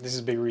reason. This is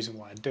a big reason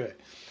why I do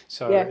it.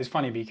 So it's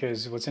funny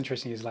because what's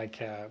interesting is like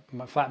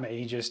my flatmate,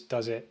 he just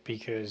does it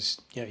because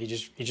he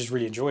just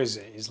really enjoys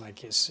it. He's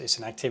like it's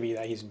an activity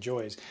that he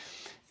enjoys,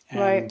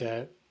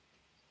 and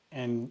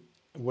and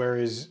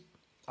whereas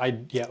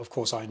of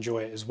course I enjoy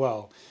it as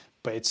well,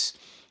 but it's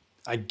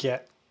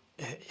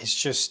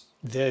just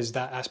there's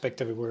that aspect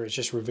of it where it's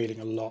just revealing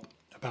a lot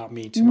about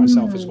me to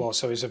myself as well.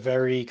 So it's a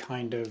very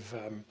kind of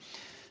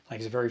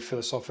it's a very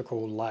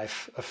philosophical,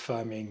 life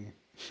affirming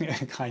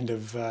kind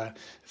of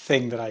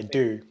thing that I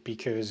do,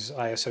 because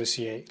I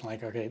associate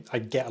I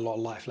get a lot of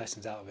life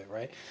lessons out of it,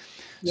 right?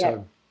 Yeah.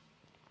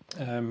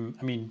 So I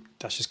mean,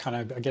 that's just kind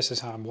of, I guess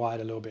that's how I'm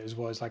wired a little bit as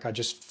well. It's like I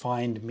just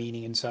find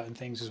meaning in certain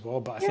things as well.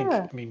 But I think,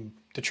 I mean,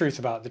 the truth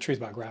about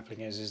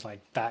grappling is like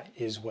that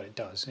is what it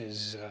does.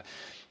 Is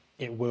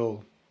it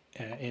will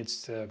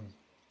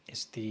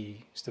it's the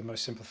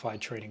most simplified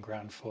training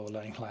ground for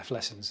learning life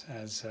lessons,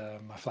 as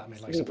my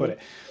flatmate likes to put it.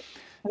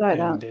 I like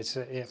and that. It's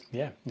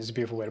it's a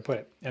beautiful way to put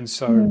it. And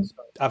so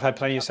I've had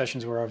plenty of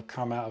sessions where I've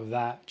come out of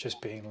that just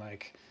being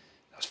like,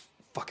 that was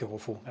fucking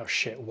awful. That was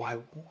shit. Why?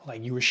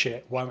 Like, you were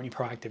shit. Why weren't you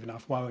proactive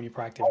enough? Why weren't you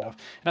proactive enough?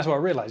 And that's what I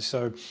realized.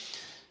 So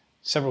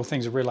several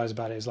things I realized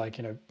about it is like,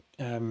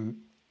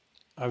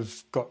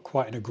 I've got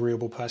quite an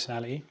agreeable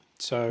personality.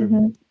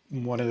 So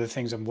one of the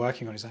things I'm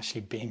working on is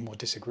actually being more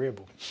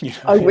disagreeable.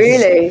 Oh,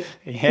 really?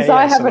 Because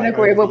I have an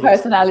agreeable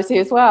personality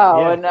as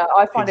well, and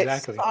I find it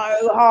so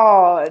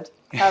hard.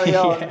 Carry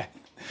on.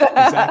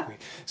 Exactly.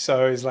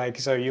 So it's like,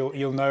 so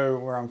you'll know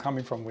where I'm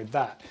coming from with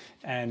that,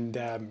 and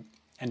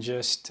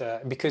just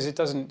because it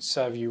doesn't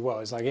serve you well.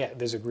 It's like,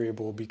 there's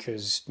agreeable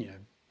because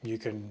you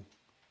can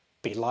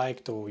be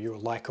liked or you're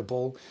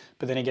likable,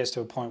 but then it gets to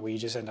a point where you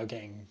just end up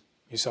getting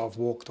yourself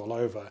walked all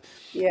over.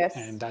 Yes.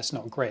 And that's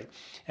not great.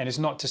 And it's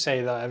not to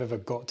say that I've ever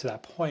got to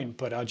that point,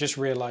 but I just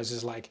realized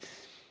is like,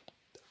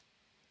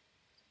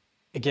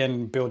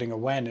 again, building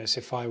awareness,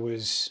 if I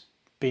was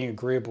being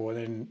agreeable and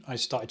then I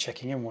started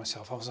checking in with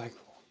myself, I was like,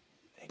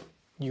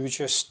 you were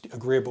just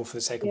agreeable for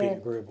the sake of being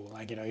agreeable.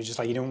 Like, you're just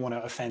like, you don't want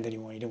to offend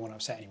anyone. You don't want to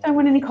upset anyone. Don't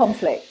want any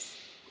conflict.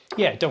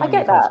 Yeah, don't want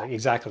any conflict.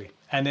 Exactly.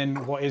 And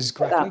then what is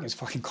grappling? It's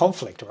fucking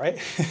conflict, right?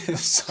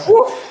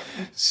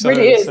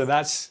 Really is. So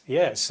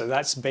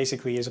that's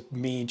basically is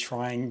me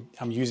trying,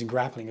 I'm using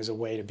grappling as a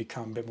way to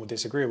become a bit more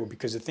disagreeable,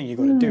 because the thing you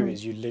got to do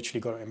is you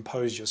literally got to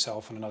impose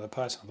yourself on another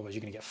person, otherwise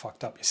you're going to get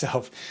fucked up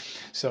yourself.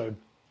 So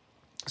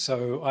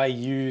I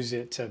use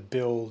it to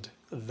build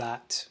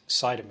that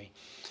side of me.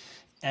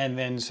 And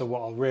then, so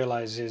what I'll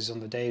realize is on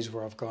the days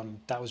where I've gone,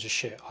 that was just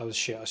shit. I was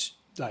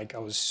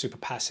super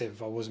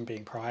passive. I wasn't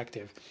being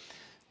proactive.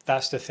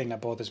 That's the thing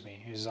that bothers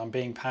me, is I'm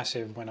being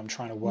passive when I'm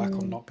trying to work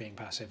on not being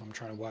passive. I'm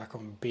trying to work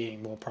on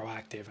being more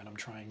proactive, and I'm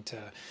trying to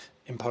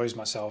impose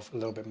myself a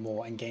little bit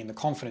more and gain the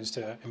confidence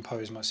to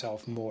impose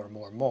myself more and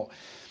more and more.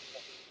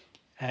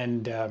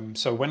 And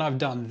so when I've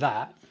done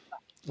that,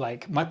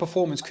 like, my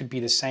performance could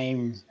be the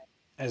same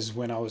as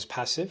when I was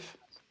passive,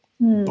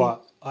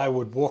 but I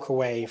would walk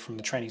away from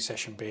the training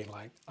session being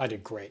like, I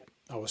did great.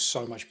 I was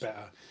so much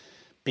better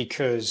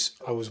because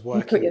I was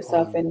working. You put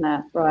yourself in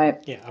there,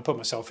 right? Yeah, I put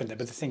myself in there.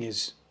 But the thing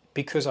is,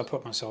 because I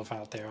put myself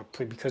out there,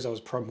 because I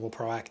was more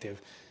proactive,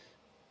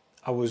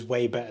 I was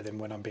way better than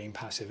when I'm being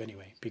passive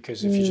anyway.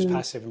 Because if you're just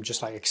passive, I'm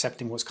just like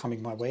accepting what's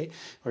coming my way.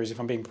 Whereas if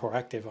I'm being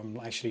proactive, I'm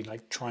actually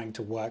like trying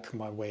to work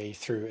my way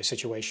through a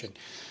situation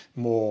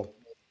more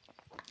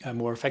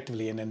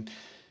effectively. And then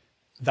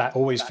that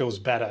always feels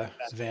better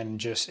than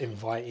just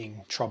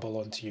inviting trouble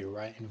onto you,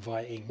 right?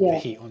 Inviting the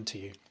heat onto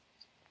you.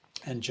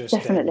 And just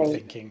then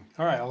thinking,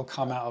 all right, I'll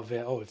come out of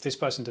it. Oh, if this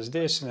person does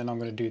this, and then I'm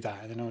going to do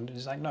that. And then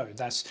it's like, no,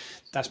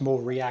 that's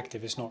more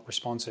reactive. It's not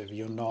responsive.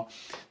 You're not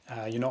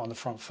on the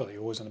front foot.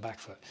 You're always on the back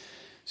foot.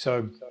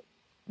 So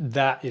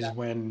that is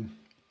when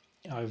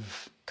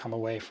I've come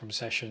away from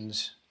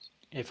sessions,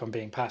 if I'm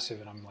being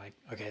passive and I'm like,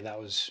 okay, that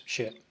was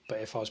shit.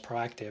 But if I was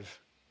proactive,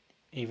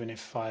 even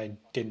if I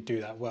didn't do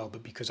that well,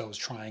 but because I was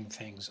trying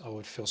things, I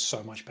would feel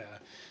so much better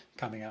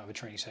coming out of a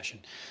training session.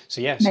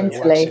 So mentally,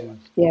 so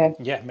it works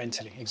in,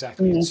 mentally,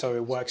 exactly. And so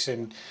it works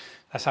in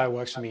that's how it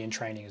works for me in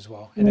training as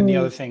well. And then the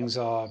other things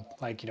are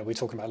like, we're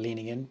talking about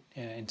leaning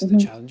into the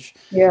challenge.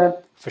 Yeah.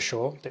 For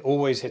sure. It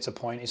always hits a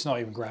point. It's not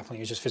even grappling,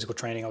 it's just physical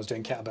training. I was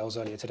doing kettlebells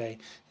earlier today,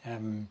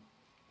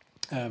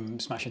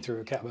 smashing through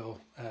a kettlebell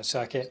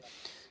circuit.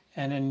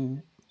 And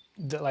then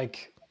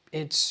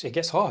it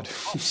gets hard.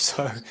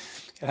 So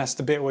that's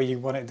the bit where you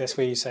want it. That's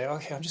where you say,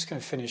 okay, I'm just going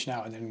to finish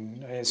now. And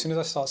then as soon as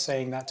I start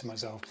saying that to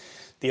myself,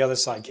 the other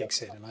side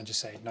kicks in and I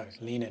just say, no,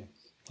 lean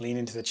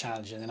into the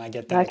challenge. And then I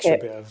get that extra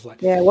bit of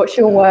what's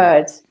your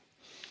word?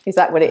 Is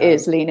that what it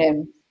is? Lean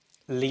in.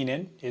 Lean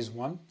in is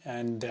one,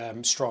 and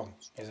strong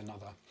is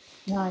another.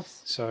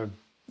 Nice. So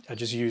I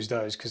just use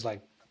those because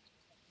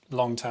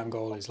long-term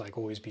goal is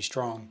always be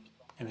strong,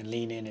 and then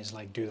lean in is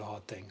do the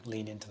hard thing,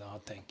 lean into the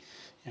hard thing,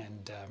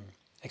 and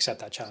accept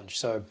that challenge.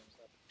 So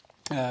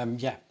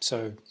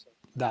so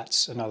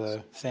that's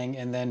another thing.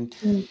 And then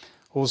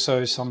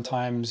also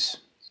sometimes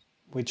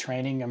with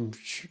training,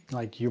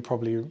 you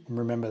probably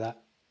remember that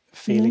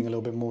feeling a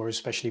little bit more,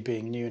 especially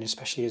being new, and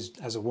especially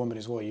as a woman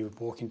as well. You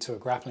walk into a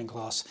grappling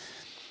class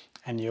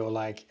and you're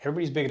like,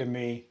 everybody's bigger than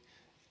me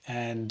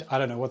and I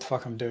don't know what the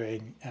fuck I'm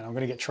doing and I'm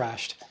going to get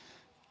trashed.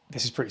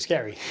 This is pretty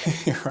scary,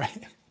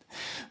 right?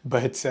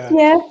 But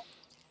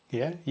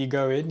you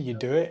go in, you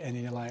do it, and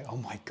you're like, oh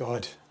my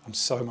God, I'm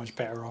so much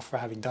better off for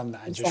having done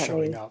that and just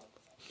showing up.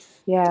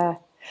 Yeah.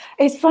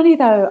 It's funny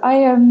though.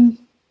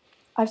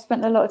 I've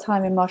spent a lot of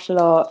time in martial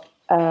art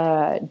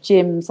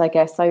gyms, I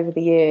guess, over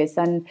the years,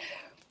 and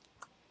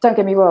don't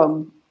get me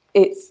wrong,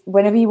 it's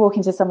whenever you walk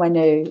into somewhere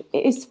new,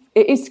 it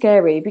is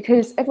scary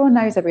because everyone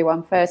knows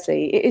everyone.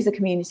 Firstly, it is a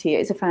community, it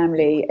is a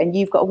family, and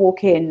you've got to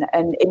walk in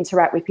and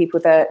interact with people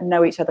that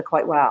know each other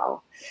quite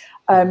well.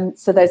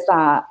 So there's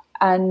that.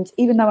 And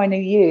even though I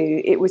knew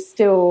you, it was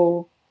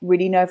still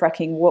really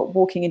nerve-wracking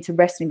walking into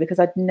wrestling because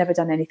I'd never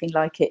done anything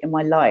like it in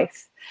my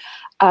life.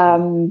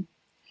 But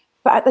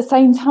at the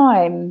same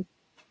time,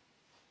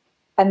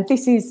 and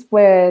this is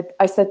where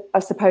I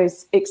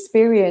suppose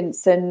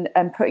experience and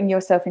putting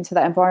yourself into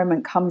that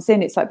environment comes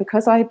in. It's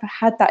because I've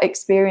had that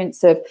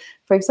experience of,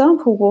 for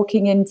example,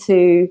 walking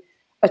into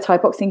a Thai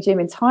boxing gym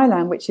in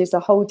Thailand, which is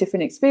a whole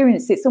different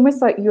experience. It's almost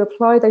like you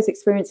apply those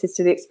experiences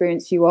to the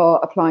experience you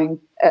are applying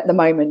at the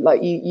moment,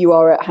 you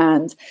are at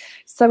hand.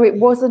 So it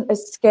wasn't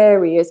as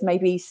scary as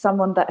maybe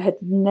someone that had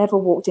never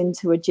walked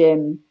into a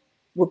gym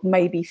would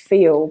maybe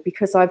feel,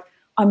 because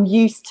I'm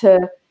used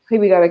to, here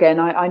we go again.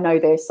 I know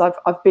this.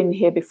 I've been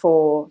here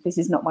before. This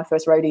is not my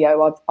first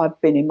rodeo. I've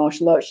been in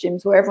martial arts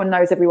gyms where everyone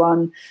knows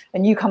everyone,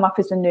 and you come up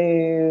as a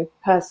new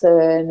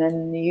person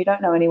and you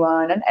don't know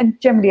anyone,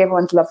 and generally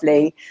everyone's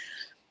lovely.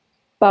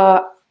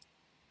 But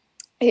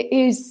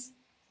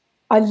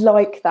I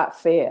like that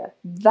fear.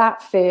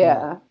 That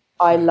fear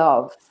I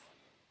love,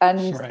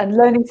 and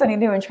learning something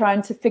new and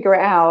trying to figure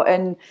it out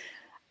and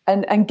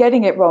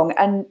getting it wrong.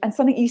 And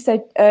something you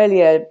said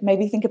earlier made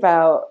me think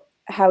about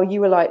how you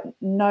were like,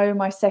 no,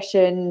 my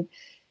session,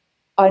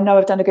 I know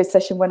I've done a good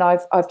session when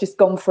I've just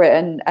gone for it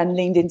and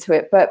leaned into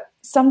it. But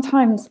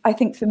sometimes I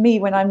think for me,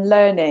 when I'm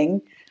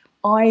learning,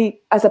 I,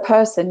 as a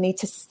person, need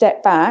to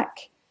step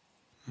back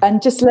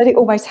and just let it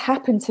almost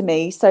happen to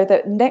me so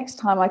that next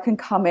time I can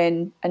come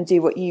in and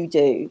do what you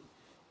do.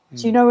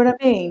 Do you know what I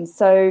mean?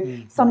 So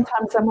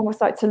sometimes I'm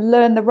almost like, to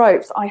learn the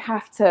ropes, I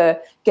have to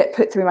get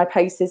put through my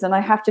paces and I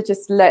have to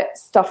just let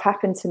stuff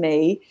happen to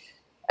me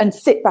and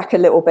sit back a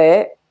little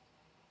bit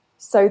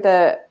so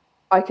that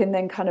I can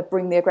then kind of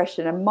bring the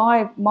aggression. And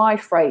my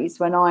phrase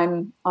when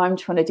I'm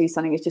trying to do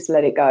something is just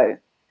let it go.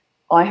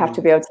 I have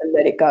to be able to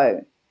let it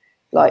go.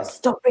 Like,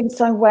 stop being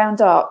so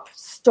wound up.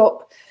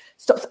 Stop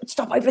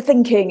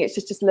overthinking. It's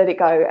just let it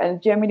go.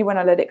 And generally when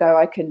I let it go,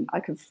 I can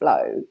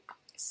flow.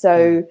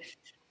 So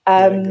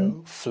let it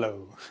go,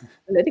 flow.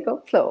 Let it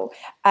go, flow.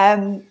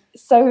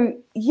 So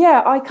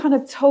yeah, I kind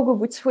of toggle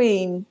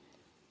between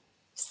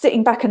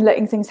sitting back and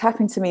letting things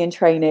happen to me in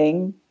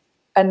training,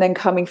 and then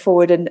coming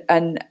forward and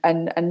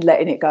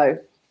letting it go.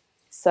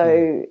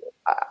 So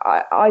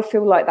I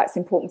feel like that's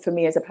important for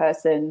me as a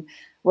person,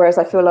 whereas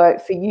I feel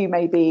like for you,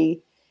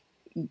 maybe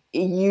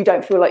you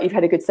don't feel like you've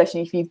had a good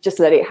session if you've just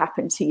let it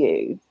happen to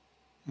you,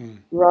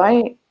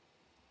 right?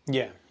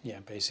 Yeah,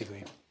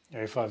 basically.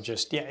 If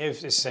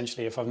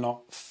I've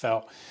not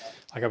felt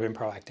like I've been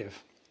proactive.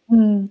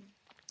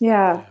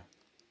 Yeah.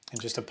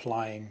 And just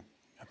applying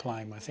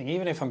my thing,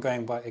 even if I'm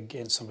going by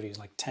against somebody who's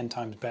like 10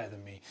 times better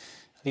than me,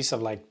 at least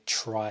I've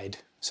tried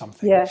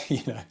something.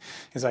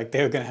 It's like,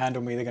 they're going to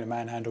handle me, they're going to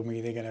manhandle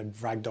me, they're going to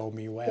ragdoll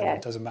me, whatever.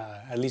 It doesn't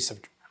matter. At least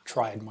I've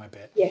tried my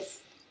bit. Yes.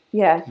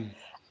 Yeah.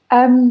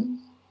 And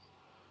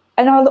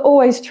I'll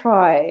always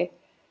try,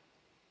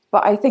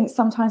 but I think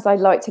sometimes I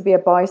like to be a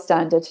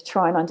bystander to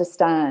try and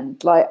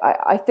understand. Like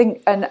I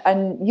think, and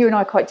you and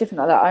I are quite different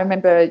like that. I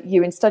remember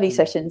you in study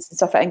sessions and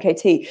stuff at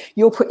NKT,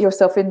 you'll put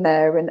yourself in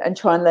there and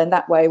try and learn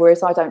that way,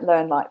 whereas I don't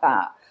learn like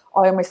that.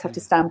 I almost have to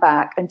stand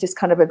back and just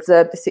kind of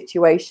observe the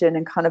situation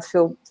and kind of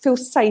feel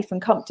safe and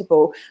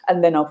comfortable,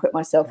 and then I'll put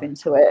myself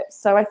into it.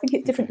 So I think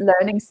it's different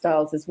learning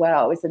styles as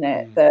well, isn't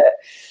it? That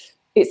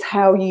it's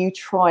how you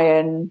try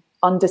and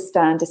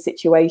understand a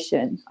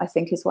situation, I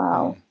think, as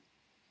well.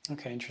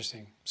 Okay,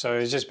 interesting. So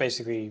it's just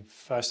basically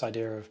first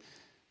idea of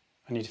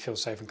I need to feel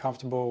safe and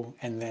comfortable,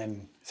 and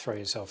then throw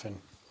yourself in.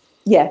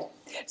 Yeah.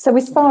 So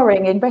with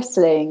sparring in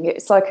wrestling,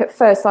 it's like at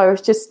first I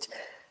was just,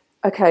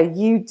 okay,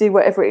 you do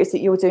whatever it is that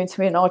you're doing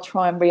to me and I'll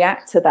try and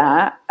react to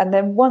that. And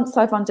then once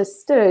I've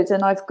understood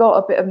and I've got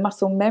a bit of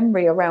muscle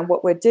memory around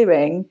what we're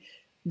doing,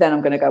 then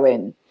I'm going to go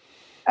in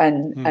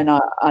and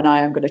I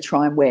am going to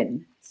try and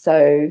win.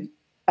 So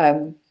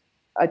I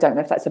don't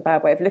know if that's a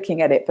bad way of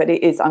looking at it, but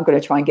it is, I'm going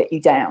to try and get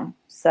you down.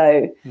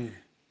 So,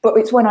 but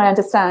it's when I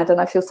understand and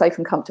I feel safe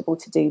and comfortable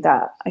to do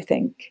that, I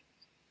think.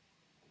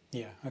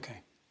 Yeah.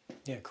 Okay.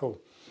 Yeah, cool.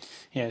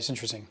 Yeah, it's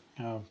interesting.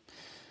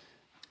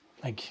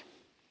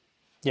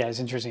 It's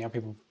interesting how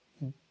people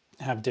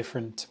have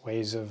different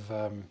ways of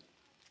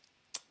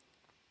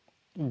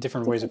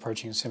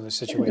approaching a similar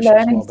situation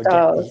as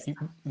well.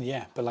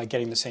 But like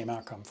getting the same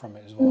outcome from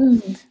it as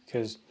well.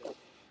 Because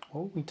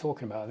what were we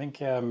talking about? I think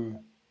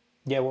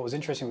what was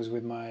interesting was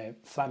with my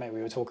flatmate,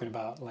 we were talking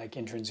about like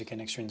intrinsic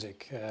and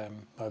extrinsic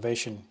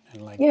motivation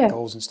and like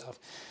goals and stuff.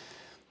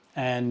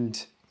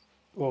 And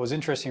what was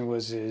interesting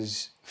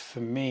is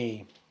for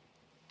me,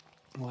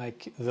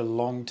 like the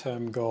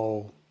long-term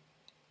goal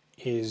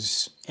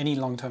is going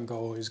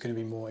to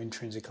be more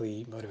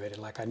intrinsically motivated.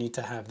 Like I need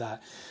to have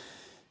that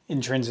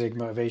intrinsic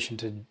motivation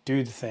to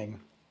do the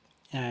thing,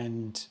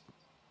 and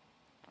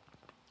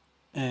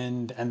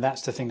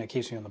that's the thing that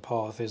keeps me on the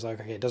path. Is like,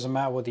 okay, it doesn't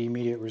matter what the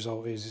immediate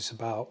result is. It's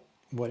about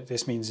what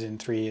this means in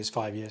 3 years,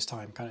 5 years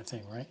time, kind of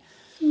thing, right?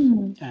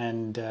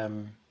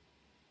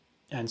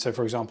 And so,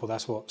 for example,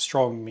 that's what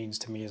strong means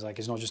to me. Is like,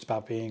 it's not just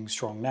about being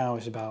strong now.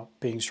 It's about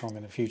being strong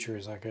in the future.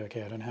 It's like,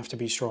 okay, I don't have to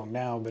be strong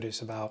now, but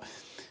it's about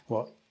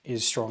what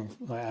is strong.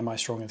 Like, am I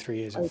strong in 3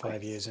 years and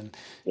 5 years? And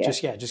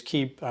just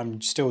keep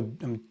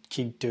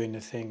keep doing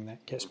the thing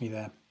that gets me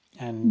there.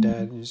 And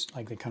it's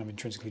like they're kind of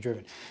intrinsically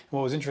driven. And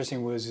what was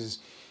interesting is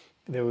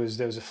there was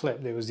a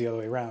flip. There was the other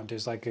way around.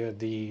 It's like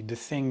the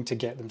thing to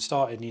get them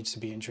started needs to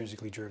be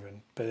intrinsically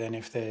driven. But then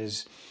if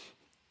there's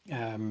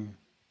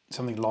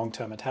something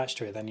long-term attached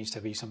to it, that needs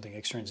to be something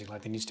extrinsic.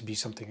 Like there needs to be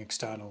something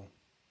external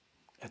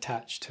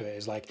attached to it.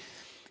 It's like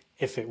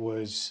if it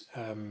was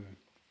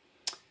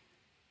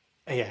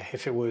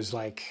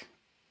like,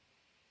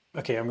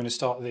 okay, I'm going to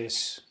start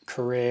this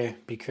career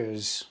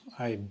because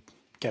I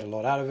get a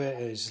lot out of it.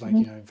 It's like,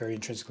 very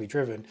intrinsically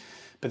driven.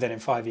 But then in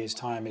 5 years'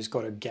 time, it's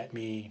got to get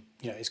me,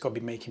 it's got to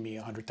be making me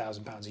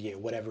 £100,000 a year,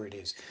 whatever it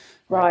is.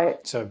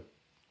 Right.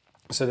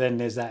 So then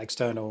there's that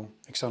external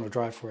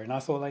drive for it. And I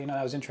thought that,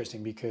 that was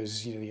interesting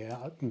because,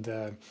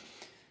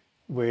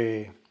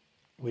 we're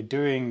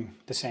doing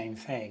the same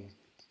thing,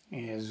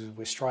 is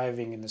we're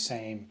striving in the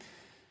same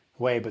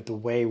way, but the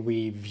way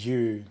we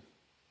view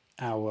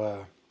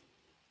our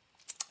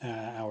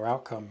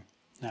outcome,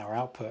 our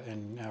output,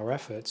 and our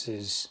efforts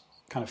is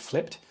kind of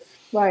flipped.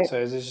 Right.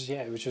 So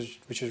which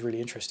was really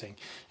interesting.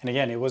 And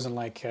again, it wasn't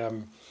like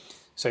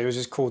so it was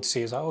just cool to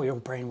see. It's like, oh, your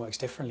brain works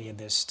differently in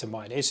this to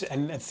mine.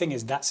 And the thing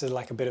is, there's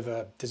a bit of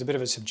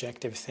a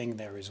subjective thing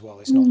there as well.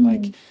 It's not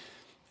like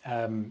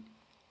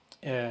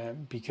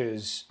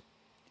because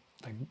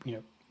like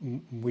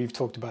we've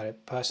talked about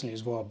it personally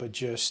as well. But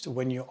just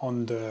when you're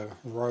on the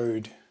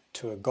road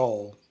to a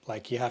goal,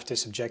 like you have to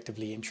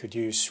subjectively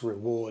introduce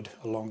reward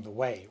along the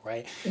way,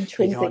 right?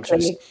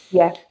 Intrinsically,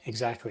 yeah.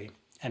 Exactly.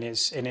 And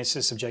it's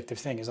a subjective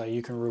thing. It's like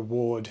you can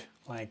reward,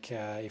 like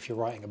if you're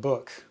writing a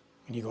book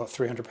and you got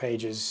 300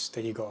 pages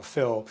that you got to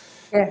fill,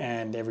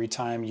 and every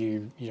time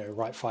you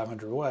write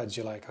 500 words,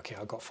 you're like, okay,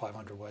 I got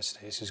 500 words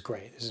today. This is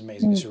great. This is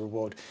amazing. This is a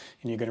reward,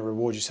 and you're going to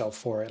reward yourself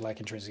for it. Like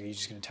intrinsically, you're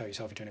just going to tell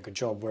yourself you're doing a good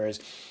job. Whereas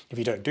if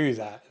you don't do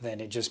that,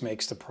 then it just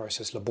makes the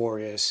process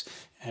laborious,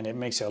 and it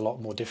makes it a lot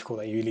more difficult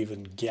that you'll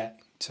even get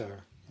to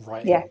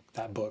writing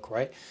that book,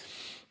 right?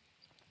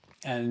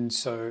 And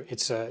so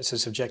it's a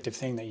subjective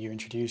thing that you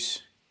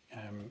introduce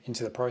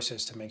into the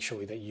process to make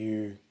sure that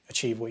you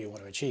achieve what you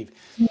want to achieve.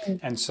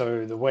 And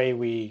so the way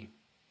we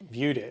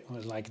viewed it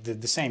was like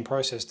the same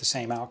process, the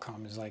same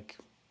outcome is like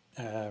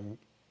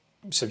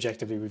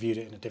subjectively we viewed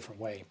it in a different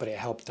way, but it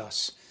helped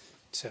us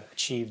to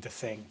achieve the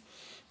thing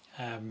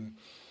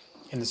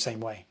in the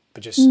same way.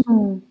 But just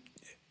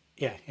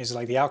it's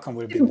like the outcome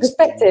would have been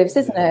perspectives,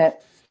 isn't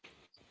it?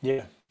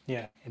 Yeah.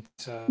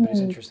 It's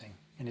interesting.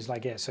 And it's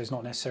like, so it's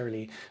not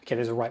necessarily, okay,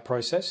 there's a right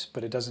process,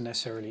 but it doesn't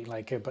necessarily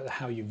but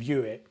how you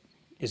view it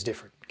is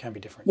different, can be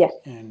different. Yeah.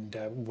 And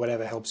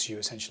whatever helps you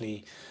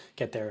essentially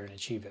get there and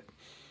achieve it.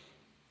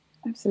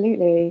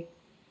 Absolutely.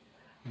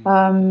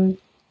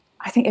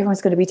 I think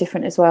everyone's going to be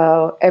different as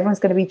well. Everyone's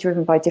going to be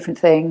driven by different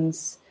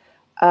things.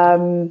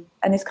 And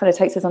this kind of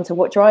takes us on to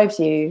what drives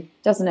you,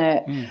 doesn't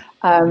it?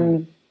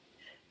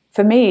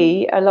 For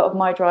me, a lot of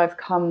my drive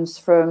comes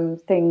from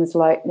things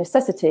like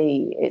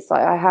necessity. It's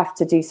like I have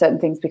to do certain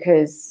things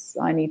because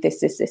I need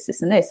this,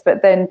 and this.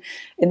 But then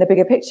in the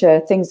bigger picture,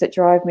 things that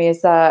drive me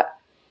is that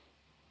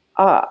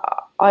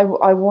I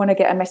want to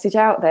get a message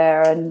out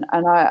there, and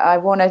I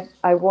want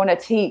to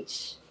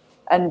teach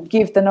and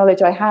give the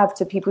knowledge I have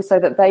to people so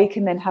that they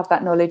can then have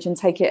that knowledge and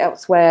take it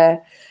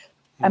elsewhere.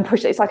 and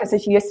push it. It's like I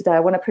said to you yesterday, I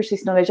want to push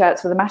this knowledge out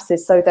to the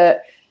masses so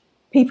that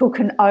people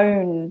can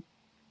own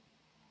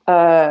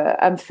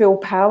and feel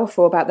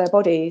powerful about their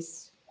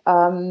bodies.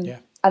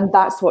 And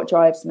that's what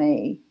drives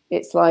me.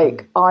 It's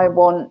like I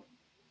want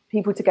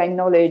people to gain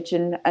knowledge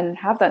and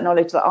have that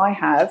knowledge that I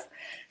have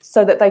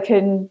so that they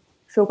can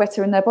feel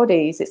better in their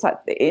bodies. It's like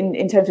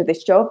in terms of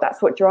this job,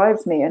 that's what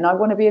drives me. And I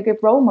want to be a good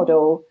role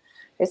model.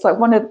 It's like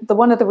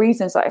one of the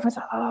reasons, like everyone's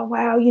like, oh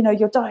wow, you know,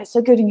 your diet's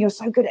so good and you're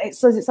so good at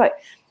exercise. It's like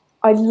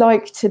I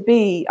like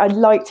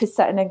to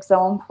set an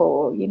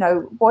example, you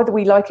know, whether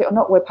we like it or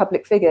not, we're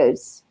public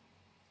figures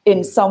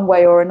in some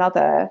way or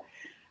another.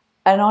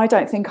 And I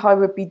don't think I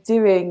would be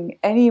doing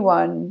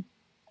anyone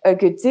a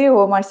good deal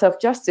or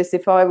myself justice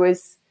if I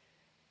was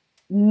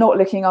not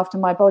looking after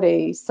my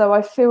body. So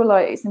I feel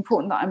like it's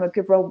important that I'm a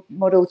good role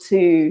model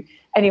to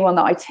anyone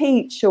that I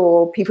teach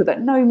or people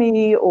that know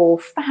me or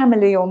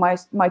family or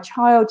my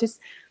child.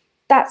 Just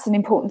that's an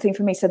important thing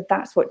for me. So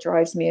that's what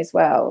drives me as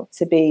well,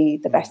 to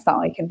be the best that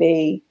I can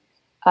be.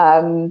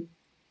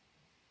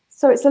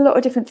 So it's a lot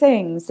of different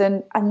things.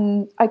 And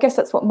I guess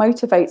that's what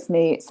motivates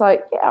me. It's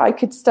like, yeah, I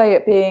could stay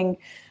at being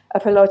a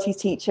Pilates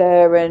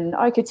teacher and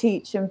I could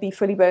teach and be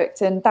fully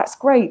booked, and that's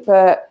great.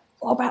 But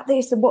what about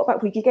this? And what about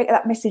if we could get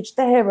that message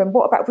there? And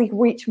what about if we could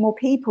reach more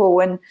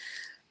people? And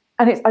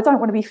it's, I don't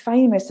want to be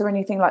famous or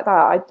anything like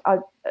that. I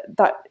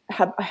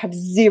have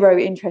zero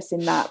interest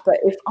in that. But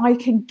if I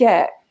can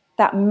get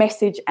that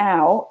message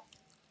out,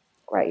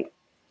 great.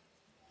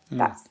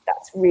 That's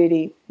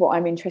really what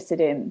I'm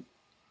interested in.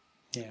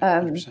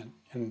 Yeah, 100%.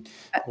 And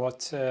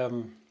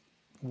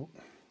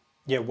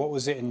what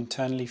was it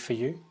internally for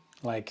you?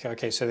 Like,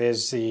 okay, so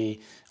there's I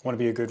want to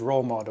be a good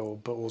role model,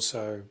 but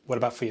also what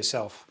about for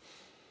yourself?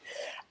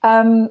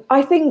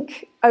 I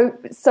think,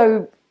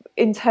 so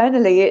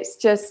internally, it's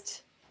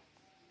just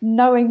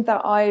knowing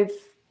that I've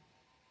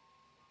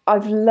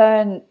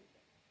learned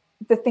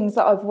the things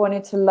that I've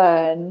wanted to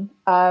learn,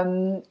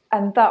 and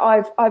that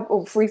I've,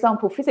 or for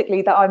example,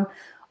 physically, that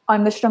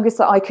I'm the strongest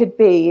that I could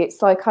be.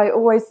 It's like I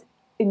always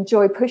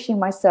enjoy pushing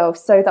myself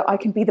so that I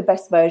can be the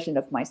best version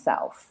of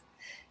myself.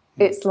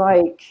 It's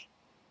like,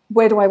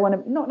 where do I want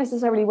to, not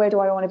necessarily where do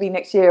I want to be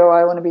next year or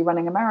I want to be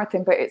running a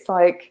marathon, but it's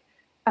like,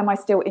 am I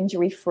still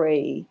injury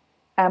free?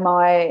 Am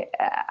I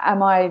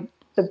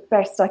the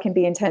best I can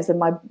be in terms of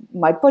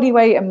my body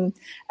weight and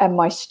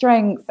my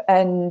strength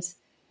and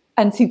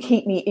to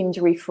keep me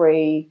injury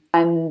free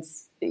and,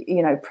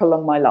 you know,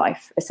 prolong my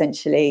life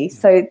essentially.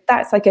 So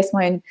that's, I guess,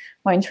 my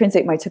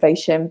intrinsic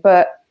motivation.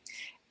 But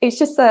it's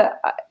just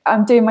that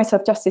I'm doing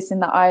myself justice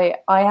in that I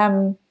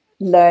am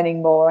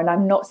learning more and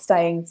I'm not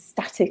staying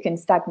static and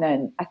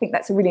stagnant. I think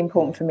that's really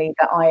important for me,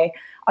 that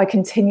I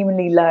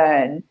continually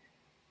learn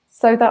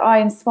so that I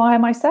inspire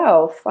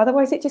myself.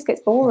 Otherwise it just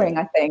gets boring,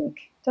 I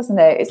think, doesn't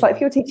it? It's like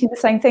if you're teaching the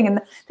same thing,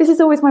 and this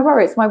is always my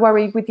worry. It's my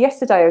worry with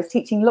yesterday. I was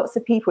teaching lots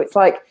of people. It's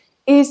like,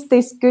 is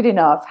this good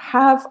enough?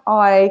 Have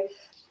I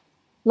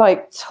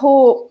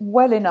taught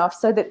well enough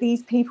so that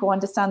these people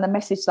understand the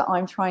message that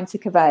I'm trying to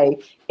convey?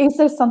 Is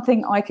there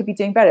something I could be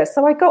doing better?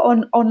 So I got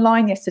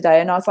online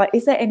yesterday and I was like,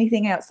 is there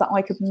anything else that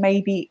I could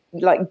maybe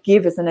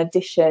give as an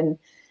addition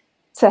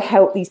to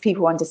help these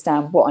people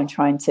understand what I'm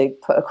trying to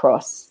put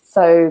across?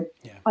 So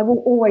I will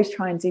always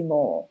try and do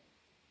more.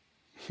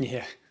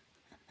 Yeah.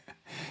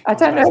 I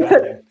don't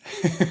know.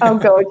 Oh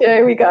God,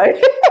 here we go.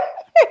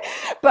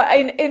 But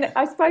in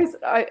I suppose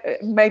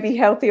maybe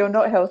healthy or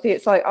not healthy,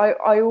 it's like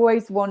I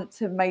always want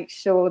to make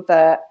sure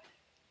that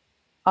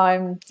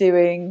I'm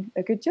doing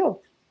a good job.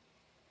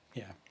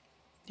 Yeah,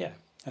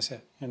 that's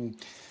it. And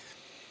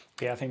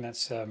I think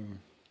that's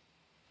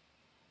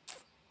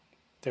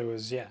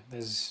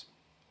there's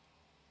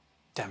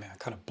damn it, I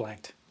kind of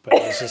blanked, but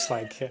it was just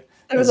like there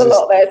was a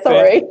lot there.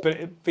 Sorry, but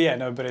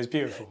it's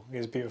beautiful.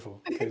 It's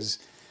beautiful because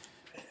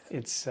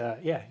it's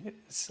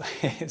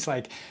it's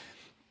like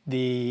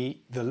the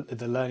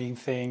learning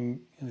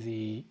thing,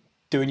 the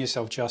doing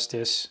yourself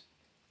justice,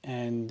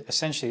 and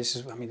essentially this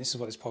is what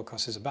this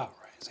podcast is about,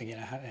 right? It's like, you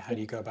know, how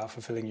do you go about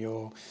fulfilling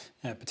your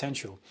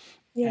potential?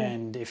 Yeah.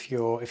 And if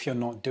you're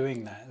not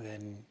doing that,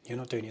 then you're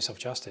not doing yourself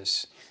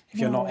justice. If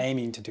you're not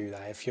aiming to do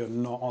that, if you're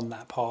not on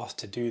that path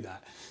to do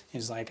that,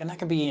 it's like, and that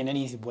can be in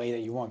any way that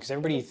you want, because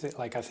everybody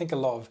I think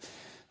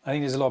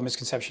there's a lot of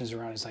misconceptions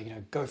around. It's like, you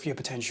know, go for your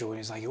potential, and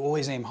it's like you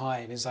always aim high,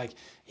 and it's like,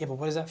 yeah, but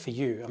what is that for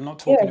you? I'm not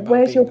talking about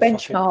where's being your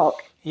benchmark?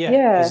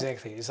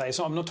 Exactly. It's like,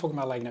 I'm not talking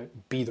about like, you know,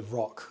 be the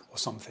Rock or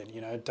something.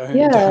 You know, don't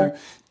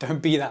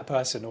be that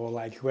person, or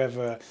like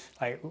whoever,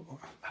 like,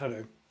 I don't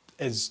know,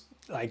 is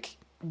like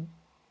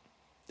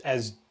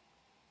as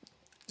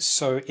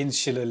so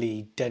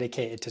insularly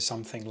dedicated to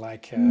something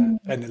like an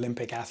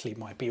Olympic athlete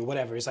might be, or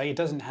whatever. It's like, it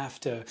doesn't have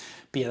to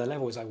be at the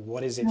level. It's like,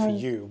 what is it for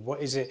you? What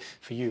is it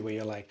for you where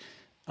you're like,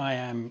 I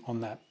am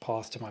on that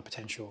path to my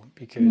potential?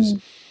 Because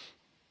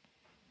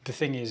the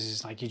thing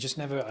is like, you just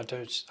never, I'd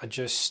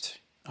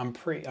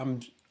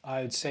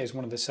say it's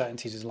one of the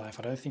certainties of life.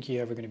 I don't think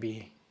you're ever going to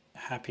be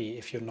happy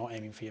if you're not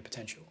aiming for your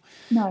potential.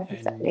 No,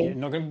 exactly. And you're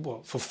not going to,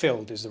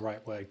 fulfilled is the right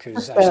word,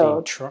 because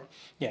actually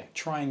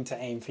trying to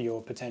aim for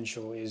your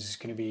potential is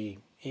going to be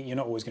you're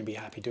not always going to be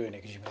happy doing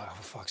it, because you're like, oh,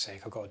 for fuck's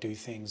sake, I've got to do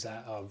things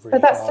that are really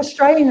But that's hard. the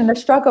strain and the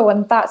struggle,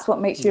 and that's what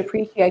makes you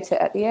appreciate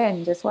it at the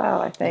end as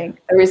well, I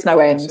think. There is no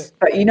end,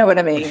 but you know what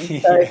I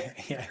mean. So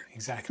yeah,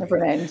 exactly. It's never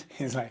an end.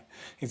 It's like,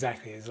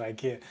 exactly. It's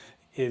like, yeah,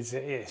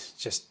 it's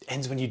just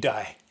ends when you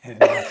die. And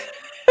like,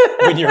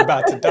 when you're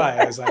about to die,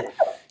 I was like,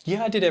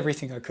 yeah, I did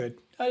everything I could.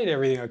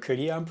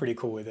 Yeah, I'm pretty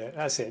cool with it.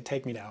 That's it.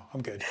 Take me now.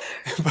 I'm good.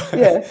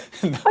 Yeah,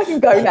 I can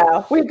go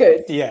now. We're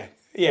good.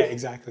 Yeah,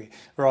 exactly.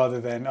 Rather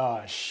than,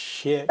 oh,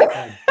 shit,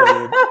 I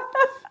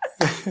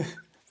did.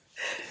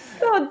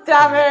 God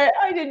damn it,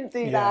 I didn't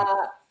do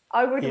that.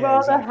 I would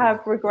rather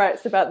have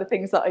regrets about the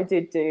things that I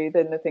did do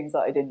than the things that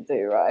I didn't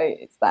do, right?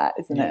 It's that,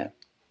 isn't it?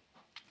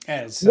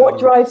 Yeah, what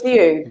drives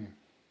you?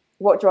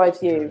 What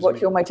drives you?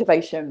 What's your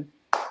motivation?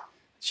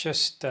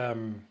 Just,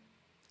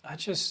 I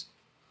just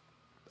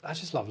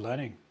love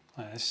learning.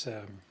 That's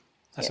a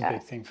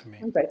big thing for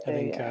me.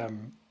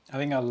 I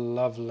think I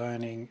love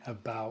learning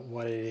about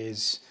what it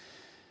is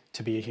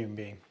to be a human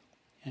being,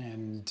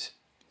 and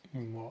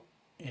what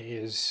it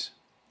is,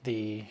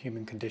 the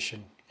human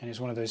condition. And it's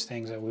one of those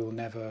things that we will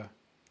never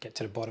get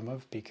to the bottom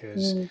of,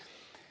 because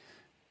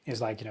it's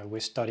like, we're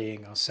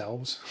studying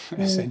ourselves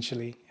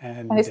essentially,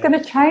 and it's going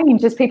to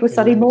change as people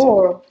study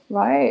more,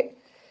 right?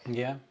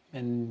 Yeah,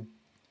 and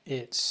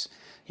it's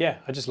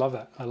I just love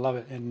that. I love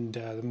it, and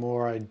the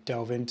more I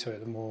delve into it,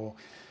 the more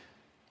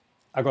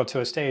I got to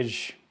a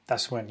stage.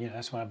 That's when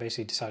I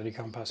basically decided to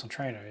become a personal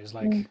trainer. Is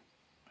like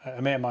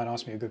a mate of mine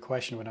asked me a good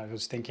question when I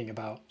was thinking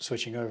about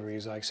switching over. He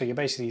was like, "So you're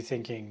basically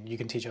thinking you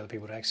can teach other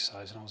people to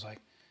exercise?" And I was like,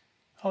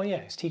 "Oh yeah,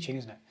 it's teaching,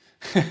 isn't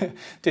it?"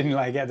 Didn't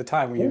like at the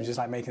time when you were just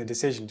like making a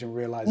decision to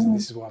realize that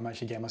this is what I'm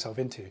actually getting myself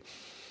into.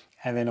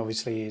 And then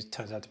obviously it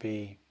turns out to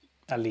be,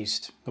 at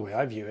least the way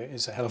I view it,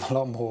 is a hell of a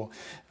lot more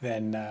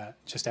than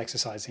just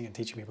exercising and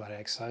teaching people how to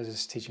exercise.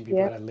 It's teaching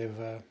people how to live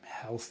a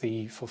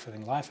healthy,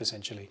 fulfilling life,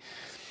 essentially.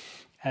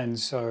 And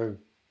so,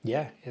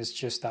 it's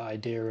just that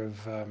idea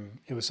of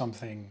it was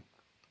something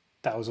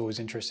that I was always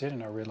interested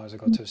in. I realized I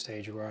got to a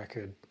stage where I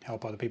could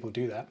help other people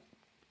do that.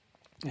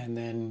 And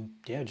then,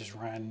 just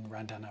ran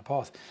down that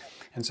path.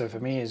 And so for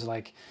me, it's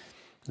like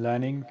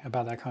learning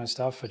about that kind of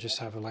stuff. I just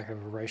have a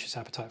voracious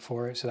appetite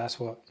for it. So that's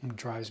what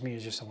drives me,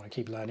 is just I want to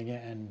keep learning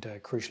it, and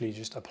crucially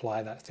just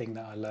apply that thing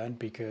that I learned,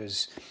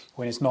 because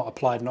when it's not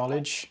applied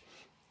knowledge,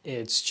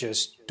 it's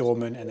just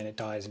dormant, and then it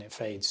dies and it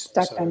fades.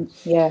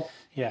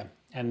 Yeah.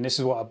 And this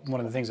is what one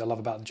of the things I love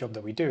about the job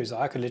that we do, is that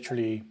I could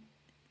literally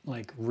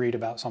read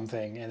about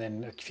something, and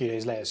then a few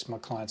days later my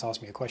clients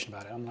ask me a question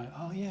about it. I'm like,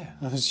 oh yeah,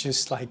 I was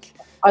just like,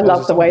 I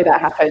love the way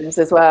that happens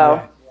as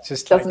well.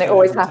 Just doesn't it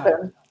always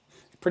happen?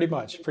 Pretty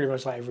much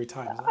like every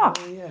time. Like,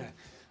 oh yeah,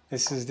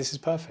 this is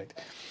perfect.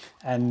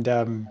 And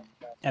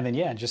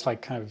then just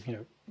like kind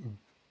of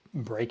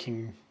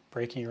breaking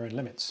your own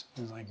limits,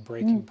 and like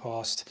breaking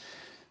past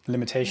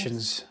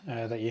limitations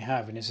that you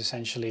have, and it's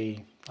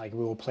essentially like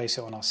we will place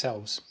it on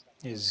ourselves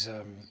is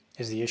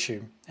the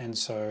issue. And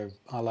so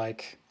I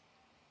like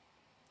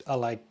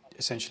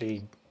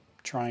essentially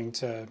trying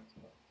to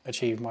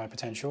achieve my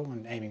potential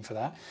and aiming for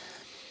that,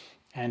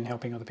 and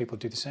helping other people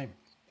do the same.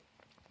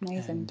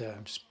 Amazing.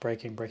 And just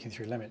breaking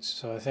through limits.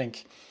 So I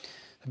think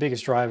the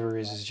biggest driver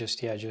is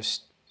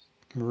just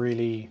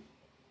really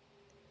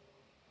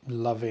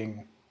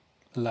loving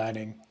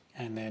learning,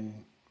 and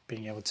then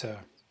being able to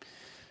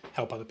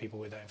help other people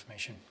with that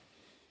information.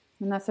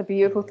 And that's a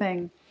beautiful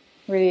thing.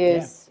 It really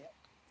is. Yeah.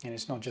 And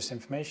it's not just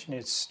information,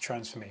 it's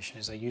transformation.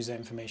 Is I use that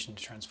information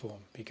to transform,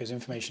 because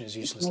information is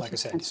useless. Like I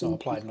said, it's not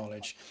applied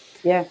knowledge.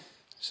 Yeah.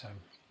 So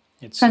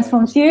it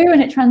transforms you,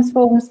 and it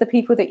transforms the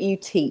people that you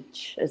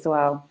teach as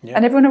well,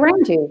 and everyone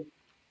around you.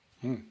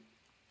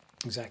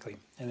 Exactly.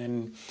 And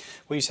then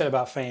what you said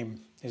about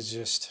fame is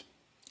just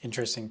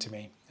interesting to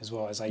me as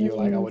well. As you're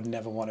like, I would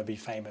never want to be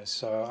famous.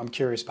 So I'm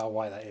curious about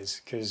why that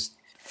is, because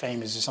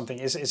fame is just something.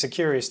 It's a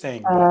curious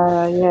thing. But,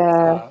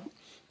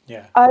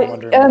 I'm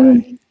wondering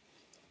why.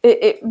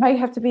 It may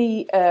have to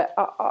be.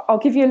 I'll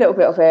give you a little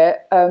bit of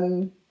it,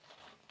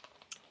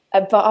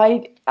 but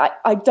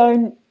I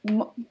don't.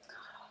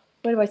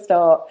 Where do I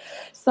start?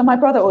 So my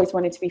brother always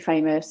wanted to be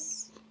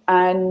famous,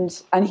 and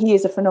he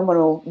is a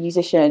phenomenal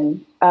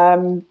musician,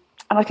 and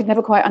I could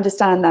never quite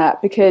understand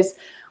that, because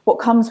what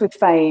comes with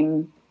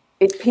fame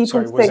is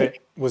people think.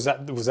 Was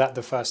that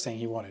the first thing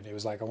he wanted? It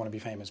was like, I want to be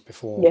famous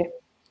before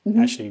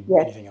actually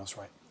anything else,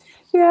 right?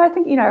 Yeah, I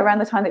think, around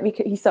the time that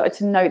he started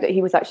to know that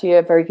he was actually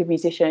a very good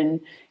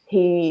musician,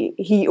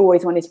 he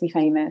always wanted to be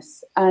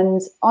famous. And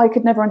I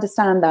could never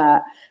understand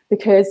that,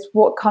 because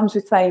what comes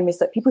with fame is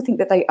that people think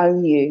that they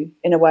own you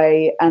in a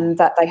way, and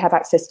that they have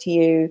access to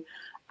you.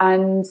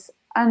 And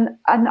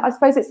I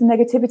suppose it's the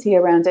negativity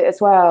around it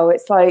as well.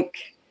 It's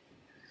like,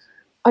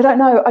 I don't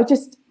know, I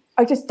just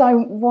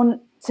don't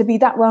want to be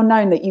that well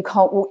known that you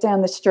can't walk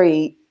down the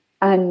street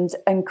and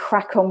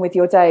crack on with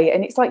your day.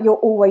 And it's like you're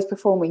always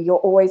performing, you're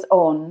always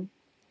on,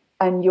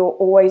 and you're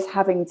always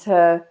having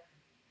to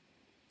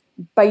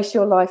base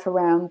your life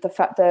around the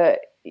fact that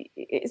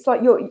it's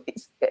like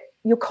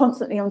you're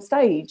constantly on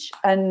stage.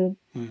 And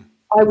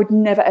I would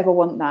never ever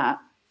want that.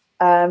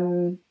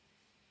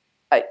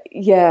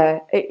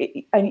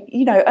 and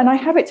you know, and I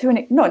have it to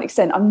not an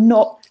extent. I'm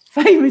not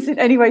famous in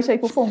any way,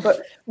 shape, or form,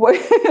 but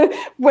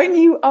when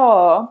you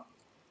are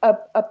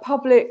a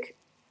public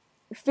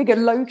figure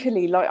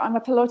locally, like I'm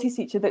a Pilates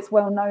teacher that's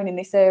well known in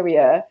this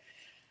area,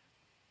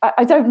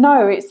 I don't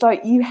know. It's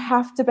like you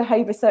have to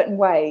behave a certain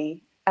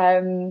way.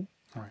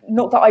 Right.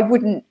 Not that I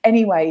wouldn't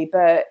anyway,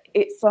 but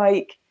it's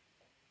like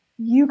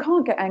you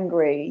can't get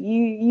angry.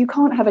 You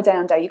can't have a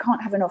down day. You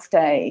can't have an off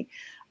day.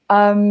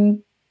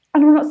 And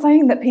I'm not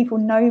saying that people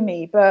know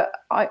me, but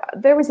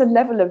there is a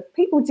level of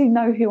people do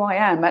know who I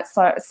am at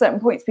certain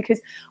points, because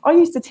I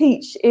used to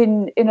teach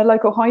in a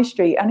local high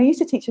street, and I used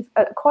to teach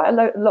quite a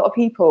lot of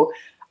people.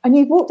 And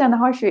you'd walk down the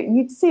high street and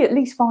you'd see at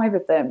least 5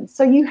 of them.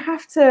 So you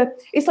have to,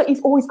 it's like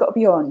you've always got to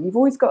be on. You've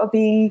always got to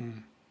be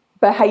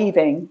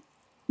behaving.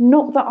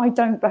 Not that I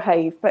don't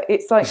behave, but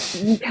it's like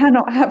you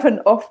cannot have an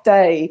off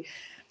day.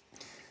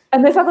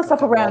 And there's other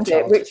stuff around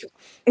it, which,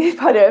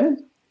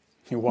 pardon?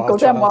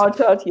 Wild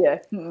child, yeah.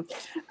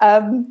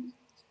 And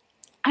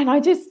I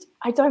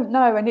don't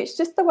know. And it's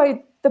just the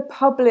way the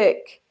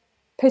public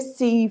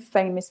perceive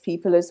famous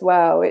people as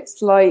well.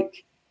 It's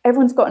like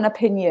everyone's got an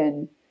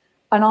opinion.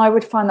 And I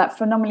would find that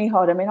phenomenally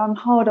hard. I mean, I'm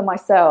hard on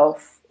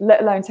myself, let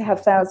alone to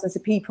have thousands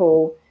of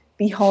people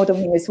be hard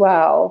on me as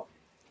well.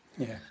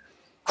 Yeah.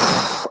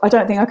 I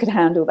don't think I could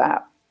handle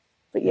that.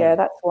 But yeah,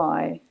 that's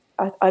why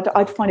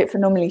I'd find it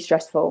phenomenally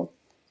stressful.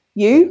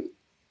 You?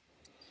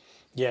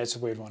 Yeah, it's a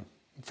weird one.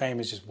 Fame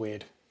is just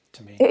weird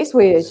to me. It is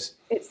weird.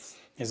 It's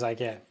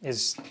like,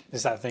 it's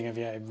that thing of,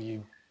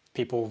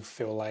 people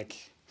feel like,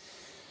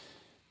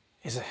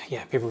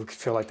 people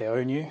feel like they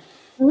own you.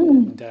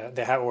 And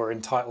they are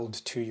entitled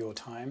to your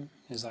time.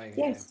 Is like,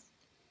 yes.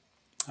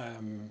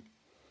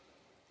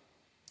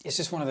 It's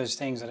just one of those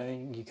things that I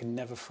think you can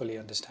never fully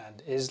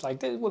understand. Is like,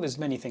 there's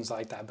many things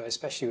like that, but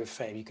especially with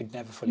fame, you could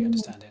never fully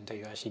understand it until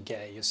you actually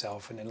get it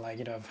yourself. And then, like,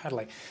 I've had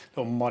like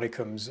little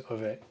modicums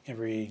of it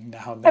every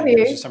now and then. Have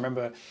you?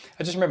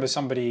 I just remember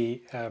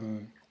somebody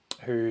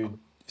who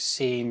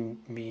seen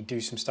me do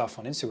some stuff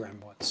on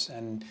Instagram once,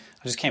 and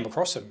I just came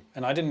across him,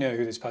 and I didn't know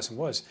who this person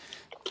was.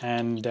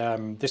 And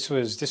this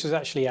was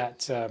actually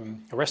at a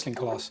wrestling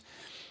class,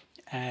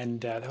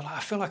 and they were like, I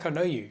feel like I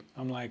know you.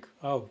 I'm like,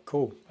 oh,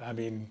 cool. I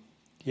mean,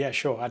 yeah,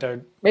 sure. I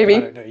don't know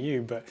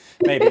you, but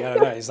maybe, I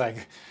don't know. He's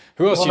like,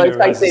 who else do you know who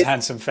has this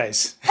handsome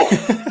face?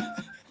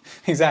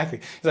 Exactly.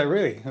 He's like,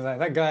 really? He's like,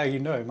 that guy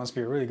must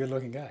be a really good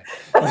looking guy.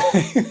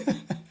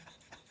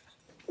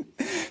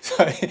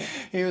 So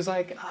he was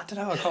like, I don't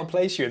know, I can't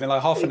place you. And then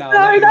like half an hour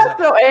later, that's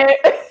not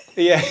it.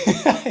 Yeah,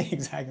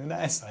 exactly.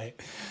 That's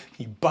like,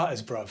 he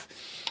butters, bruv.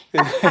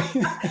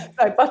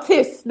 No,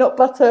 buttis, not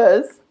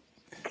butters.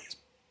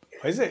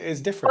 Is it? It's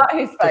different. Butt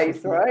his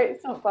face, right?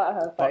 It's not butter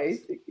her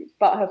face.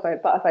 Butter her face,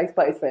 butter face,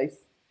 butter his face.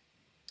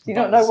 Do you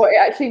not know what it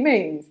actually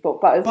means?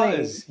 What butters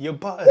means? You're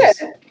butters.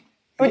 Yeah.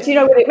 But do you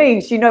know what it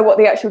means? Do you know what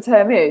the actual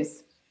term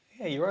is?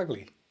 Yeah, you're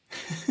ugly.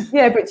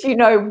 Yeah, but do you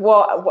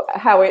know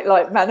how it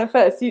like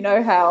manifests? You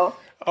know how?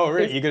 Oh,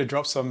 really? You're going to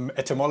drop some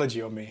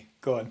etymology on me?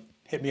 Go on,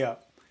 hit me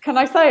up. Can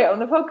I say it on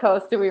the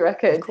podcast? Do we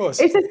reckon? Of course.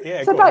 It's just,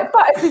 yeah. So like,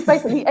 butters is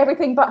basically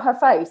everything but her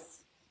face.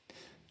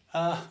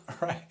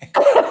 Right.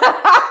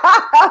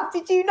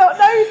 Did you not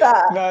know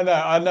that? No,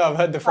 I know. I've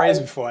heard the phrase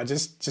before. I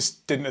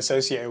just didn't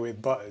associate it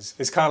with butters.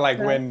 It's kind of like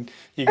when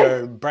you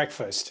go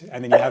breakfast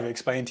and then you have it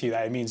explained to you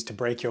that it means to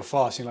break your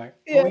fast. You're like,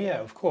 oh yeah,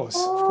 of course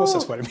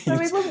that's what it means.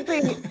 So it wouldn't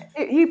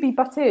be. You'd be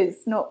butters,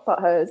 not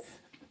butters.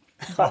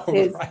 Oh,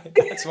 right.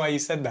 That's why you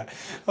said that.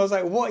 I was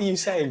like, what are you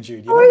saying,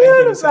 Jude? What are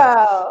you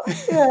about?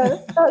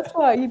 Yeah, that's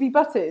why you'd be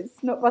butters,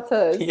 not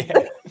butters.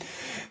 Yeah,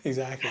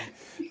 exactly.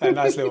 A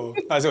nice little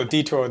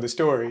detour of the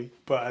story,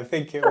 but I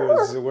think it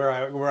was where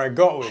I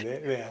got with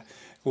it. Yeah,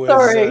 was,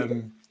 sorry.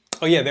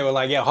 They were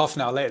like, half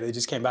an hour later, they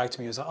just came back to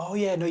me. It was like, oh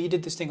yeah, no, you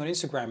did this thing on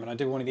Instagram, and I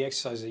did one of the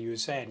exercises that you were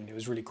saying, and it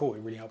was really cool. It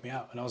really helped me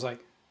out, and I was like,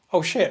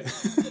 oh shit,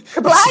 this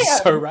is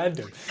so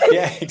random.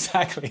 Yeah,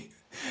 exactly.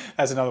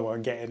 That's another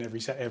one. Get in every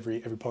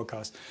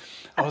podcast.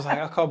 I was like,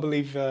 I can't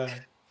believe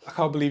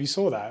you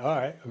saw that. All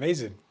right,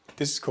 amazing.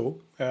 This is cool.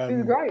 It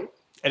was great.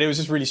 And it was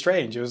just really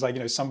strange. It was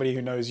like, somebody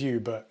who knows you,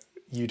 but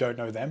you don't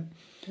know them.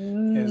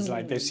 It's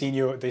like they've seen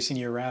you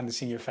around, they've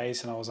seen your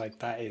face, and I was like,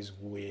 that is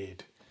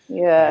weird.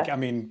 Yeah. Like, I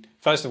mean,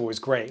 first of all, it's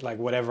great. Like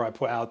whatever I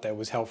put out there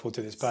was helpful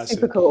to this person.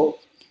 Super cool.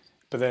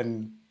 But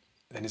then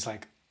it's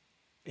like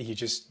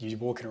you're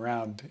walking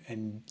around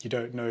and you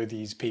don't know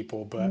these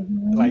people, but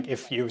like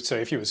if you were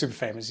super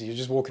famous, you're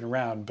just walking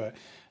around, but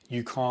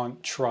you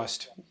can't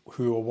trust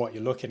who or what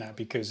you're looking at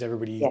because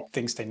everybody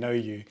thinks they know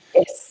you,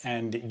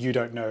 and you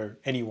don't know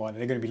anyone, and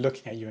they're going to be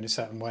looking at you in a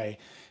certain way.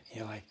 And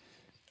you're like,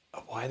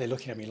 oh, why are they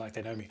looking at me like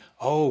they know me?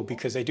 Oh,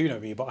 because they do know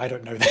me, but I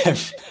don't know them.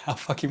 How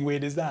fucking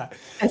weird is that?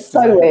 It's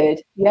so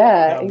weird.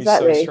 Yeah, that would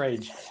exactly. be so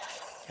strange.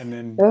 And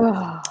then,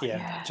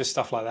 just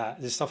stuff like that.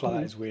 Just stuff like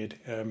that is weird.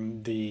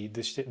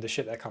 The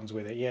shit that comes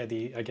with it. Yeah,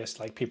 I guess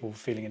like people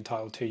feeling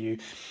entitled to you.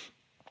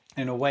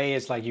 In a way,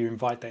 it's like you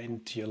invite that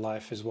into your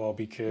life as well,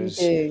 because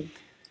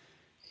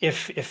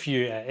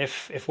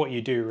if what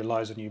you do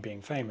relies on you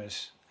being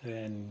famous,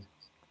 then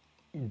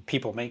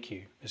people make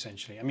you,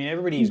 essentially. I mean,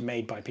 everybody is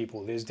made by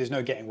people. There's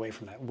no getting away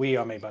from that. We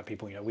are made by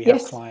people. You know, we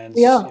have clients,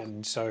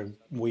 and so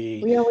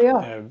we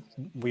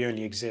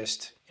only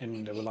exist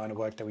in the line of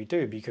work that we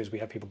do because we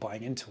have people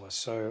buying into us.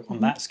 So on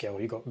that scale,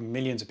 you've got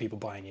millions of people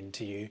buying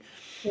into you,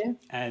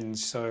 and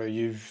so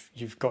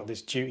you've got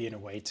this duty in a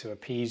way to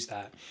appease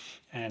that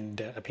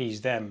and appease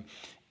them,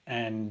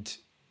 and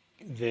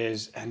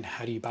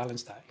how do you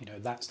balance that? You know,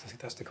 that's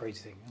the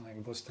crazy thing.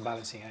 Like, what's the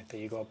balancing act that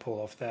you got to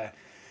pull off there?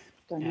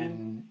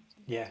 And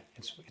yeah,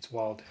 it's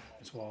wild.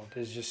 It's wild.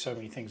 There's just so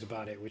many things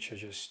about it which are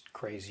just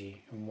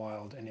crazy and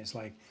wild, and it's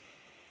like,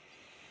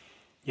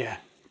 yeah,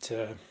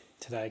 to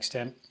that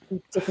extent,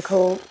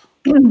 difficult.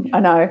 I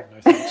know.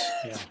 No thanks.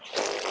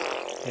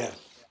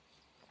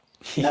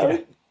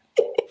 Yeah.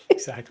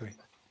 Exactly.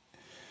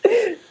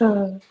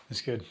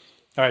 That's good.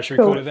 All right, should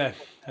we call it there?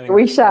 I think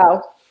we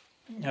shall.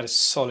 Had a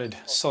solid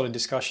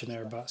discussion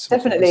there about some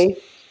definitely. Things.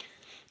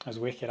 That was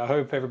wicked. I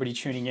hope everybody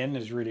tuning in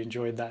has really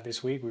enjoyed that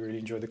this week. We really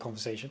enjoyed the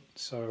conversation.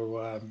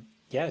 So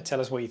tell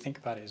us what you think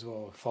about it as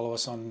well. Follow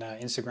us on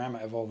Instagram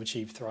at Evolve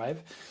Achieve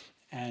Thrive,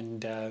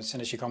 and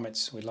send us your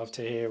comments. We'd love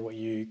to hear what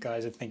you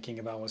guys are thinking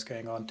about what's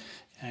going on,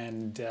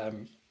 and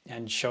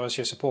show us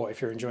your support.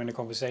 If you're enjoying the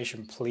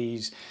conversation,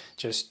 please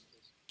just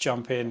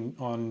jump in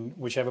on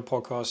whichever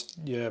podcast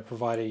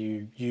provider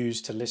you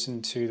use to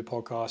listen to the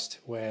podcast,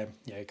 where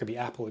it could be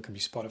Apple, it could be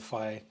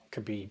Spotify, it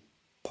could be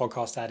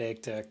Podcast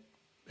Addict,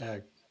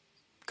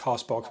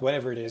 Castbox,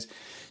 whatever it is.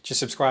 Just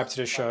subscribe to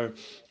the show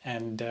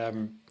and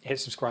hit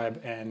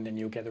subscribe, and then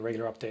you'll get the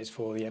regular updates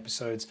for all the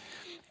episodes.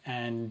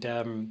 And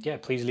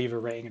please leave a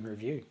rating and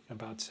review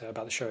about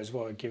the show as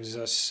well. It gives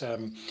us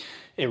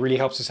it really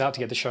helps us out to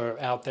get the show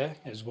out there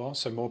as well,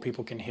 so more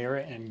people can hear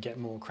it and get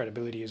more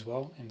credibility as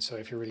well. And so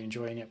if you're really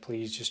enjoying it,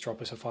 please just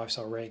drop us a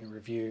 5-star rating and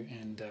review,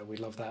 and we'd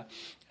love that,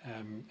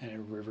 and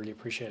we really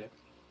appreciate it.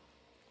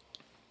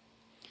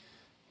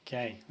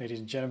 Okay, ladies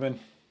and gentlemen,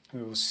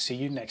 we will see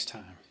you next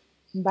time.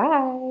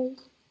 Bye.